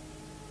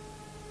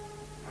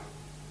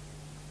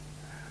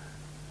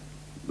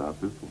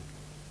 Not this one.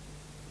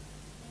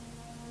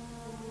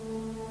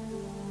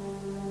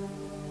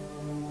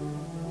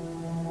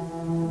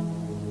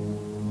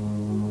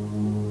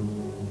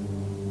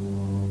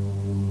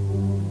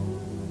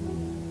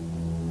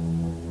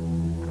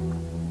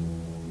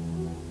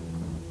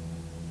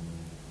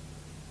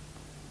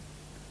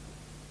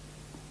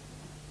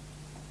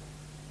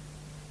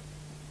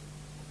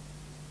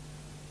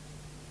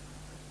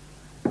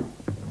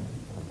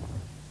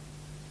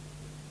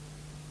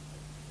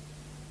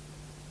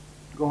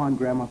 Go on,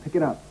 Grandma. Pick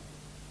it up.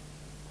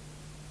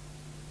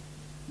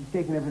 You've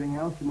taken everything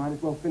else. You might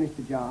as well finish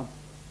the job.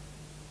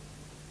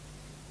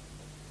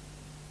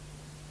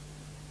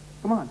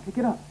 Come on, pick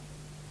it up.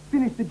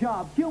 Finish the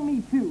job. Kill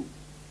me, too.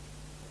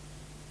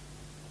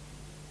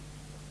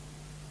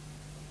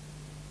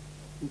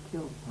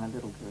 killed my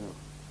little girl.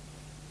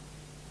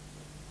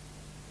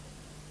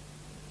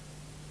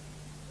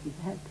 He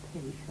had to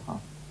pay,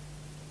 Sean.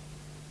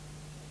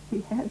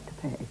 He had to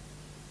pay.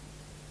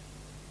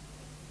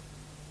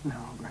 No,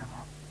 Grandma.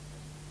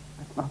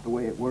 That's not the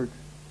way it works.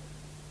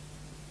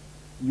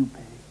 You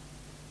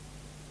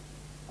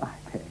pay. I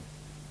pay.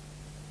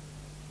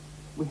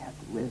 We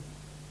have to live.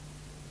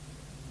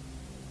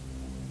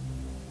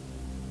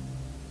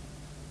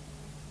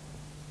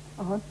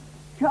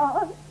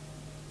 John!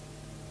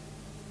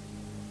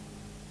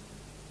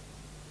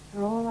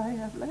 You're all I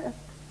have left.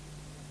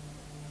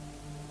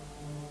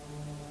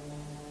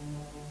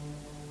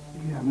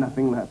 You have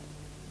nothing left.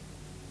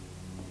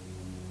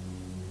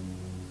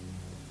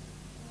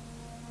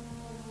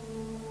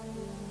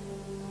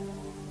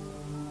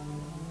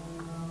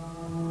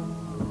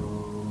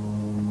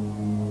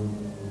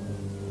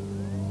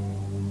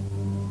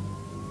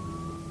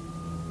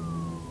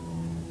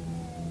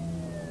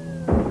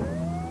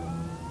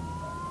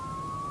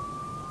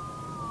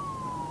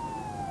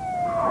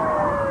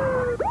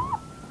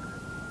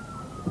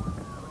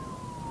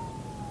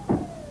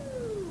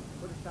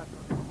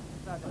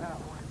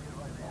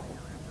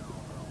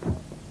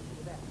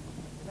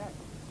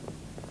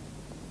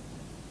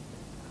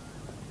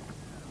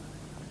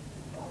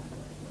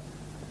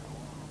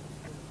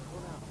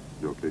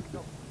 You okay, kid?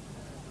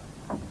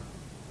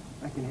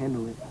 I can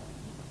handle it.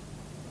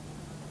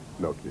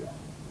 No, kid.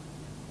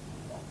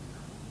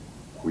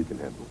 We can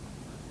handle it.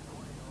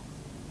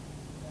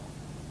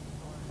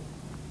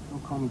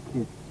 Don't call me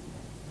kid.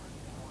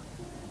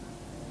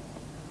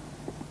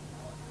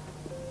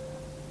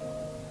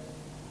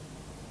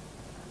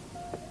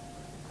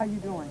 How you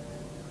doing?